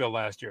Nashville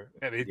last year.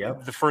 I mean,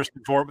 the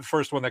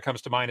first one that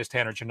comes to mind is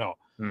Tanner Jeannot,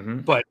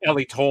 but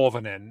Ellie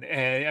Tolvanen,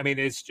 and I mean,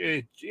 it's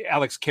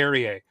Alex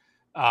Carrier.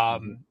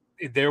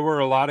 There were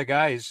a lot of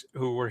guys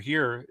who were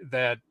here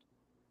that,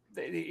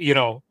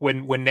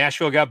 when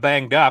Nashville got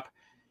banged up,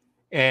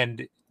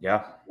 and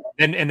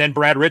then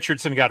Brad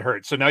Richardson got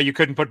hurt. So now you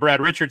couldn't put Brad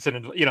Richardson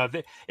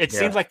in, it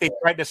seems like they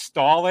tried to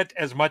stall it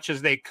as much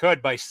as they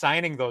could by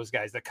signing those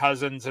guys, the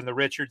Cousins and the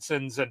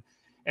Richardsons,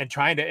 and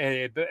trying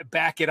to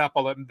back it up a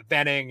little,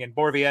 Benning and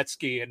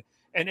Borvietsky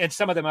and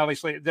some of them,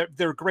 obviously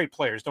they're great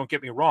players, don't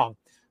get me wrong,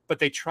 but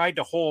they tried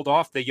to hold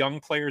off the young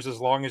players as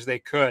long as they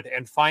could.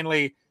 And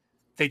finally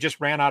they just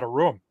ran out of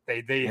room.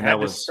 They had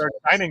to start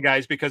signing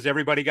guys because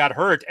everybody got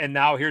hurt. And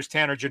now here's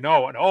Tanner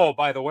Jeannot. And oh,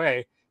 by the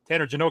way,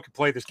 Tanner Jeannot can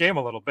play this game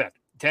a little bit.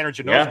 Tanner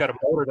Jeannot's got a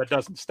motor that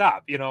doesn't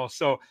stop,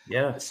 So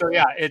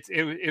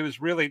it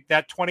was really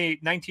that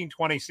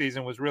 19-20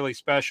 season was really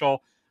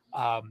special.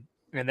 And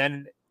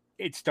then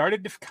it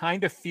started to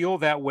kind of feel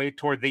that way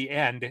toward the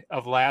end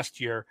of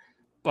last year,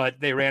 but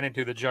they ran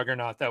into the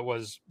juggernaut that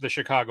was the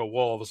Chicago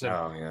Wolves.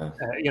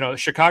 And,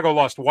 Chicago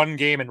lost one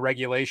game in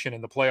regulation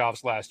in the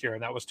playoffs last year,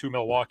 and that was to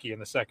Milwaukee in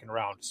the second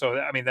round. So,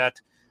 I mean, that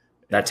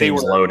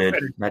team's loaded.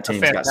 That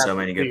team's got so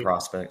many good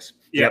prospects.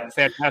 Yeah,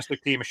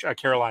 fantastic team,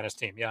 Carolina's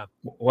team. Yeah.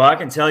 Well, I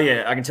can tell you,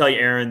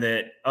 Aaron,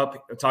 that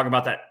talking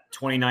about that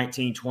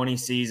 2019-20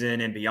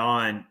 season and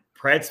beyond,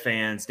 Preds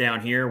fans down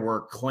here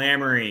were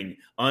clamoring,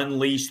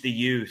 unleash the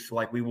youth.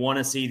 Like, we want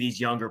to see these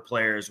younger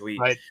players.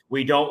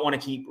 We don't want to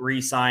keep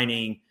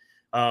re-signing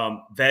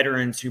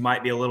veterans who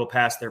might be a little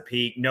past their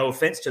peak. No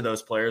offense to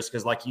those players,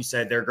 because like you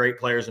said, they're great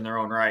players in their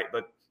own right.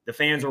 But the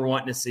fans were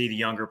wanting to see the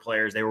younger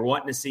players. They were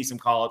wanting to see some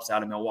call-ups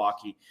out of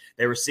Milwaukee.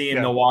 They were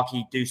seeing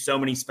Milwaukee do so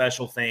many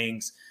special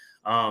things.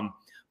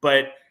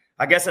 But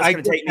I guess that's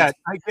going to take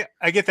me.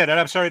 I get that. And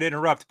I'm sorry to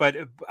interrupt, but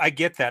I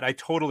get that. I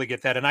totally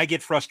get that. And I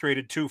get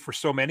frustrated too for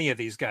so many of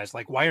these guys.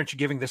 Like, why aren't you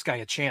giving this guy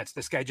a chance?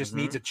 This guy just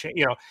needs a chance,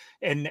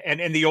 and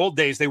in the old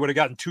days, they would have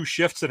gotten 2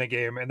 shifts in a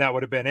game and that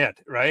would have been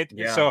it. Right.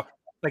 Yeah. So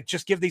like,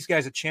 just give these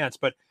guys a chance.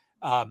 But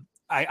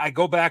I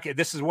go back.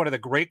 This is one of the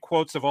great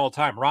quotes of all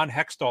time. Ron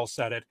Hextall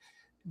said it.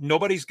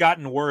 Nobody's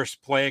gotten worse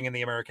playing in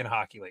the American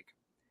Hockey League.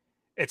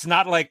 It's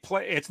not like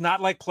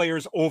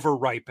players over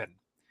ripen.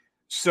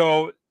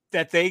 So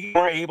that they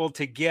were able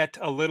to get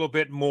a little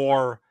bit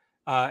more,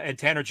 and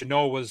Tanner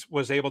Jeannot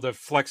was able to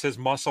flex his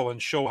muscle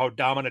and show how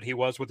dominant he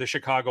was with the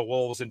Chicago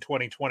Wolves in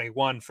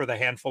 2021 for the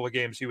handful of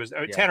games he was.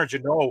 Tanner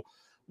Jeannot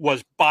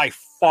was by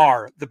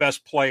far the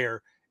best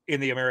player in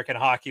the American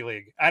Hockey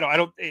League. I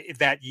don't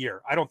that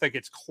year. I don't think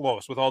it's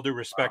close. With all due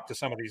respect to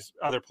some of these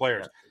other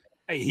players,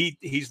 he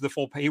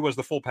was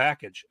the full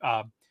package.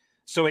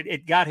 So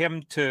it got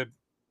him to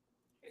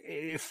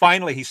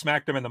finally he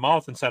smacked him in the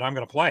mouth and said, "I'm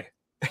going to play."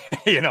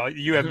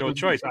 You have no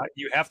choice.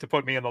 You have to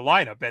put me in the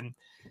lineup, and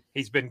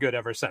he's been good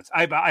ever since.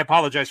 I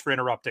apologize for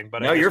interrupting,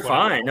 but no, you're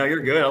fine. No,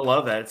 you're good. I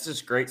love that. It's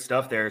just great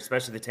stuff there,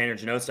 especially the Tanner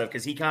Jeannot stuff,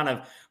 because he kind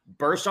of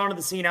burst onto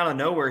the scene out of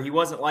nowhere. He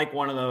wasn't like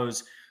one of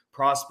those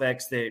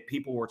prospects that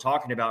people were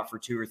talking about for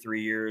 2 or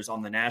 3 years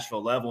on the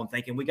Nashville level and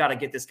thinking, we got to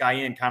get this guy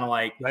in, kind of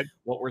like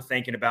what we're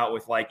thinking about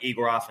with like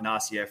Igor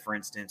Afanasyev, for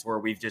instance, where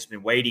we've just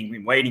been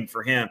waiting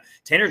for him.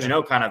 Tanner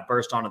Jeannot kind of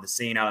burst onto the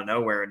scene out of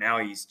nowhere, and now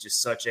he's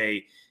just such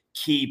a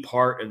key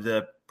part of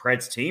the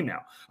Preds team now.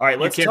 All right,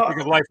 let's talk. You can't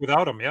think of life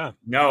without him, yeah.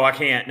 No, I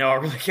can't. No, I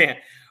really can't.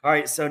 All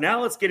right, so now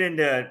let's get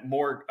into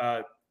more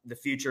the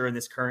future in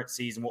this current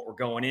season, what we're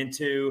going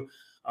into.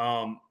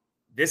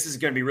 This is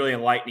going to be really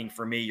enlightening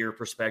for me, your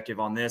perspective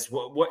on this.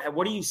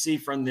 What do you see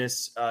from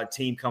this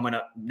team coming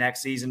up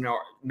next season, or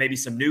maybe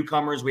some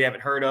newcomers we haven't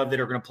heard of that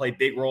are going to play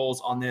big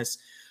roles on this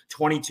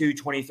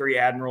 22-23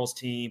 Admirals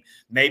team,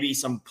 maybe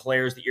some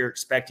players that you're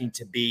expecting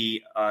to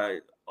be a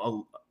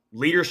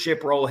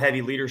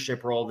heavy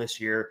leadership role this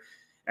year.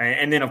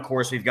 And then, of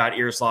course, we've got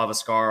Yaroslav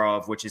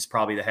Askarov, which is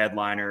probably the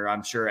headliner.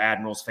 I'm sure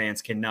Admirals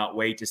fans cannot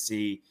wait to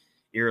see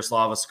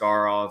Yaroslav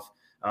Askarov,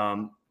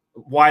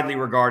 widely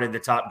regarded the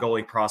top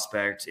goalie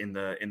prospect in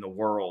the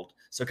world.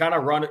 So kind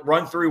of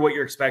run through what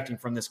you're expecting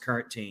from this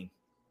current team.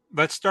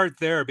 Let's start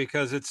there,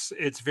 because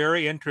it's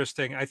very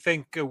interesting. I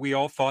think we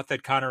all thought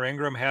that Connor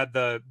Ingram had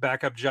the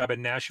backup job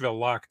in Nashville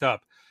locked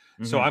up.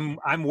 Mm-hmm. So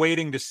I'm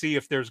waiting to see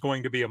if there's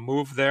going to be a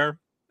move there.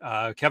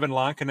 Kevin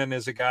Lankinen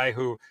is a guy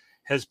who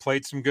has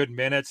played some good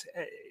minutes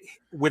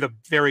with a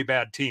very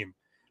bad team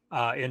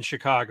in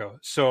Chicago.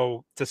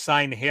 So to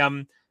sign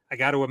him, I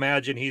got to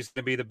imagine he's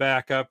going to be the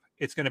backup.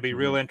 It's going to be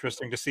real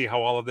interesting to see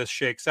how all of this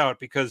shakes out,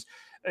 because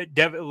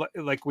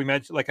like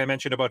I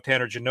mentioned about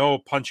Tanner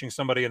Jeannot punching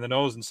somebody in the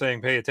nose and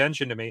saying, "Pay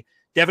attention to me."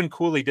 Devin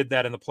Cooley did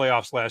that in the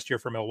playoffs last year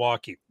for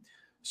Milwaukee.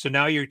 So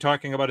now you're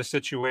talking about a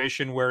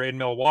situation where in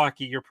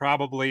Milwaukee, you're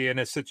probably in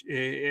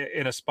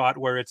a spot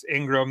where it's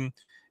Ingram,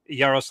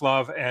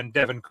 Yaroslav, and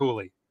Devin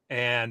Cooley,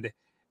 and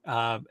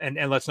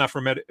let's not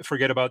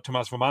forget about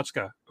Tomas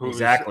Vomatska, who's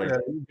going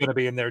to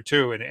be in there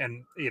too.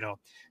 And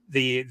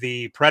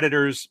the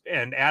Predators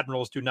and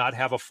Admirals do not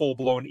have a full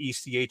blown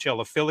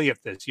ECHL affiliate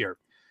this year,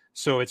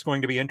 so it's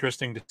going to be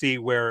interesting to see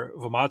where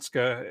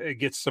Vomatska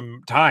gets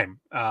some time,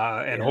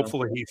 and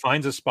hopefully he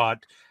finds a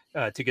spot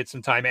to get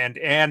some time.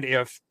 And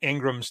if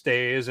Ingram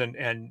stays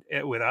and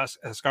with us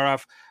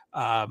Askarov,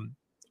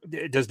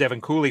 does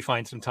Devin Cooley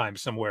find some time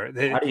somewhere?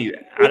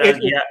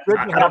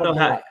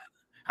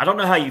 I don't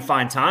know how you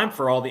find time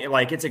for all the,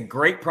 it's a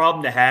great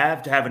problem to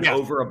have an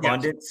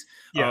overabundance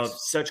of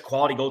such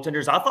quality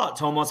goaltenders. I thought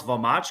Tomas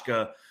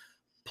Vomatska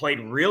played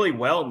really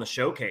well in the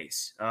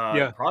showcase,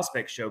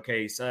 prospect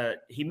showcase.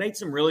 He made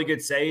some really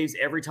good saves.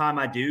 Every time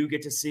I do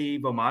get to see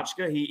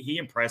Vomatska, he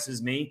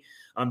impresses me.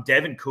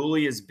 Devin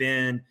Cooley has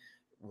been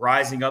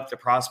rising up the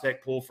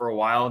prospect pool for a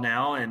while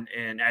now. And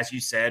as you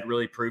said,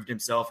 really proved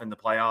himself in the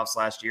playoffs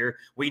last year.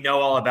 We know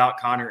all about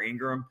Connor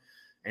Ingram.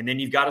 And then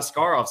you've got a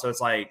Skarov. So it's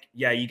like,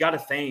 yeah, you got to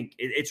think.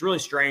 It's really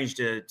strange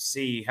to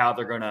see how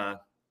they're going to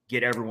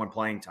get everyone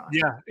playing time.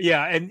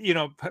 Yeah. And,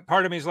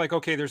 part of me is like,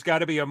 okay, there's got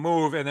to be a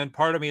move. And then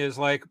part of me is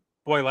like,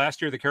 boy,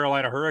 last year the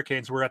Carolina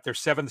Hurricanes were at their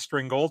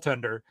 7th-string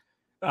goaltender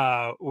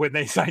when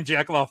they signed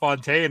Jack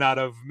LaFontaine out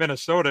of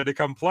Minnesota to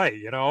come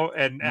play,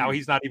 and now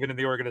he's not even in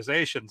the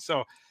organization.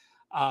 So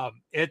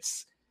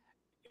it's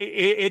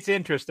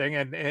interesting.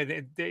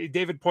 And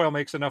David Poyle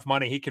makes enough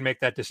money. He can make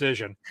that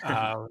decision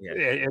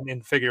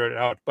and figure it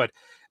out. But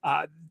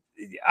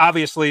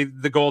obviously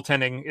the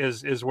goaltending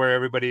is where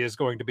everybody is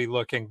going to be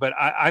looking. But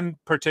I'm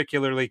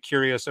particularly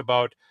curious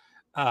about,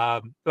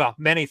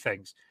 many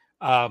things.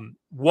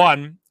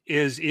 One,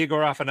 is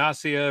Igor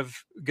Afanasyev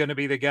going to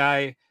be the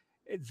guy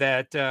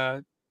that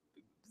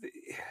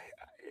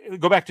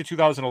go back to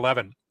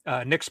 2011?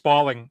 Nick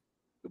Spaulding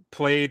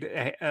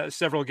played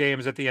several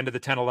games at the end of the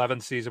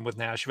 10-11 season with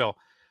Nashville,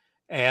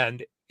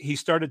 and he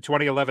started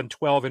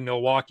 2011-12 in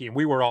Milwaukee, and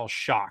we were all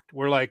shocked.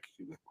 We're like,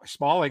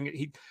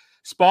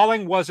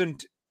 Spaulding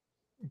wasn't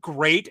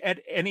great at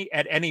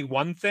any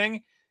one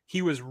thing.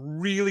 He was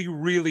really,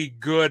 really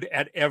good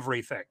at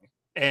everything,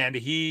 and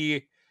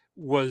he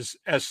was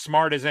as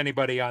smart as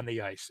anybody on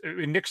the ice.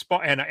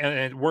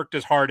 And worked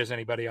as hard as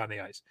anybody on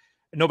the ice.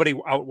 Nobody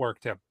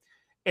outworked him.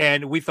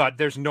 And we thought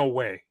there's no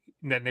way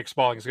that Nick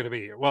Spaulding is going to be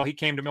here. Well, he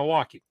came to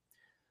Milwaukee.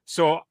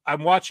 So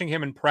I'm watching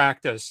him in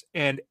practice,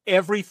 and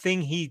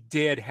everything he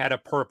did had a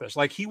purpose.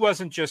 Like, he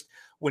wasn't just,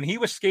 when he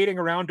was skating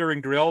around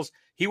during drills,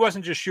 he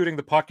wasn't just shooting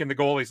the puck in the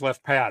goalie's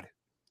left pad.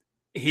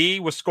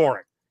 He was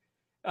scoring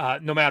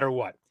no matter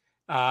what.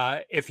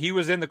 If he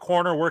was in the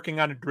corner working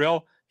on a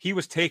drill, he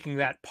was taking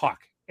that puck.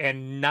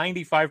 And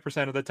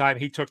 95% of the time,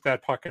 he took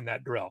that puck in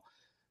that drill.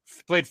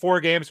 Played 4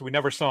 games. We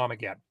never saw him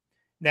again.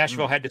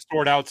 Nashville had to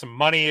sort out some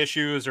money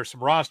issues or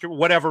some roster,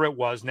 whatever it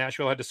was.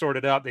 Nashville had to sort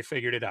it out. They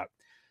figured it out.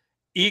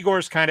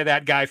 Igor's kind of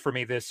that guy for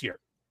me this year.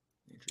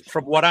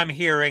 From what I'm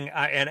hearing,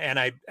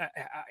 and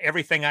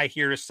everything I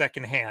hear is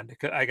secondhand.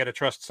 I got to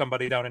trust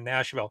somebody down in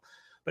Nashville.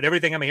 But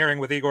everything I'm hearing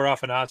with Igor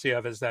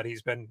Afanasyev is that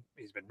he's been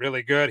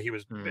really good. He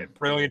was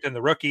brilliant in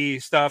the rookie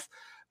stuff.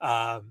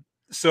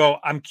 So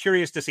I'm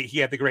curious to see. He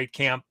had the great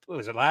camp.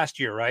 Was it last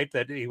year, right?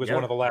 That he was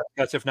one of the last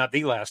cuts, if not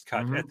the last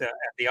cut at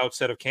the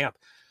outset of camp.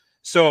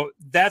 So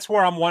that's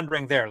where I'm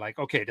wondering there. Like,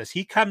 okay, does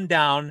he come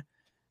down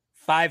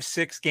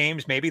 5-6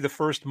 games, maybe the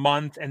first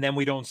month, and then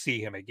we don't see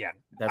him again?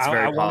 That's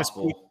very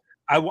possible.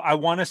 I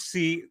want to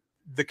see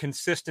the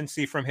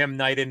consistency from him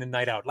night in and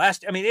night out.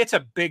 It's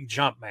a big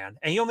jump, man.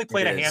 And he only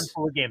played a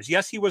handful of games.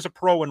 Yes, he was a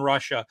pro in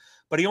Russia,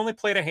 but he only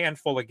played a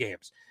handful of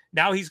games.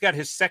 Now he's got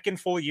his 2nd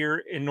full year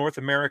in North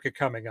America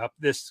coming up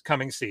this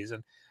coming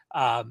season.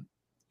 And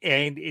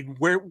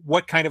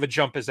what kind of a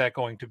jump is that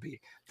going to be?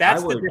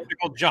 That's the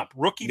difficult jump.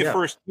 Rookie to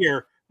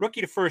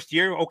first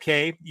year,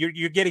 okay,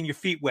 you're getting your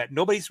feet wet.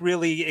 Nobody's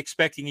really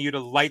expecting you to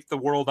light the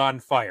world on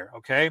fire,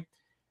 okay?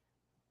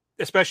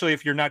 Especially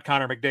if you're not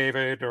Connor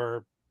McDavid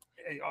or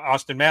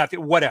Austin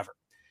Matthews, whatever.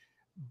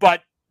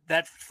 But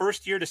that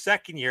first year to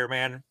second year,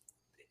 man,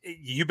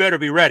 you better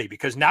be ready,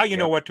 because now you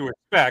know what to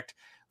expect.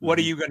 What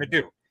are you going to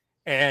do?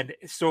 And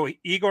so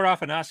Igor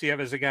Afanasyev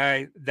is a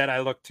guy that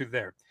I look to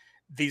there.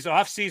 These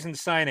off-season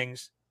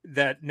signings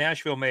that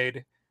Nashville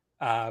made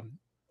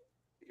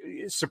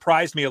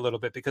surprised me a little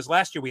bit, because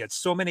last year we had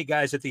so many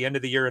guys at the end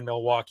of the year in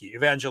Milwaukee: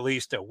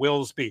 Evangelista,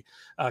 Wilsby,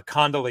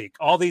 Kondalik,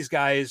 all these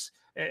guys.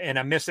 And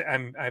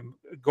I'm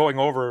going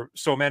over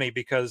so many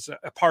because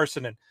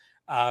Parsonen,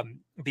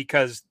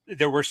 because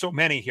there were so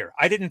many here.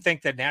 I didn't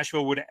think that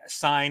Nashville would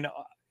sign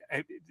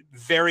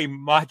very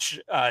much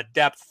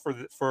depth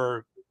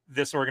for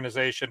this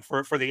organization,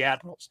 for the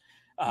Admirals.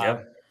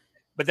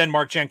 But then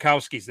Mark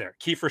Jankowski's there,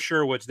 Kiefer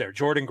Sherwood's there,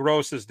 Jordan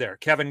Gross is there,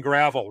 Kevin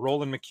Gravel,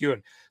 Roland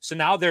McEwen. So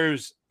now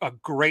there's a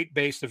great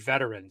base of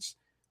veterans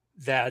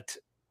that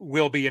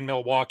will be in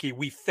Milwaukee,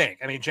 we think.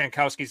 I mean,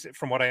 Jankowski's,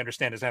 from what I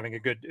understand, is having a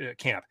good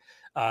camp.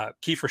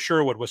 Kiefer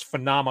Sherwood was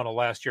phenomenal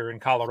last year in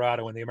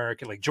Colorado in the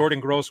American League.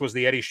 Jordan Gross was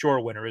the Eddie Shore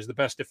winner, is the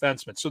best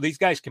defenseman. So these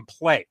guys can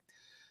play.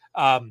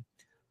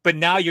 But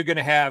now you're going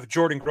to have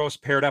Jordan Gross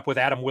paired up with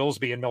Adam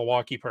Wilsby in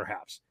Milwaukee,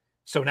 perhaps.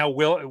 So now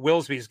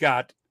Wilsby's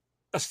got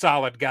a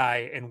solid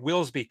guy, and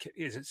Wilsby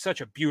is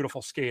such a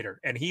beautiful skater.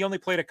 And he only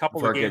played a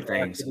couple of games. Good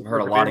things. I've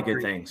heard a lot of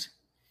good things.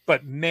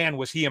 But man,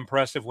 was he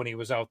impressive when he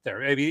was out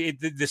there. I mean,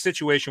 the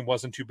situation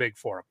wasn't too big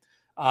for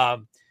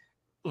him.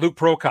 Luke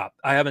Prokop,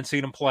 I haven't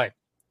seen him play.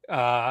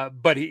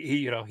 But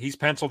he's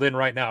penciled in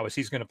right now as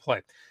he's going to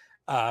play.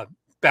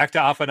 Back to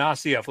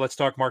Afanasyev. Let's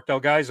talk Mark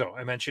Delgaizo.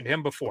 I mentioned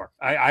him before.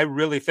 I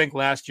really think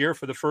last year,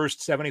 for the first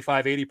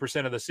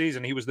 75-80% of the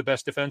season, he was the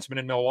best defenseman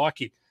in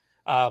Milwaukee.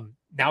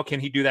 Now, can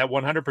he do that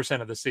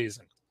 100% of the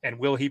season? And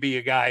will he be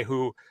a guy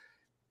who,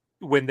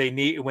 when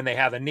they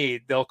have a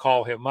need, they'll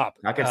call him up?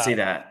 I can see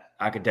that.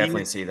 I could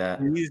definitely see that.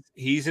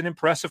 He's an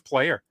impressive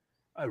player,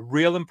 a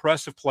real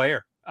impressive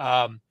player.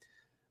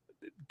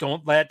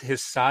 Don't let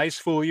his size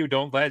fool you.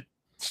 Don't let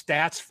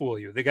stats fool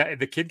you.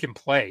 The kid can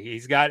play.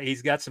 He's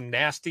got some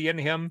nasty in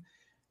him.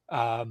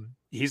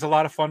 He's a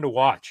lot of fun to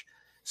watch.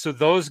 So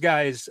those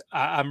guys,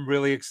 I'm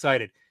really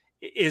excited.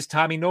 Is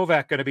Tommy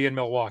Novak going to be in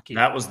Milwaukee?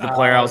 That was the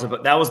player I was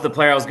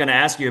going to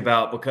ask you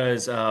about,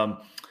 because I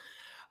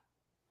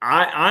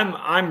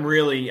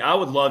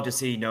would love to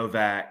see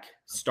Novak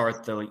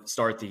start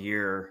the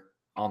year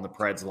on the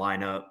Preds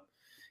lineup.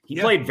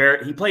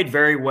 He played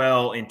very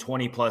well in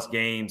 20 plus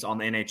games on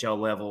the NHL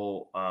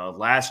level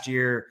last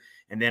year.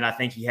 And then I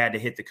think he had to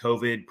hit the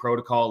COVID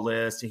protocol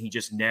list, and he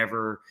just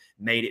never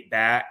made it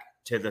back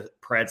to the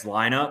Preds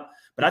lineup.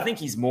 But I think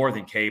he's more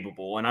than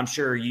capable. And I'm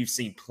sure you've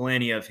seen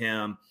plenty of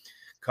him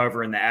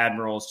covering the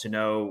Admirals to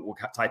know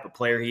what type of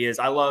player he is.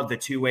 I love the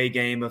two-way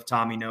game of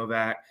Tommy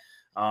Novak.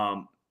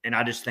 And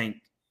I just think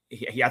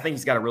I think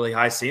he's got a really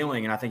high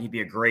ceiling, and I think he'd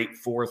be a great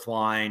fourth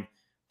line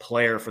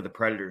player for the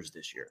Predators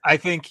this year. I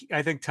think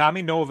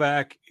Tommy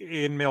Novak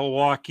in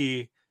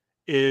Milwaukee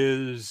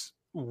is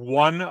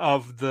one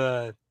of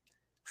the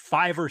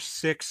 5 or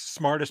 6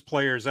 smartest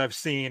players I've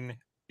seen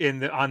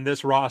on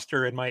this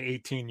roster in my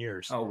 18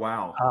 years. Oh,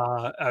 wow.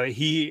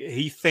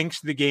 He thinks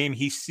the game.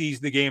 He sees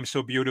the game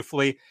so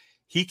beautifully.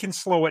 He can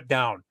slow it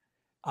down.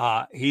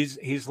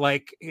 He's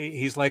like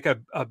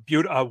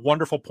a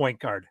wonderful point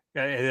guard,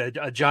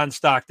 a John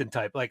Stockton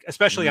type, like,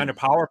 especially on a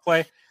power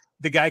play,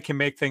 the guy can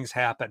make things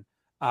happen.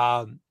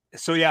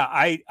 So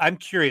yeah, I'm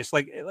curious,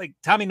 like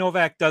Tommy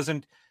Novak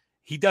doesn't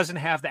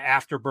have the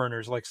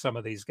afterburners like some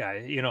of these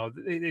guys,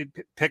 they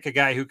pick a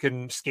guy who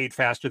can skate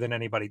faster than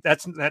anybody.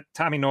 That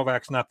Tommy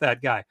Novak's not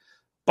that guy,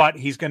 but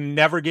he's going to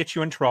never get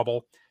you in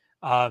trouble.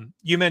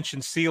 You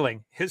mentioned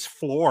ceiling. His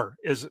floor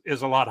is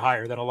a lot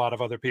higher than a lot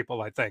of other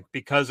people, I think,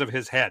 because of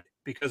his head,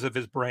 because of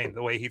his brain,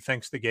 the way he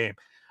thinks the game.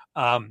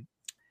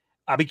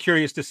 I'll be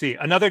curious to see.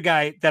 Another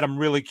guy that I'm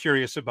really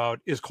curious about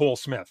is Cole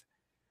Smith,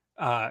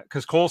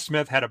 because Cole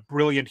Smith had a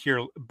brilliant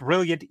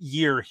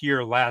year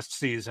here last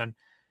season,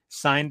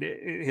 signed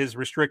his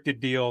restricted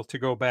deal to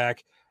go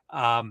back.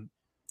 I'm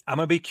going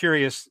to be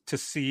curious to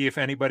see if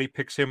anybody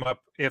picks him up,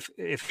 if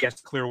he has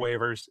to clear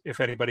waivers,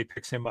 if anybody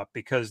picks him up,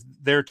 because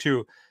there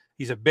too,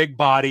 he's a big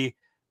body.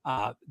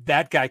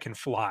 That guy can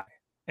fly,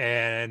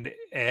 and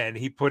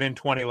he put in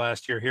 20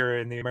 last year here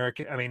in the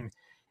American. I mean,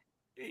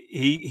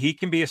 he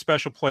can be a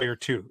special player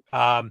too.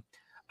 I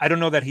don't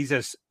know that he's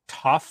as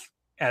tough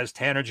as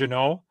Tanner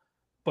Jeannot,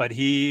 but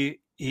he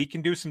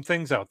can do some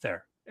things out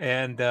there.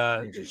 And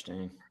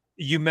interesting.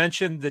 You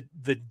mentioned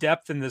the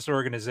depth in this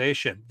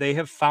organization. They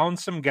have found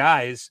some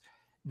guys,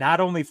 not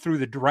only through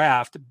the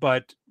draft,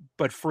 but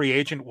free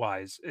agent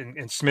wise,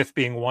 and Smith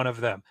being one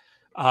of them.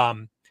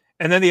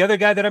 And then the other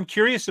guy that I'm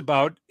curious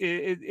about,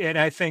 and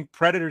I think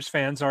Predators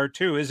fans are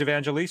too, is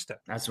Evangelista.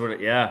 That's what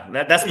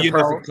that's the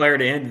perfect player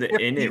to end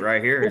it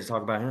right here, is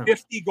talk about him.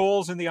 50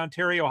 goals in the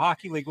Ontario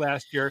Hockey League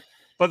last year.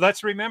 But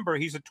let's remember,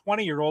 he's a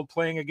 20-year-old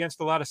playing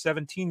against a lot of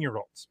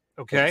 17-year-olds.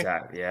 Okay.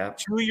 Exactly. Yeah.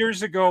 2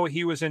 years ago,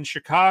 he was in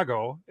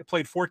Chicago. He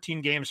played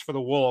 14 games for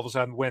the Wolves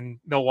when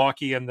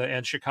Milwaukee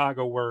and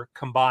Chicago were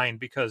combined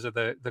because of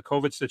the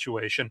COVID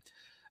situation.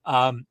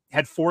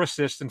 Had 4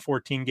 assists in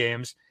 14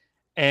 games,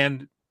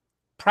 and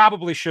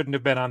probably shouldn't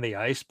have been on the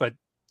ice, but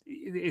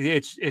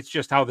it's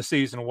just how the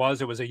season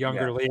was. It was a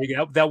younger league.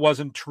 That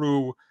wasn't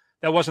true.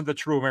 That wasn't the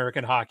true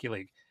American Hockey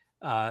League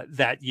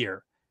that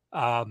year.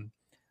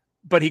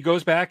 But he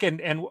goes back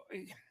and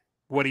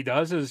what he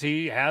does is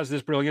he has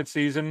this brilliant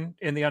season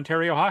in the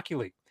Ontario Hockey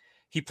League.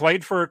 He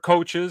played for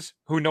coaches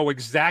who know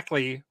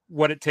exactly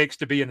what it takes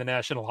to be in the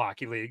National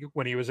Hockey League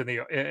when he was in the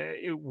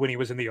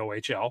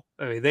OHL.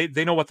 I mean,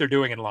 they know what they're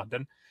doing in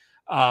London.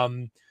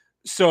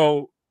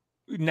 So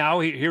now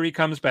here he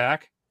comes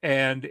back,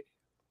 and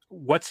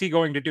what's he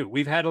going to do?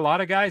 We've had a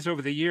lot of guys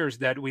over the years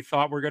that we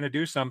thought were going to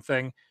do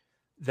something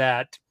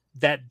that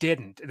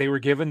didn't. They were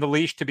given the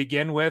leash to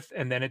begin with,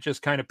 and then it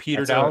just kind of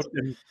petered out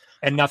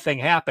and nothing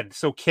happened.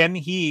 So can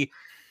he?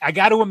 I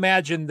got to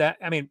imagine that.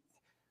 I mean,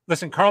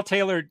 listen, Carl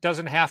Taylor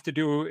doesn't have to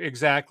do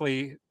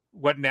exactly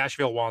what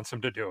Nashville wants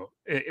him to do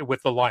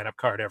with the lineup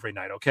card every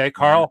night. Okay,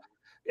 Carl,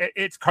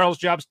 it's Carl's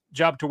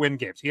job to win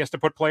games. He has to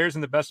put players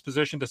in the best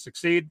position to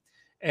succeed.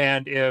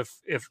 And if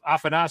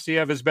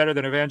Afanasiev is better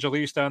than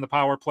Evangelista on the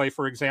power play,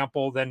 for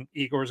example, then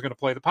Igor is going to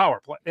play the power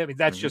play. I mean,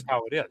 that's just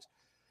how it is.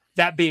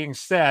 That being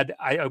said,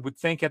 I would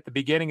think at the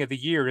beginning of the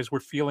year, as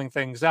we're feeling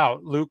things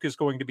out, Luke is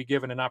going to be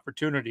given an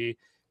opportunity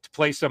to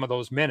play some of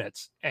those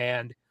minutes.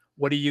 And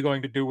what are you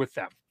going to do with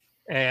them?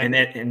 And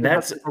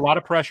that's a lot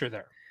of pressure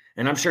there.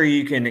 And I'm sure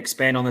you can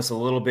expand on this a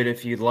little bit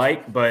if you'd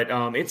like, but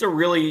it's a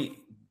really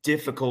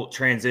difficult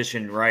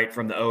transition, right,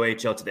 from the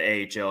OHL to the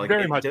AHL.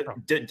 Very much so.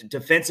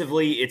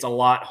 Defensively, it's a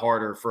lot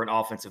harder for an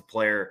offensive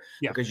player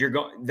because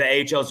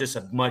the AHL is just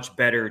a much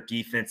better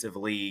defensive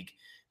league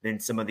than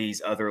some of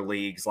these other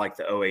leagues like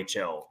the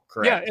OHL.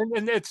 Correct? Yeah,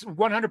 and it's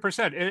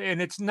 100%,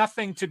 and it's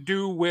nothing to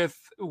do with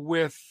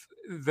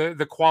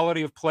the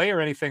quality of play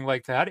or anything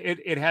like that.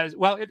 It has.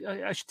 Well,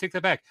 I should take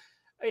that back.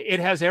 It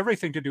has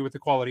everything to do with the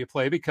quality of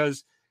play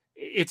because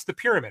it's the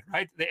pyramid,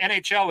 right? The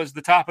NHL is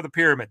the top of the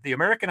pyramid. The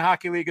American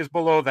Hockey League is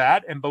below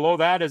that, and below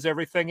that is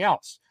everything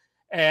else.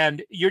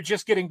 and you're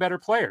just getting better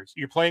players.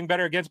 You're playing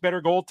better against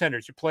better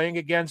goaltenders. You're playing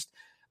against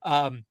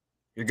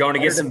you're going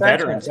against some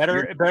veterans,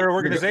 better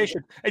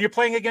organization, and you're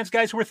playing against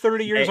guys who are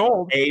 30 years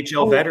old,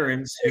 AHL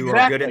veterans who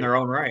are good in their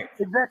own right.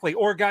 Exactly,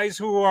 or guys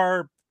who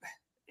are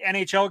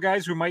NHL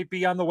guys who might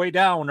be on the way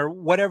down, or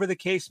whatever the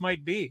case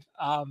might be.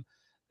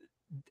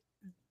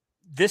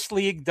 This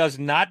league does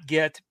not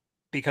get,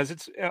 because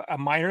it's a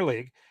minor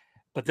league,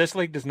 but this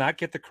league does not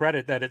get the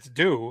credit that it's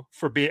due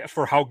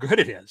for how good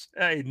it is.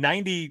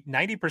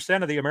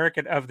 90% of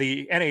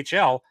the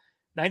NHL,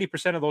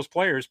 90% of those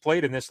players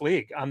played in this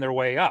league on their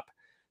way up.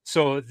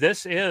 So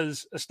this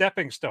is a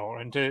stepping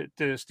stone. And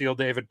to steal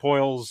David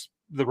Poyle's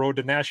 "The Road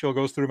to Nashville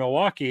Goes Through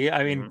Milwaukee,"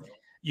 I mean,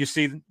 you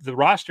see the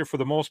roster for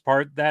the most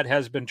part, that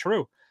has been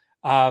true.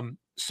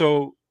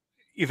 So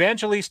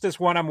Evangelista is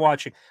one I'm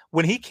watching.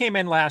 When he came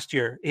in last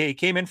year, he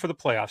came in for the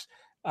playoffs.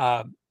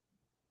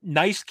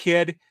 Nice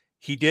kid.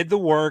 He did the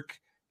work.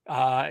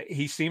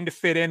 He seemed to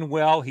fit in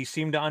well. He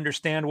seemed to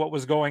understand what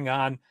was going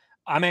on.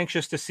 I'm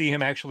anxious to see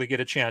him actually get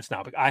a chance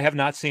now, but I have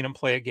not seen him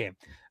play a game.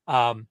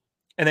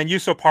 And then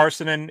Juuso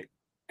Parssinen,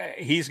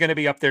 he's going to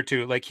be up there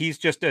too. Like, he's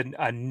just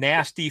a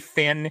nasty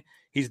Finn.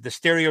 He's the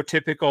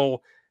stereotypical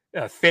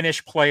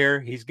Finnish player.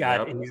 He's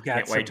got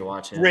Can't wait to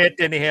watch him. Grit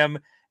in him.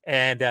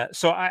 And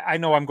so I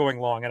know I'm going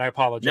long, and I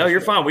apologize. No,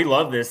 you're fine. We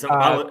love this.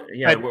 But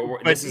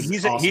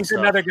he's awesome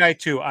another guy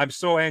too. I'm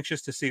so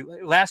anxious to see.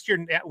 Last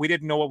year, we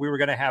didn't know what we were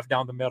going to have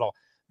down the middle.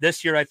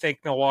 This year, I think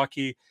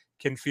Milwaukee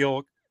can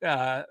feel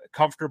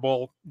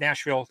comfortable,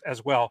 Nashville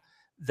as well,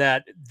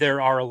 that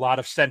there are a lot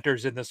of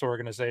centers in this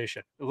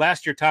organization.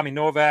 Last year, Tommy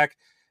Novak,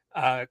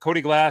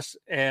 Cody Glass,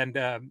 and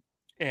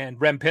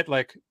Rem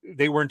Pitlick,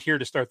 they weren't here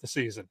to start the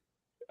season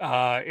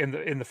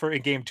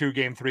in game 2,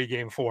 game 3,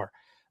 game 4.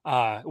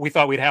 We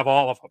thought we'd have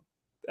all of them,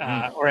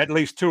 or at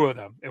least 2 of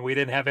them, and we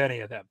didn't have any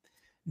of them.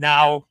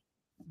 Now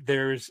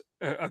there's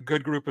a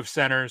good group of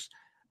centers.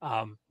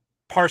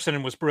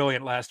 Parssinen was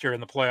brilliant last year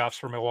in the playoffs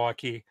for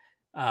Milwaukee.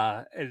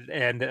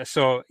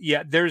 So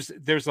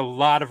there's a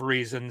lot of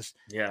reasons.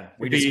 Yeah,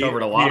 we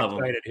discovered a lot of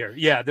them here.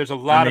 Yeah, there's a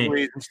lot of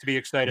reasons to be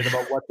excited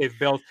about what they've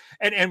built,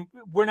 and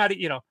we're not,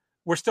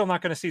 we're still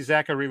not going to see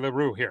Zachary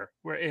Leroux here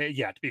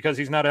yet, because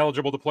he's not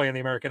eligible to play in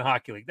the American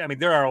Hockey League. I mean,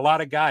 there are a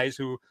lot of guys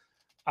who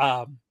we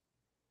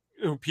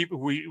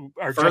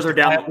are further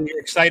down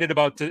excited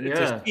about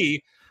to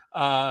see,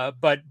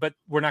 but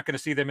we're not going to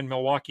see them in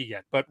Milwaukee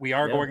yet. But we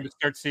are going to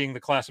start seeing the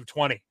class of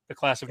 20, the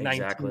class of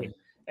 19,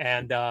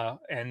 and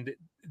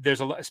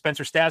there's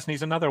Spencer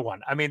Stasny's another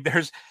one. I mean,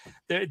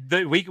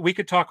 we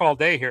could talk all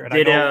day here.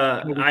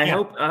 And I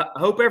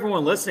hope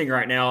everyone listening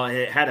right now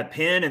had a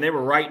pen and they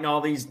were writing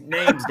all these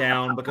names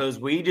down, because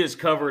we just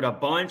covered a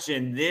bunch,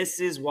 and this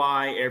is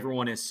why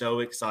everyone is so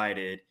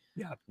excited.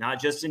 Yeah, not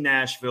just in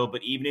Nashville,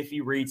 but even if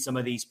you read some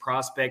of these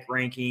prospect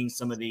rankings,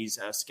 some of these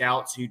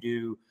scouts who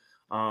do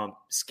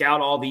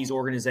scout all these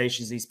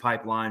organizations, these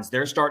pipelines,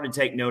 they're starting to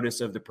take notice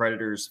of the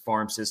Predators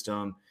farm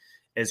system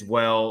as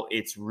well.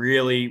 It's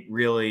really,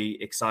 really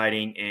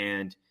exciting.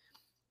 And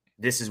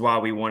this is why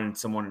we wanted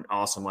someone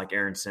awesome like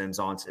Aaron Sims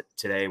on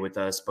today with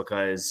us,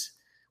 because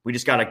we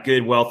just got a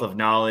good wealth of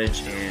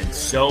knowledge and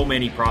so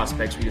many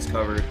prospects we just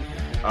covered.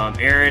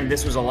 Aaron,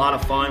 this was a lot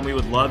of fun. We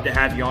would love to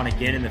have you on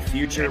again in the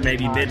future,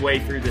 maybe midway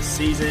through the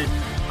season.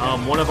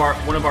 One of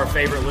our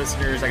favorite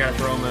listeners, I got to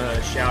throw him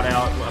a shout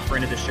out, a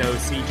friend of the show,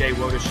 CJ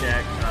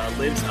Wojciech,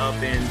 lives up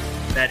in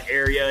that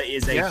area,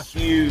 is a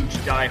huge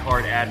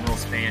diehard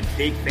Admirals fan,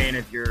 big fan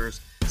of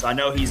yours. So I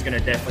know he's going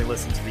to definitely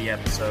listen to the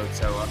episode.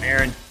 So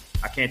Aaron,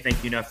 I can't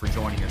thank you enough for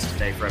joining us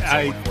today for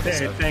episode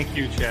 147. Thank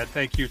you, Chad.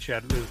 Thank you,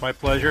 Chad. It was my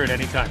pleasure at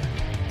any time.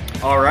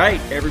 All right,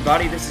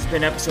 everybody, this has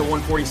been episode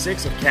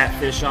 146 of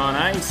Catfish on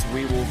Ice.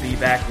 We will be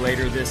back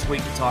later this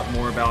week to talk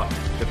more about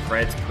the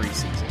Preds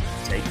preseason.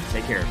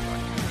 Take care, everybody.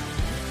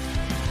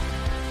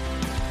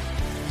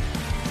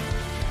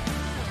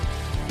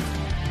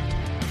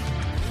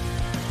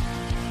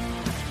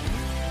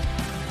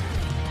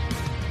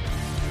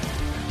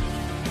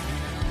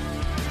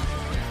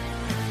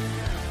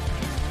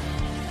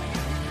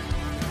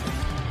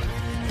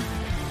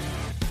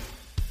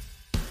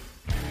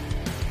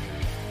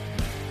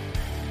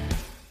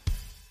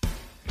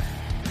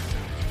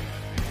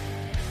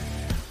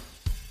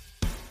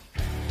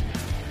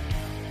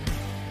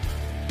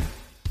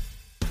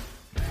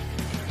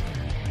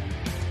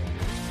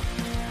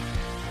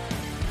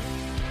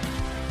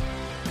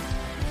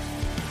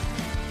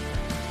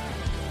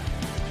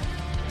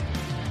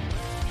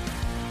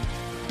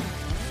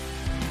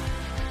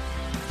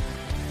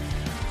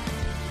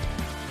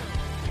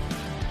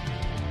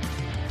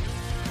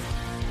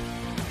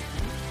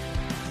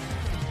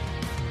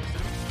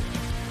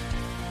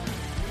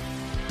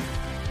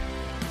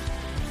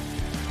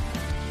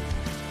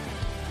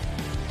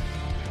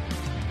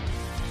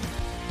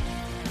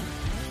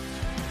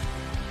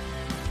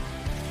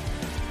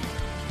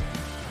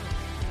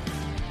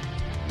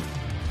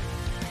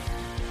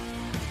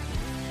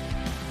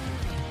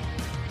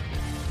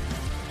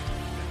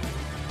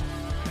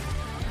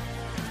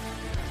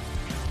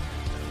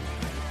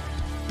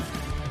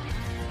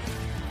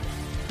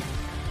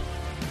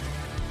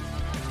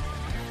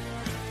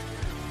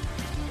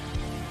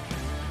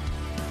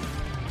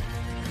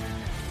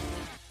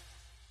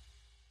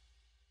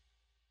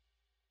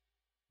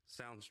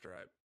 sound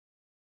stripe.